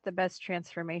 She's got the best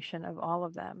transformation of all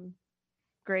of them.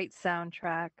 Great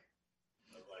soundtrack.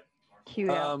 Cute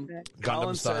outfit.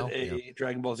 Colin style, said a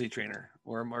Dragon Ball Z trainer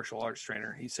or a martial arts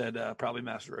trainer. He said probably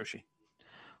Master Roshi.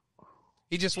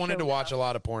 He just wanted to watch a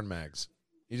lot of porn mags.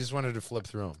 He just wanted to flip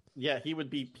through them. Yeah, he would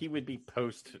be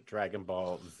post Dragon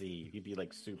Ball Z. He'd be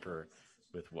like super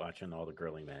with watching all the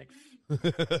girly mags.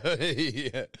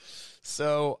 Yeah.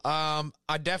 So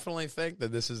I definitely think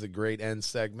that this is a great end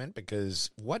segment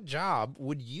because what job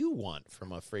would you want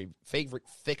from a favorite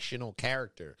fictional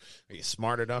character? Are you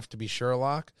smart enough to be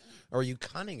Sherlock? Or are you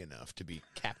cunning enough to be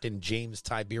Captain James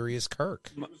Tiberius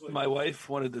Kirk? My wife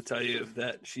wanted to tell you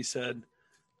that she said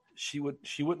she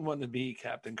wouldn't want to be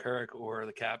Captain Kirk or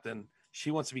the captain. She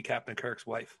wants to be Captain Kirk's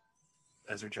wife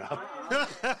as her job.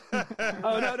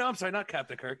 Oh no, I'm sorry, not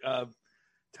Captain Kirk.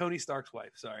 Tony Stark's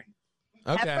wife. Sorry.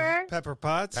 Okay. Pepper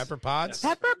Potts. Pepper Potts?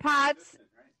 Pepper Potts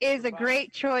is a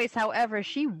great choice. However,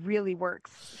 she really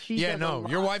works. She Yeah, does a no, lot.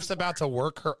 your wife's about to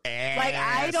work her ass Like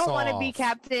I don't want to be off.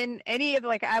 Captain.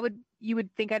 You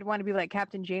would think I'd want to be like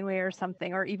Captain Janeway or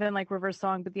something, or even like River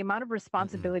Song. But the amount of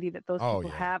responsibility that those people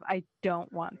have, I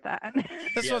don't want that.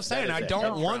 That's what I'm saying. I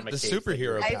don't want the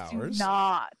superhero I powers. do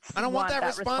not. I don't want that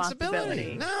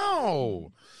responsibility.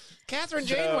 No. Catherine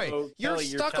Janeway, you're Kelly,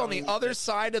 stuck on the other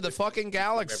side of the fucking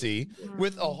galaxy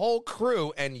with a whole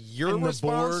crew, and you're And the Borg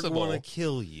responsible. want to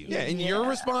kill you. Yeah, and you're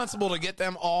responsible to get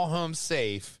them all home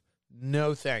safe.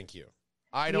 No, thank you.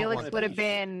 I don't Felix want would that. have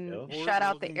been shut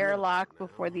out the airlock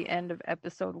before the end of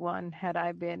episode 1 had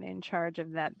I been in charge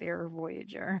of that there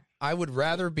Voyager. I would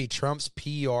rather be Trump's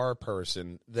PR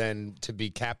person than to be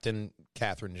Captain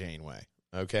Catherine Janeway.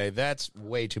 Okay, that's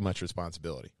way too much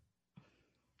responsibility.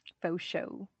 Faux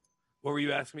show. What were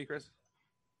you asking me, Chris?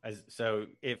 So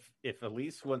if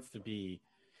Elise wants to be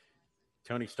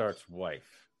Tony Stark's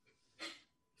wife,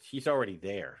 she's already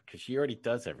there because she already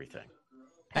does everything.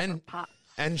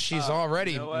 And she's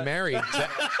already married.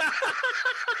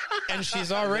 And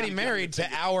she's already married to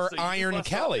our So you Iron bust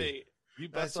Kelly. on me. You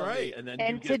bust That's on me, right. and then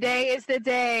And today is the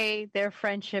day their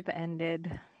friendship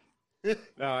ended.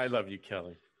 No, I love you,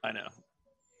 Kelly. I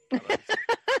know.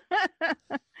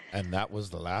 And that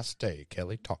was the last day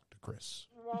Kelly talked to Chris.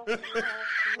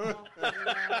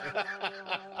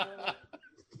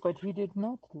 But he did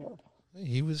not love.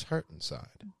 He was hurt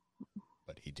inside,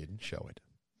 but he didn't show it.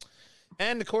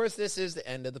 And, of course, this is the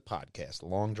end of the podcast. A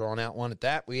long, drawn-out one at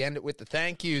that. We end it with the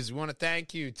thank yous. We want to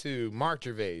thank you to Mark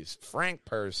Gervais, Frank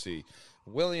Percy,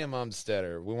 William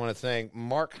Umstetter. We want to thank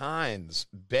Mark Hines,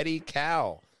 Betty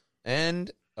Cow,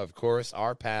 and, of course,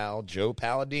 our pal, Joe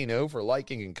Palladino, for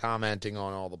liking and commenting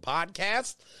on all the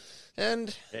podcasts.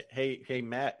 And hey,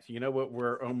 Matt, you know what?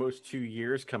 We're almost 2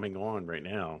 years coming on right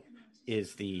now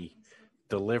is the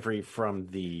delivery from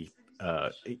the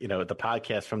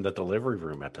podcast from the delivery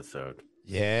room episode.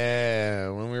 Yeah,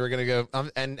 when we were going to go.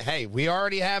 And hey, we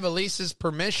already have Elise's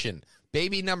permission.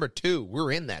 Baby number 2,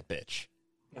 we're in that bitch.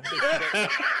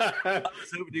 I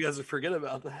was hoping you guys would forget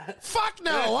about that. Fuck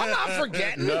no, I'm not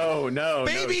forgetting. No.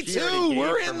 Baby 2,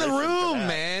 we're in the room,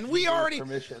 man. We already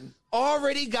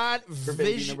got for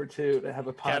baby number 2 to have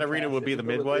a podcast. Katarina will be the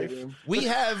midwife. We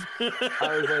have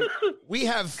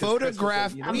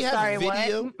photograph. We have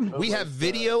video. We have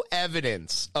video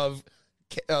evidence of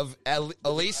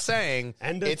Elise saying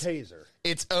and a taser.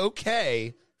 It's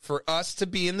okay for us to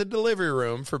be in the delivery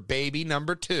room for baby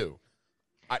number 2.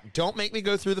 Don't make me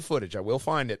go through the footage. I will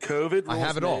find it. COVID rules I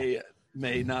have it all.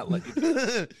 May not let you do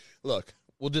it. Look,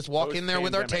 we'll just walk in there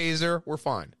with our taser. We're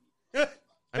fine. I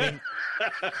mean,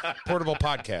 portable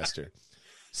podcaster.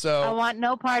 So I want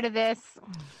no part of this.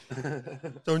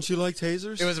 Don't you like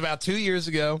tasers? It was about 2 years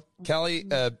ago, Kelly.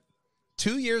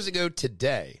 2 years ago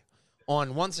today,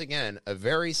 on once again a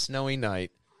very snowy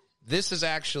night. This is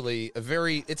actually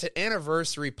it's an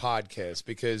anniversary podcast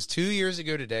because 2 years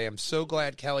ago today, I'm so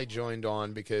glad Kelly joined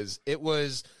on because it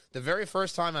was the very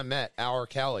first time I met our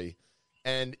Kelly,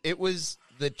 and it was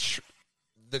the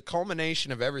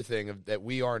culmination of everything that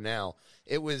we are now.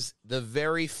 It was the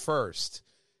very first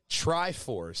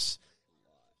Triforce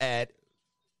at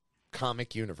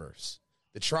Comic Universe.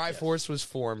 The Triforce was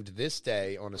formed this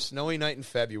day on a snowy night in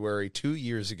February 2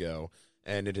 years ago.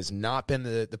 And it has not been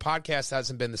the podcast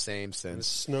hasn't been the same since. It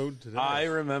snowed today. I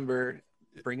remember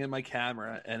bringing my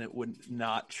camera and it would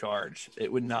not charge.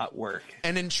 It would not work.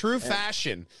 And in true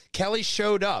fashion, Kelly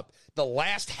showed up the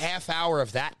last half hour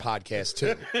of that podcast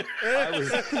too.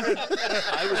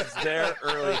 I was there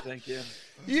early. Thank you.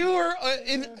 You were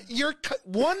in your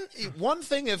one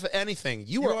thing, if anything,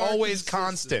 you are always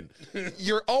consistent.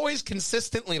 You're always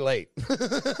consistently late.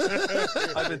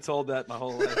 I've been told that my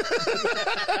whole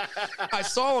life. I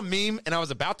saw a meme and I was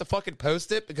about to fucking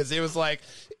post it because it was like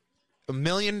 $1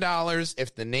 million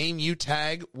if the name you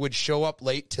tag would show up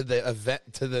late to the event,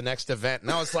 to the next event.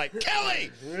 And I was like,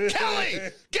 Kelly,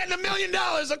 getting $1 million.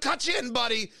 I'll cut you in,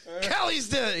 buddy.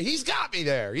 He's got me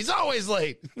there. He's always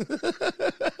late.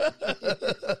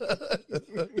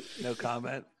 No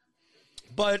comment.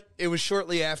 But it was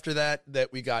shortly after that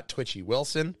we got Twitchy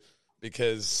Wilson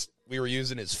because we were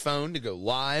using his phone to go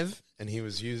live, and he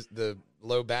was the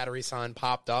low battery sign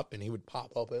popped up, and he would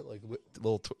pop up it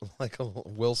like a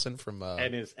Wilson from.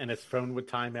 And his phone would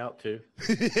time out too.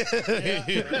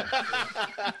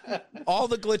 All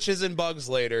the glitches and bugs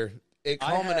later, it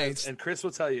culminates. And Chris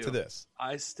will tell you to this.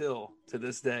 I still, to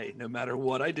this day, no matter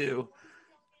what I do,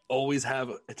 always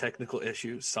have a technical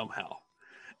issue somehow.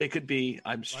 It could be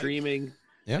I'm streaming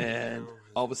and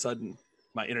all of a sudden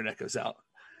my internet goes out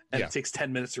and it takes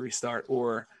 10 minutes to restart,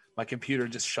 or my computer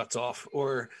just shuts off,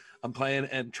 or I'm playing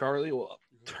and Charlie will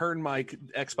turn my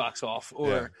Xbox off,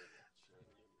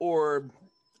 or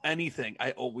anything.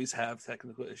 I always have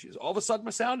technical issues. All of a sudden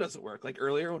my sound doesn't work. Like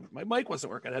earlier when my mic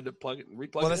wasn't working, I had to plug it and replug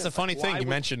it. Well, that's the funny thing. You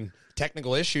mentioned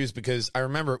technical issues because I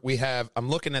remember I'm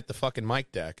looking at the fucking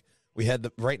mic deck. We had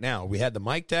the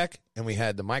mic deck and we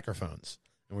had the microphones,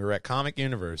 and we were at Comic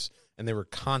Universe, and they were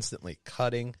constantly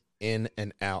cutting in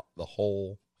and out the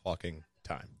whole fucking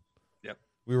time. Yep.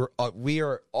 We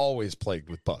are always plagued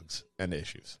with bugs and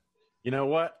issues. You know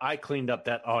what? I cleaned up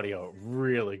that audio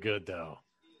really good though.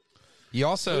 You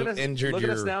also injured look at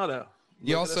us now, though.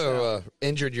 You also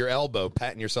injured your elbow,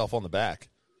 patting yourself on the back.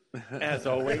 As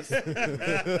always.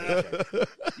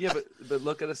 Yeah, but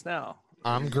look at us now.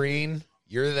 I'm green.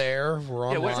 You're there. We're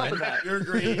on. Yeah, what's up with that? You're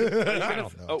green. I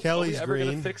don't know. Kelly's are we ever green.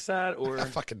 gonna fix that, or I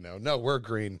fucking know. No, we're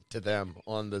green to them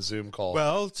on the Zoom call.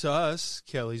 Well, to us,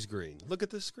 Kelly's green. Look at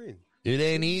the screen. It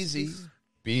ain't easy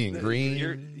being green.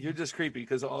 You're just creepy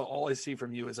because all I see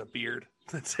from you is a beard.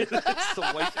 That's it. It's the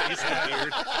white face and a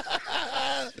beard.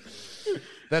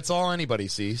 That's all anybody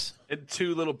sees. And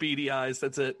two little beady eyes.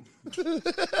 That's it.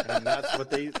 And that's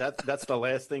what that's the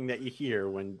last thing that you hear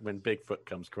when Bigfoot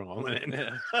comes crawling in.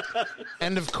 Yeah.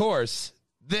 And of course,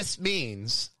 this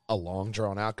means a long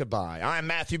drawn out goodbye. I'm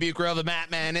Matthew Bucarell, the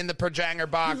Matman. In the Projanger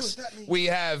box, we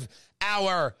have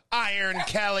our Iron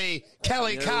Kelly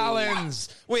Collins.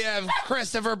 We have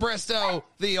Christopher Bristow,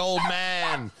 the old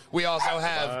man. We also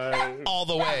have all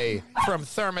the way from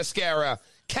Thermoscara,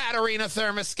 Katarina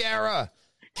Thermoscara.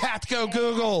 Cat go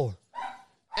Google.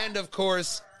 And of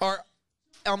course, our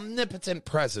omnipotent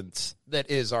presence that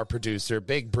is our producer,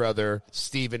 Big Brother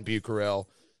Stephen Bucarell,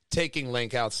 taking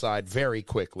Link outside very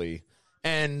quickly.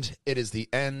 And it is the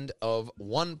end of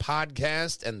one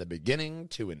podcast and the beginning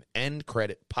to an end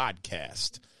credit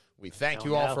podcast. We thank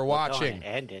you all for watching.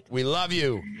 We love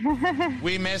you.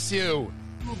 We miss you.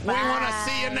 We want to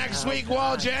see you next week,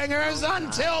 Walljangers.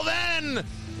 Until then,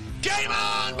 game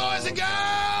on, boys and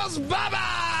girls. Bye-bye.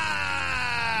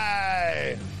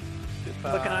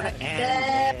 Looking on it.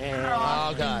 And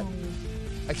Oh, God.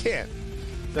 I can't.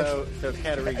 so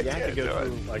Katerina, you have to go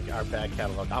through like our back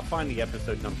catalog. I'll find the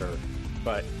episode number,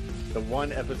 but the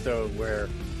one episode where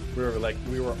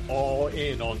we were all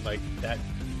in on like that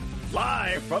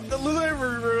live from the living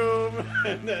room,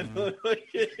 and then like,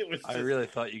 it was. I really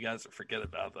thought you guys would forget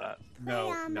about that.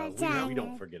 No, we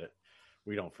don't forget it.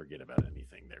 We don't forget about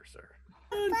anything there, sir.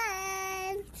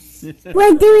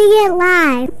 We're doing it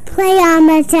live. Play on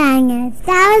my channel.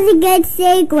 That was a good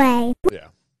segue. Yeah.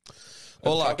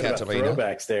 Hola, Talking about Catalina.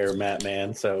 throwbacks there, Matt.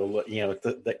 Man, so look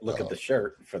at the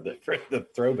shirt for the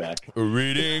throwback.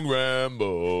 Reading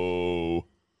Rambo.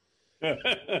 I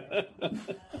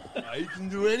can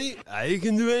do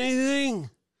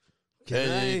anything.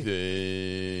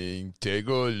 Anything. Take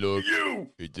a look.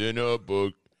 It's in a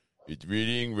book. It's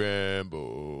Reading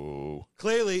Rambo.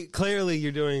 Clearly,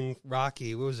 you're doing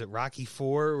Rocky. What was it, Rocky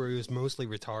 4, where he was mostly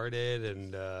retarded,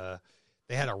 and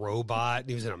they had a robot, and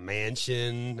he was in a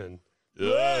mansion, and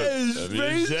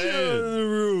spaceship on the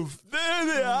roof. There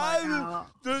they are.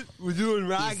 We're doing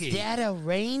Rocky. Is that a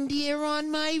reindeer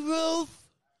on my roof?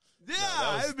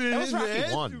 Yeah, That was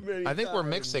Rocky 1. I think we're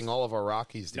mixing all of our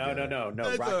Rockies together. No.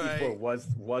 That's Rocky all right. 4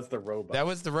 was the robot. That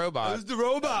was the robot. That was the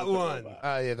robot one.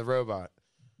 Yeah, the robot.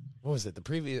 What was it?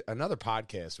 Another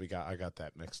podcast I got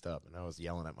that mixed up, and I was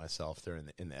yelling at myself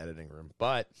in the editing room.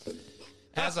 But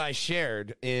as I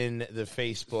shared in the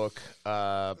Facebook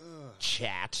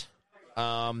chat,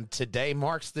 today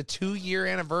marks the 2-year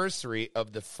anniversary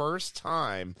of the first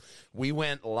time we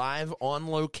went live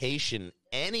on location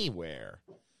anywhere.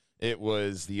 It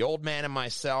was the old man and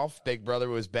myself. Big Brother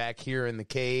was back here in the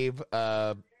cave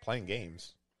playing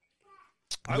games.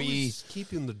 I was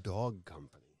keeping the dog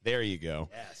company. There you go.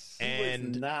 Yes. He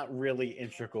was not really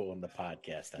integral in the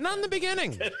podcast. Not in the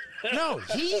beginning. No,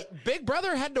 Big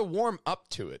Brother had to warm up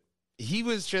to it. He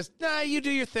was just, nah, you do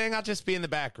your thing. I'll just be in the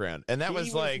background. And that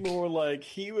was like...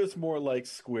 He was more like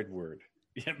Squidward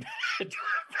in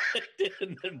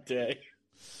the day.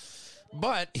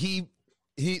 But he...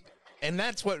 And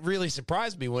that's what really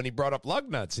surprised me when he brought up lug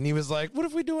nuts. And he was like, what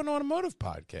if we do an automotive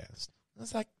podcast? I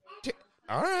was like,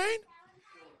 all right.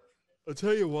 I'll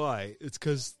tell you why. It's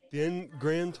because the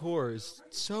Grand Tour is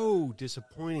so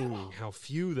disappointing how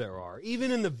few there are.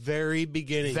 Even in the very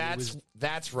beginning. That's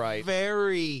right.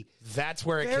 That's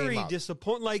where it came up. Very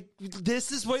disappointing. Like,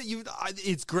 this is what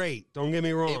it's great. Don't get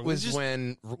me wrong. It was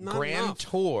when Grand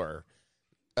Tour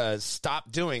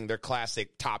stopped doing their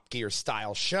classic Top Gear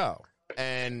style show.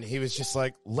 And he was just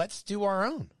like, let's do our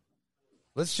own.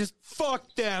 Let's just...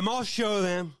 Fuck them. I'll show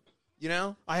them. You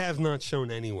know? I have not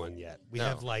shown anyone yet. We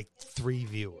have like 3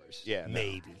 viewers. Yeah.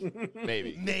 Maybe.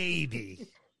 Maybe. Maybe.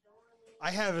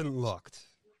 I haven't looked.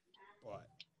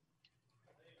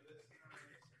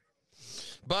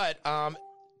 But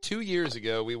 2 years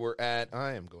ago, we were at...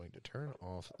 I am going to turn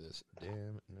off this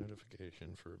damn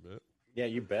notification for a bit. Yeah,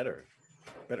 you better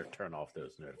turn off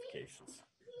those notifications.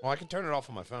 Well, I can turn it off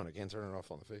on my phone. I can't turn it off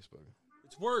on the Facebook.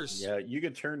 It's worse. Yeah, you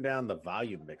could turn down the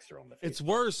volume mixer on the Facebook. It's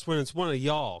worse when it's one of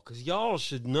y'all, because y'all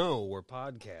should know we're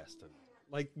podcasting.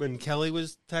 Like when Kelly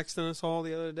was texting us all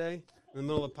the other day in the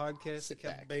middle of the podcast, it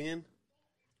kept banging.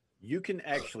 You can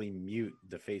actually mute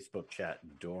the Facebook chat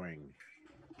during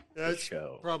the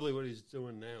show. Probably what he's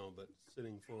doing now, but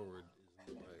sitting forward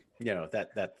is the way. You know,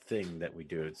 that thing that we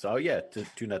do. So, yeah,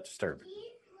 do not disturb.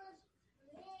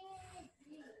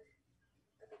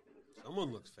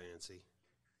 Someone looks fancy.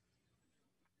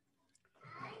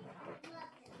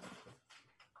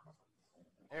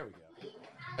 There we go.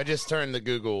 I just turned the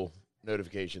Google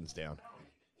notifications down.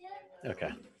 Okay.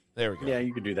 There we go. Yeah,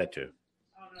 you can do that too.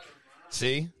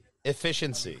 See?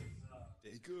 Efficiency.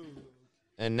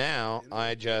 And now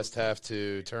I just have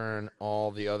to turn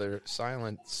all the other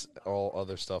all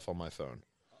other stuff on my phone.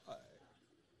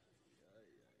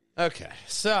 Okay,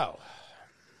 so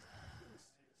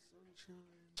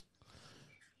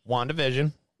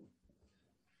WandaVision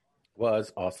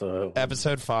was also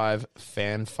episode 5,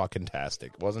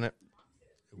 fan-fucking-tastic, wasn't it?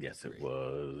 Yes, it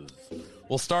was.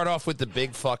 We'll start off with the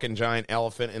big fucking giant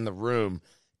elephant in the room.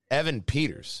 Evan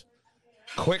Peters,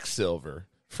 Quicksilver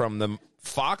from the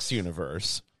Fox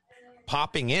universe,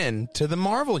 popping in to the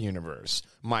Marvel universe.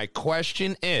 My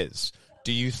question is,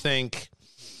 Do you think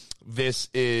this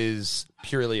is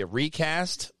purely a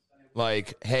recast?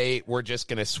 Like, hey, we're just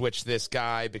going to switch this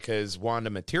guy because Wanda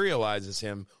materializes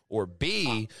him? Or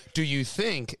B, do you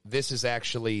think this is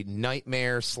actually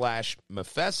Nightmare /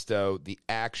 Mephisto, the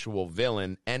actual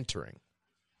villain, entering?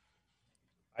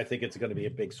 I think it's going to be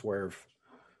a big swerve.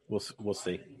 We'll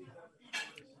see.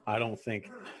 I don't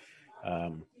think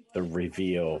the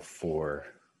reveal for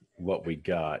what we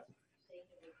got,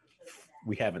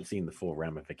 we haven't seen the full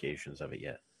ramifications of it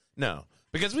yet. No,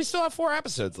 because we still have 4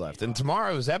 episodes left, and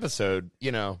tomorrow's episode,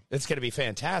 it's going to be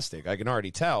fantastic. I can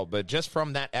already tell. But just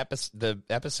from that the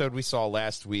episode we saw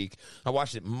last week, I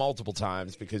watched it multiple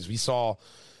times because we saw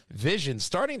Vision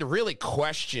starting to really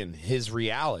question his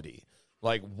reality.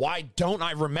 Like, why don't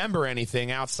I remember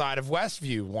anything outside of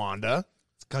Westview, Wanda?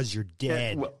 It's because you're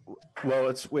dead. Well,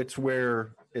 it's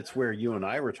where you and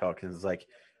I were talking. It's like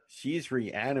she's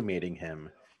reanimating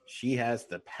him. She has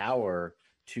the power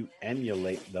to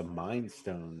emulate the Mind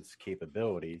Stone's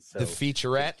capabilities. So the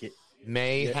featurette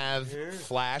may have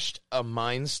flashed a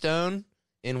Mind Stone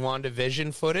in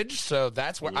WandaVision footage. So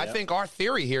that's where I think our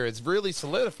theory here is really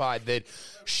solidified, that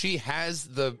she has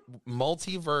the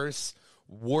multiverse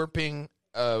warping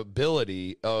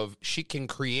ability of she can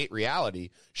create reality.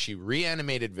 She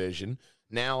reanimated Vision.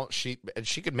 Now she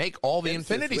could make all the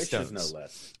Infinity Stones. No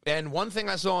less. And one thing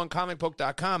I saw on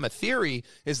comicbook.com, a theory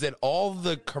is that all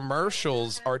the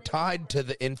commercials are tied to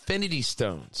the Infinity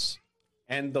Stones.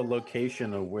 And the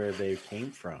location of where they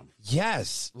came from.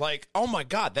 Yes. Like, oh my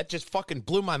God, that just fucking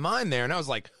blew my mind there. And I was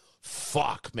like,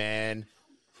 fuck, man.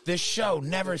 This show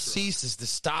never ceases to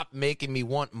stop making me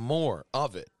want more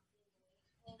of it.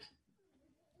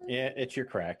 Yeah, it's your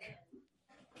crack.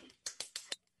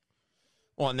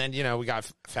 Well, and then, we got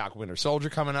Falcon Winter Soldier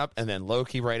coming up, and then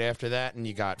Loki right after that, and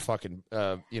you got fucking,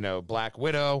 Black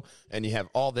Widow, and you have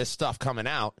all this stuff coming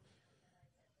out.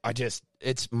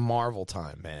 It's Marvel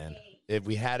time, man. If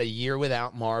we had a year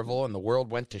without Marvel and the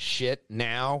world went to shit,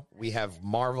 now we have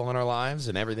Marvel in our lives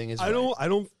and everything is I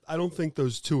don't think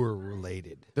those two are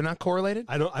related. They're not correlated?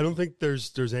 I don't think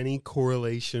there's any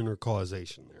correlation or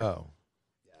causation there. Oh.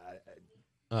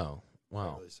 Oh,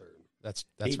 wow. Really certain. That's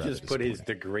he just put his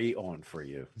degree on for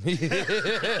you. Yeah,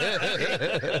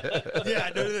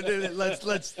 no.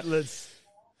 Let's.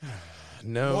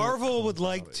 No. Marvel would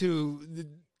like to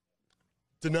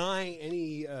deny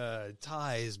any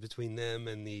ties between them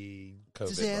and the COVID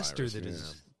disaster virus, that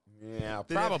is. Yeah, that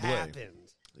probably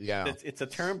happened. Yeah, it's a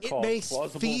term It called may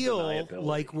plausible feel deniability.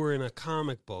 like we're in a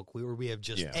comic book where we have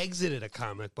just exited a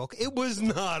comic book. It was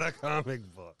not a comic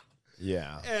book.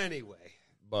 Yeah. Anyway.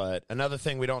 But another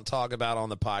thing we don't talk about on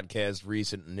the podcast,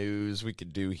 recent news we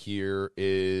could do here,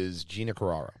 is Gina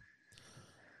Carano.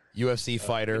 UFC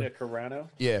fighter. Gina Carano?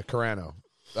 Yeah, Carano.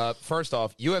 First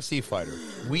off, UFC fighter.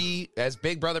 We, as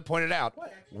Big Brother pointed out,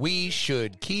 we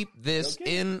should keep this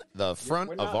in the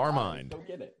front of our mind. Don't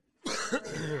get it.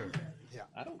 Yeah,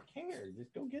 I don't care.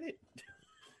 Just don't get it.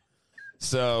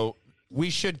 So we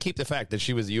should keep the fact that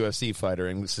she was a UFC fighter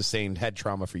and sustained head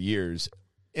trauma for years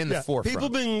in the forefront. People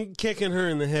been kicking her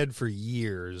in the head for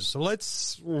years, so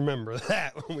let's remember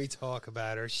that when we talk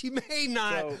about her. She may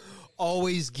not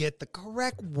always get the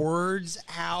correct words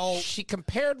out. She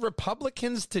compared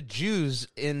Republicans to Jews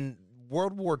in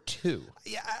World War II.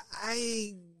 Yeah,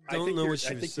 I don't know what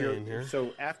she was saying here.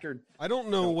 So after, I don't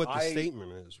know what the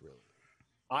statement is really.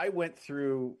 I went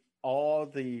through all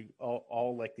the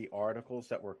articles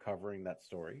that were covering that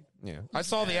story. Yeah, I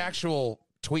saw the actual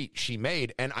tweet she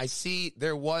made, and I see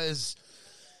there was,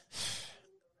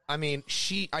 I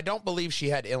don't believe she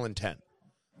had ill intent.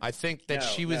 I think that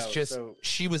she was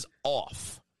she was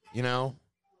off,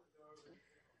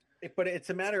 But it's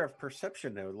a matter of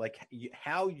perception, though. Like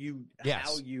how you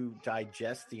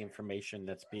digest the information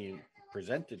that's being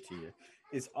presented to you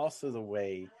is also the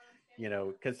way,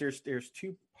 because there's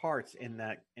two parts in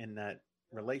that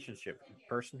relationship. The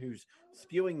person who's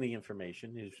spewing the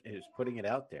information is putting it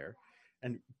out there.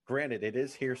 And granted, it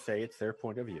is hearsay; it's their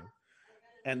point of view,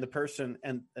 and the person,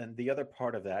 and the other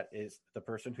part of that is the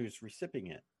person who's receiving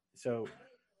it. So,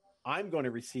 I'm going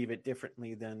to receive it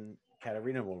differently than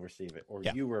Katarina will receive it, or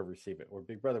you will receive it, or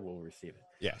Big Brother will receive it.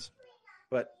 Yes,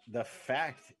 but the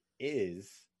fact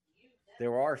is,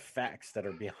 there are facts that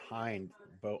are behind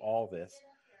all this.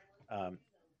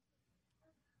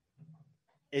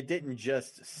 It didn't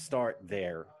just start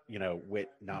there, with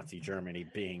Nazi Germany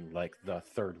being like the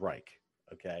Third Reich.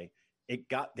 Okay, it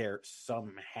got there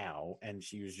somehow, and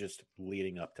she was just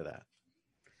leading up to that.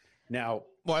 Now,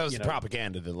 it was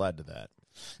propaganda that led to that.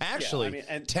 Actually,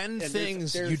 10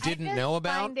 things you didn't know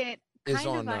about is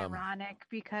on ironic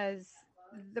because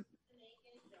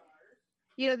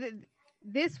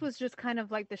this was just kind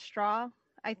of like the straw,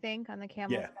 I think, on the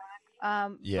camel's back.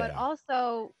 But Yeah.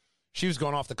 also, She was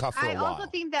going off the cuff for a I while. also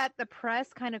think that the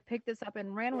press kind of picked this up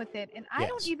and ran with it. And I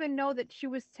don't Yes. even know that she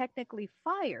was technically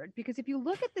fired, because if you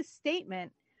look at the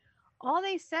statement, all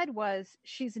they said was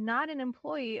she's not an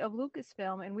employee of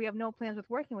Lucasfilm and we have no plans with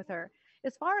working with her.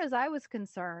 As far as I was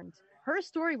concerned, her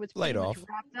story was Laid pretty much off.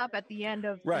 wrapped up at the end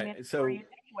of Right, the so- Mandalorian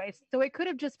anyway. So it could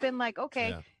have just been like,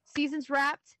 okay, season's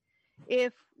wrapped.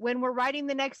 If when we're writing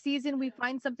the next season we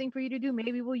find something for you to do,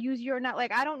 maybe we'll use you or not.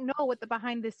 Like, I don't know what the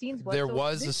behind the scenes was. There So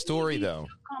was this a story, may be though.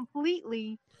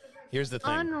 completely Here's the thing.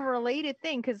 unrelated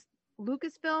thing, because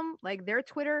Lucasfilm, like, their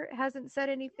Twitter hasn't said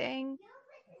anything.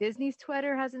 Disney's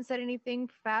Twitter hasn't said anything.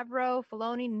 Favreau,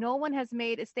 Filoni, no one has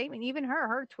made a statement. Even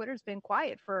her Twitter's been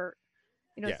quiet for,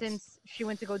 Yes. since she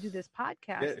went to go do this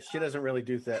podcast. Yeah, she doesn't really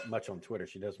do that much on Twitter.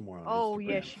 She does more on Oh Instagram.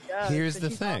 yeah, she does. Here's But the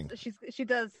she's thing. also- she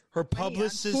does. Her plenty on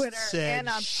publicist Twitter said, and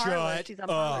on Parler. "Shut She's on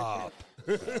Parler, up."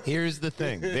 too. Here's the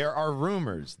thing. There are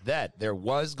rumors that there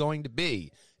was going to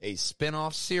be a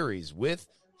spin-off series with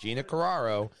Gina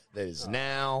Carraro that is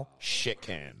now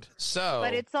shit-canned. So,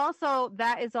 But it's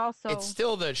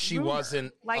still that she rumor.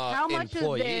 wasn't like how much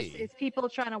employee. of this is people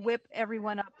trying to whip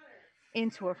everyone up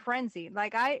into a frenzy?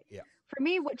 Like for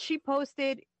me, what she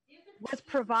posted was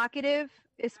provocative,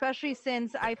 especially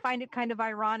since I find it kind of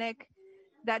ironic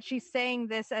that she's saying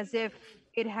this as if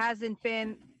it hasn't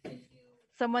been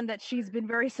someone that she's been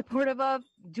very supportive of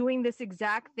doing this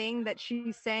exact thing that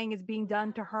she's saying is being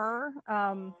done to her.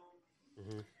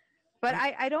 But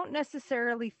I don't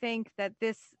necessarily think that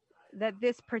this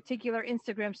particular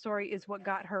Instagram story is what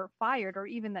got her fired, or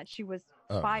even that she was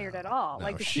fired at all. No,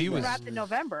 like the she season was- wrapped in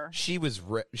November. She was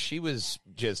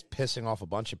just pissing off a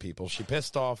bunch of people. She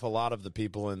pissed off a lot of the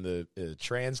people in the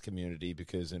trans community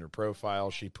because in her profile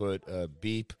she put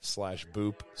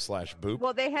beep/boop/boop.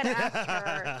 Well, they had asked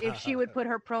her if she would put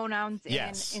her pronouns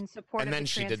Yes. in support And of then the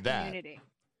she trans did that. community.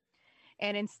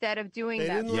 And instead of doing They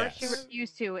that, didn't first she let her.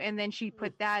 refused to, and then she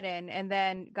put that in, and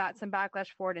then got some backlash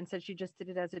for it, and said she just did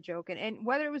it as a joke. And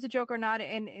whether it was a joke or not,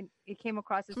 and it came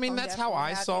across as I mean, tone that's deaf how and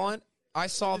I bad. saw it. I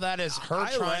saw that as her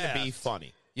I trying to be laughed.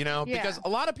 funny, Yeah. because a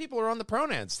lot of people are on the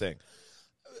pronouns thing.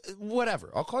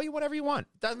 Whatever. I'll call you whatever you want.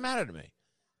 Doesn't matter to me.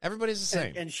 Everybody's the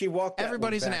same. And she walked. that one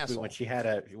Everybody's an back asshole. when she had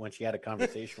a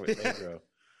conversation with Pedro.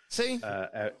 See?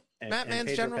 And Batman's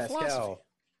Pedro general Pascal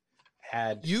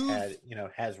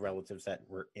philosophy. has relatives that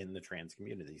were in the trans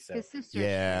community. So His sister.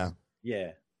 Yeah.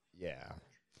 yeah. Yeah.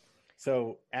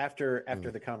 So after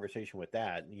the conversation with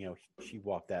that, she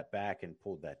walked that back and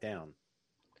pulled that down.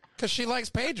 Because she likes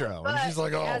Pedro. And But she's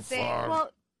like, oh, as they- fuck. well,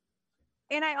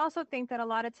 and I also think that a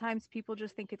lot of times people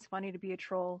just think it's funny to be a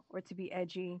troll or to be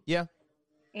edgy. Yeah.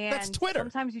 And That's Twitter.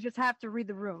 Sometimes you just have to read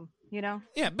the room,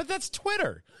 Yeah, but that's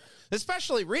Twitter.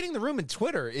 Especially reading the room in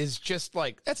Twitter is just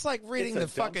like, that's like reading the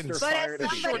It's a fucking... dumpster But fire as to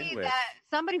begin somebody with.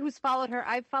 somebody who's followed her,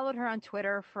 I've followed her on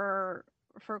Twitter for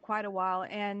quite a while,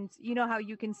 and you know how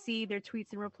you can see their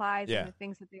tweets and replies Yeah. and the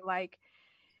things that they like.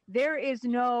 There is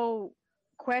no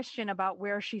question about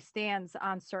where she stands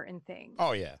on certain things.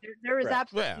 Oh, yeah. There is Right.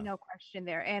 absolutely Yeah. no question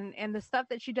there, and the stuff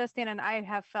that she does stand on, I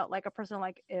have felt like a person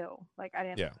like ew, like I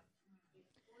didn't. Yeah.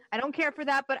 I don't care for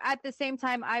that, but at the same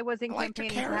time, I wasn't I liked her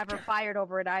campaigning to have her character. fired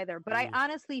over it either. But I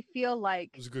honestly feel like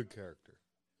It was a good character.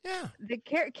 Yeah.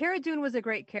 Cara Dune was a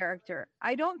great character.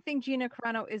 I don't think Gina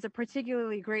Carano is a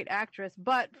particularly great actress,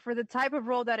 but for the type of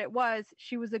role that it was,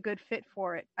 she was a good fit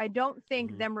for it. I don't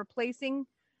think them replacing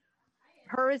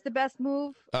her is the best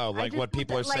move. Oh, I like just what think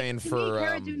people are that, saying to for... me,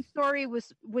 Cara Dune's story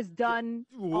was done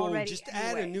Whoa, already. just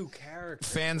add a anyway. new character.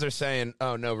 Fans are saying,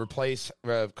 oh, no, replace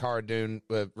Cara Dune,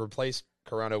 replace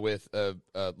Carano with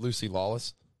Lucy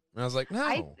Lawless. And I was like, no.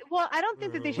 I don't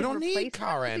think that they should don't need replace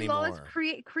Cara Lucy Lawless.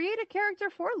 anymore. Create a character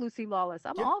for Lucy Lawless.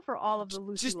 I'm all for all of the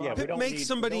Lucy Just Lawless. we don't make need-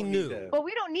 somebody we don't new. need to- But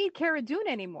we don't need Cara Dune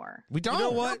anymore. We don't. You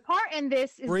know what? Her part in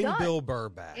this is Bring done, Bill Burr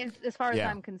back. as far as Yeah.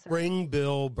 I'm concerned. Bring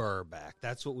Bill Burr back.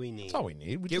 That's what we need. That's all we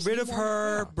need. We Get just rid need of more-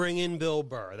 her. yeah. Bring in Bill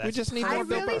Burr. That's just need I more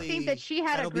Bill Burr. really think that she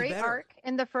had a That'll be great better. arc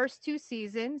in the first 2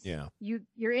 seasons. Yeah.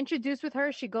 You're introduced with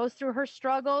her. She goes through her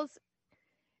struggles.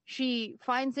 She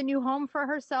finds a new home for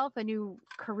herself, a new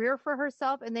career for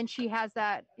herself, and then she has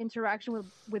that interaction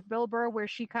with Bill Burr where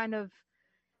she kind of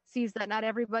sees that not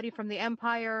everybody from the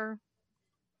Empire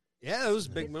Yeah, it was a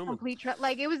big is moment.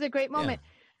 like it was a great moment.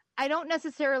 I don't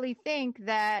necessarily think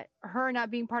that her not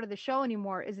being part of the show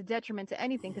anymore is a detriment to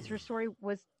anything because her story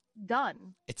was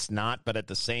done. It's not, but at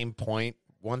the same point,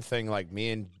 one thing like me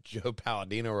and Joe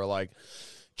Palladino were like,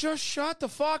 just shut the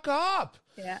fuck up.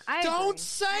 Yeah, I Don't agree.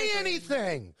 say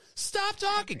anything. Stop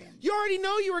talking. You already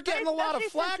know you were getting a lot of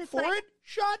especially since flack it's for like- it.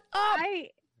 Shut up.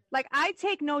 Like, I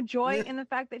take no joy in the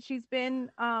fact that she's been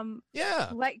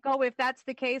let go, if that's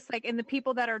the case. Like, and the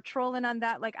people that are trolling on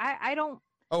that, like, I don't.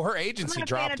 Oh, her agency I'm not a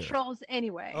dropped fan her. of trolls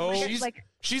anyway. Oh,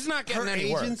 she's not getting her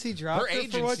any work. agency dropped her her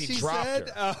agency for what she dropped said?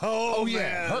 her. Oh, yeah,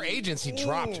 man. her agency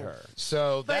dropped her.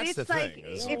 So But that's it's the like, thing.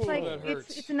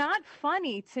 it's not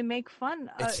funny to make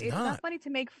fun. It's not funny to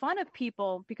make fun of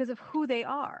people because of who they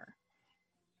are.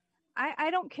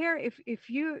 I don't care if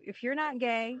you're not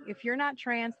gay, if you're not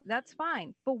trans, that's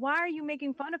fine. But why are you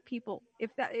making fun of people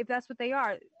if that's what they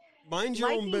are? Mind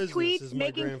your own business. Tweets As my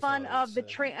making fun grandfather of the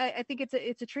said. I think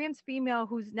it's a trans female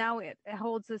who's now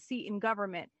holds a seat in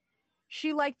government.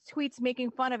 She liked tweets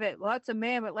making fun of it. Well, that's a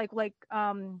man, but like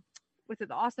with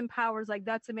the Austin Powers, like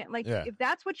that's a man. Like if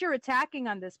that's what you're attacking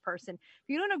on this person, if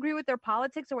you don't agree with their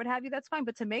politics or what have you, that's fine.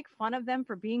 But to make fun of them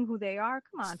for being who they are,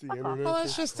 come on, fuck off. Well,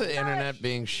 it's just the internet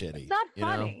being shitty. It's not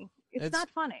funny. You know? It's not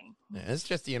funny. Yeah, it's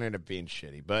just the internet being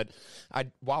shitty. But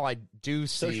while I do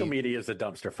see social media is a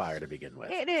dumpster fire to begin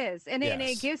with. It is, and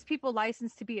Yes. it gives people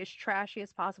license to be as trashy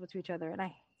as possible to each other, and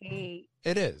I hate.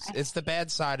 It is. It's the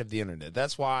bad side of the internet.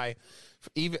 That's why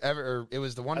it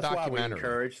was the one That's documentary. why we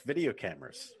encourage video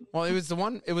cameras. Well, it was the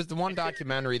one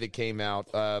documentary that came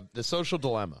out, The Social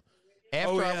Dilemma.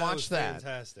 After I watched that,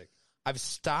 fantastic. I've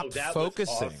stopped that was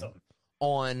focusing awesome.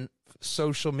 on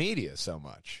social media so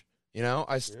much. You know,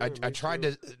 I tried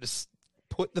to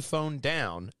put the phone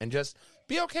down and just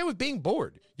be okay with being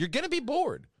bored. You're going to be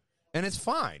bored. And it's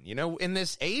fine. You know, in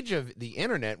this age of the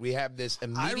internet, we have this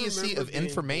immediacy of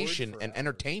information and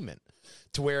entertainment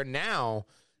to where now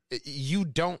you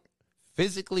don't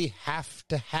physically have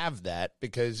to have that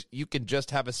because you can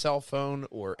just have a cell phone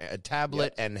or a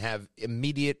tablet and have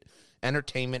immediate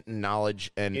entertainment and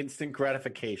knowledge and instant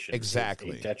gratification.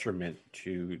 Exactly. Is a detriment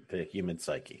to the human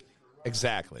psyche.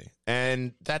 Exactly.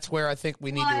 And that's where I think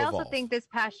we need to I evolve. also think this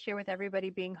past year with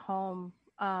everybody being home,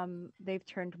 they've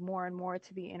turned more and more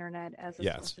to the internet as a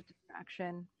source of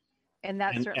distraction. And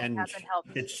that certainly hasn't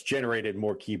helped. It's generated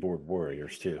more keyboard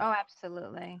warriors too. Oh,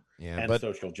 absolutely. Yeah, and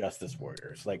social justice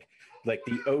warriors, like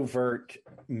the overt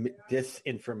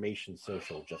disinformation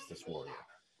social justice warrior.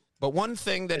 But one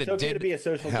thing that it's it okay did to be a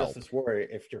social help. justice warrior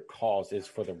if your cause is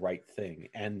for the right thing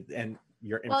and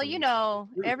your well, you know,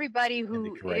 everybody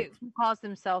who calls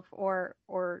themselves or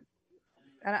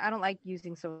I don't like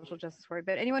using social justice warrior,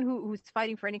 but anyone who's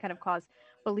fighting for any kind of cause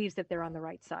believes that they're on the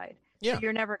right side. Yeah. So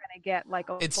you're never going to get like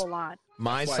a full on.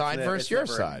 My side versus your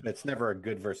side. It's never a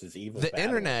good versus evil. The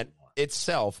internet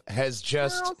itself has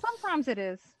just. Well, sometimes it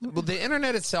is. Well, the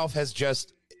internet itself has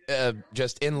just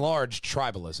enlarged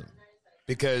tribalism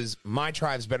because my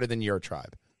tribe's better than your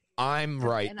tribe. I'm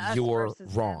right, you're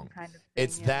wrong. Kind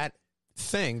of thing, that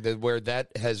thing where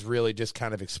that has really just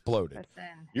kind of exploded.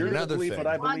 You're going to believe what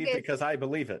I believe because I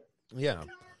believe it. Yeah.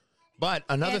 But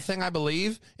another thing I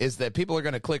believe is that people are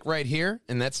going to click right here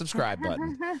in that subscribe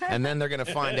button, and then they're going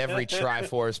to find every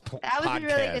Triforce podcast. That was a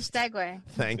really good segue.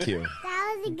 Thank you.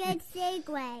 That was a good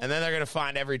segue. And then they're going to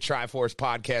find every Triforce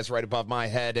podcast right above my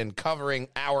head and covering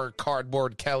our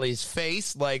cardboard Kelly's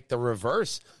face like the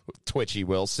reverse Twitchy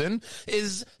Wilson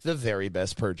is the very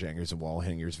best Purge Hangers and Wall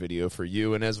Hangers video for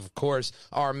you. And as, of course,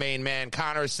 our main man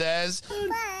Connor says,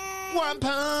 one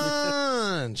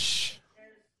punch.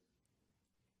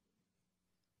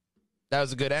 That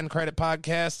was a good end credit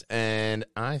podcast, and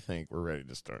I think we're ready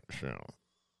to start the show.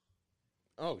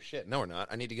 Oh, shit. No, we're not.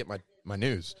 I need to get my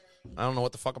news. I don't know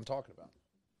what the fuck I'm talking about.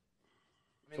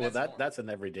 I mean, well, that's an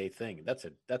everyday thing. That's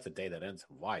a day that ends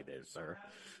in Y day, sir.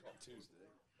 Tuesday.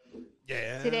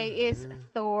 Yeah. Today is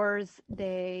Thor's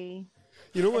Day.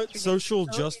 You know what social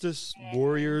justice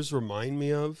warriors remind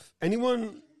me of?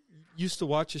 Anyone used to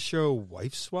watch a show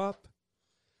Wife Swap?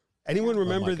 Anyone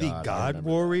remember the God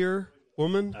Warrior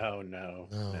woman? Oh, no.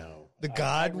 The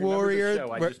God Warrior.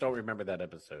 I just don't remember that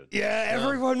episode. Yeah,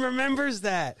 everyone remembers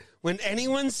that. When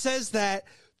anyone says that,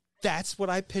 that's what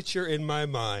I picture in my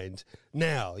mind.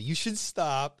 Now, you should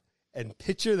stop and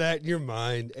picture that in your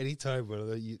mind anytime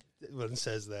one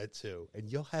says that too, and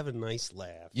you'll have a nice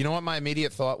laugh. You know what my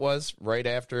immediate thought was right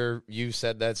after you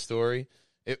said that story?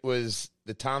 It was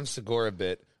the Tom Segura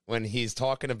bit when he's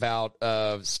talking about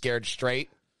Scared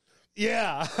Straight.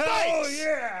 Yeah. Bikes! Oh,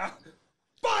 yeah.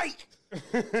 Bike!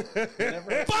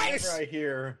 Bikes! I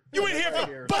hear... You in here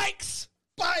for bikes!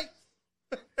 Bikes!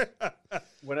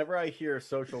 Whenever I hear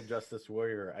social justice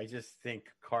warrior, I just think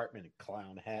Cartman,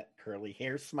 clown hat, curly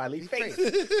hair, smiley face.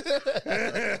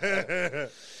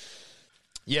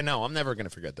 Yeah, no, I'm never going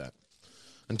to forget that.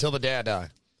 Until the day I die,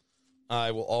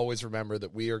 I will always remember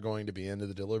that we are going to be into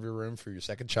the delivery room for your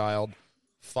second child.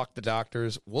 Fuck the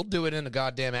doctors. We'll do it in the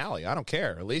goddamn alley. I don't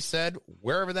care. Elise said,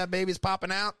 wherever that baby's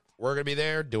popping out, we're going to be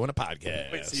there doing a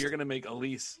podcast. Wait, so you're going to make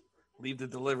Elise leave the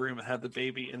delivery room and have the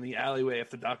baby in the alleyway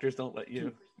if the doctors don't let you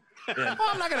in? Well,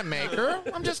 I'm not going to make her.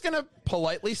 I'm just going to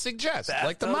politely suggest,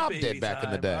 like the mob did back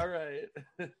in the day. All right.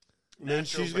 And then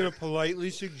she's going to politely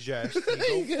suggest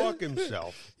he go fuck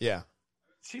himself. Yeah.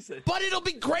 She said, but it'll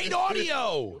be great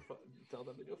audio. Tell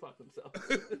them to go fuck themselves.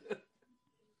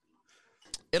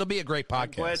 It'll be a great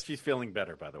podcast. I'm glad she's feeling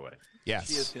better, by the way. Yes.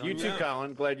 She is feeling You too, better.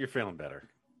 Colin. Glad you're feeling better.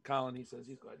 Colin, he says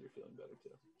he's glad you're feeling better, too.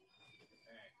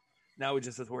 Now we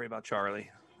just have to worry about Charlie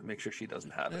and make sure she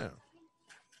doesn't have it.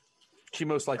 She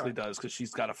most likely does because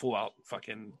she's got a full-out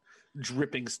fucking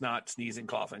dripping snot, sneezing,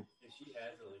 coughing.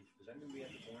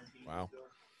 Wow.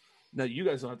 No, you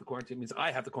guys don't have to quarantine. It means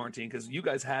I have to quarantine because you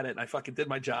guys had it and I fucking did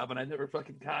my job and I never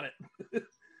fucking got it.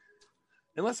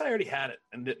 Unless I already had it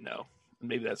and didn't know. And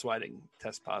maybe that's why I didn't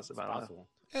test positive. I don't know.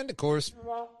 And, of course,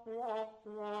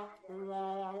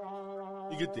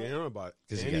 You get the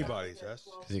antibodies, yes?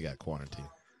 because you got quarantine.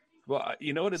 Well,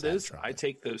 you know what it is? Trumpet. I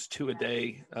take those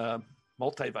 2-a-day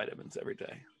multivitamins every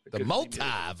day. The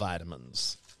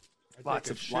multivitamins. Lots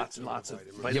and lots of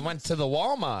vitamins. You went to the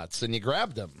Walmarts and you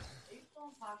grabbed them.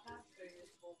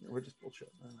 We're just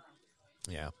bullshit.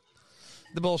 Yeah.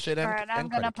 The bullshit and All right, I'm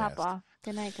and going to credit pop cast. off.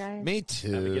 Good night, guys. Me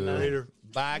too. Have a good night. Later.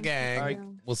 Bye, gang. All right.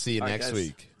 We'll see you All right, next guys.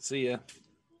 week. See ya.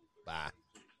 Bye.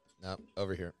 No,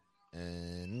 over here.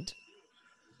 And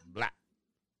blah.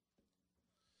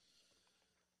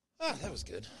 Ah, that was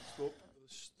good. Stop the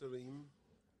stream.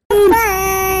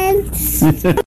 Friends.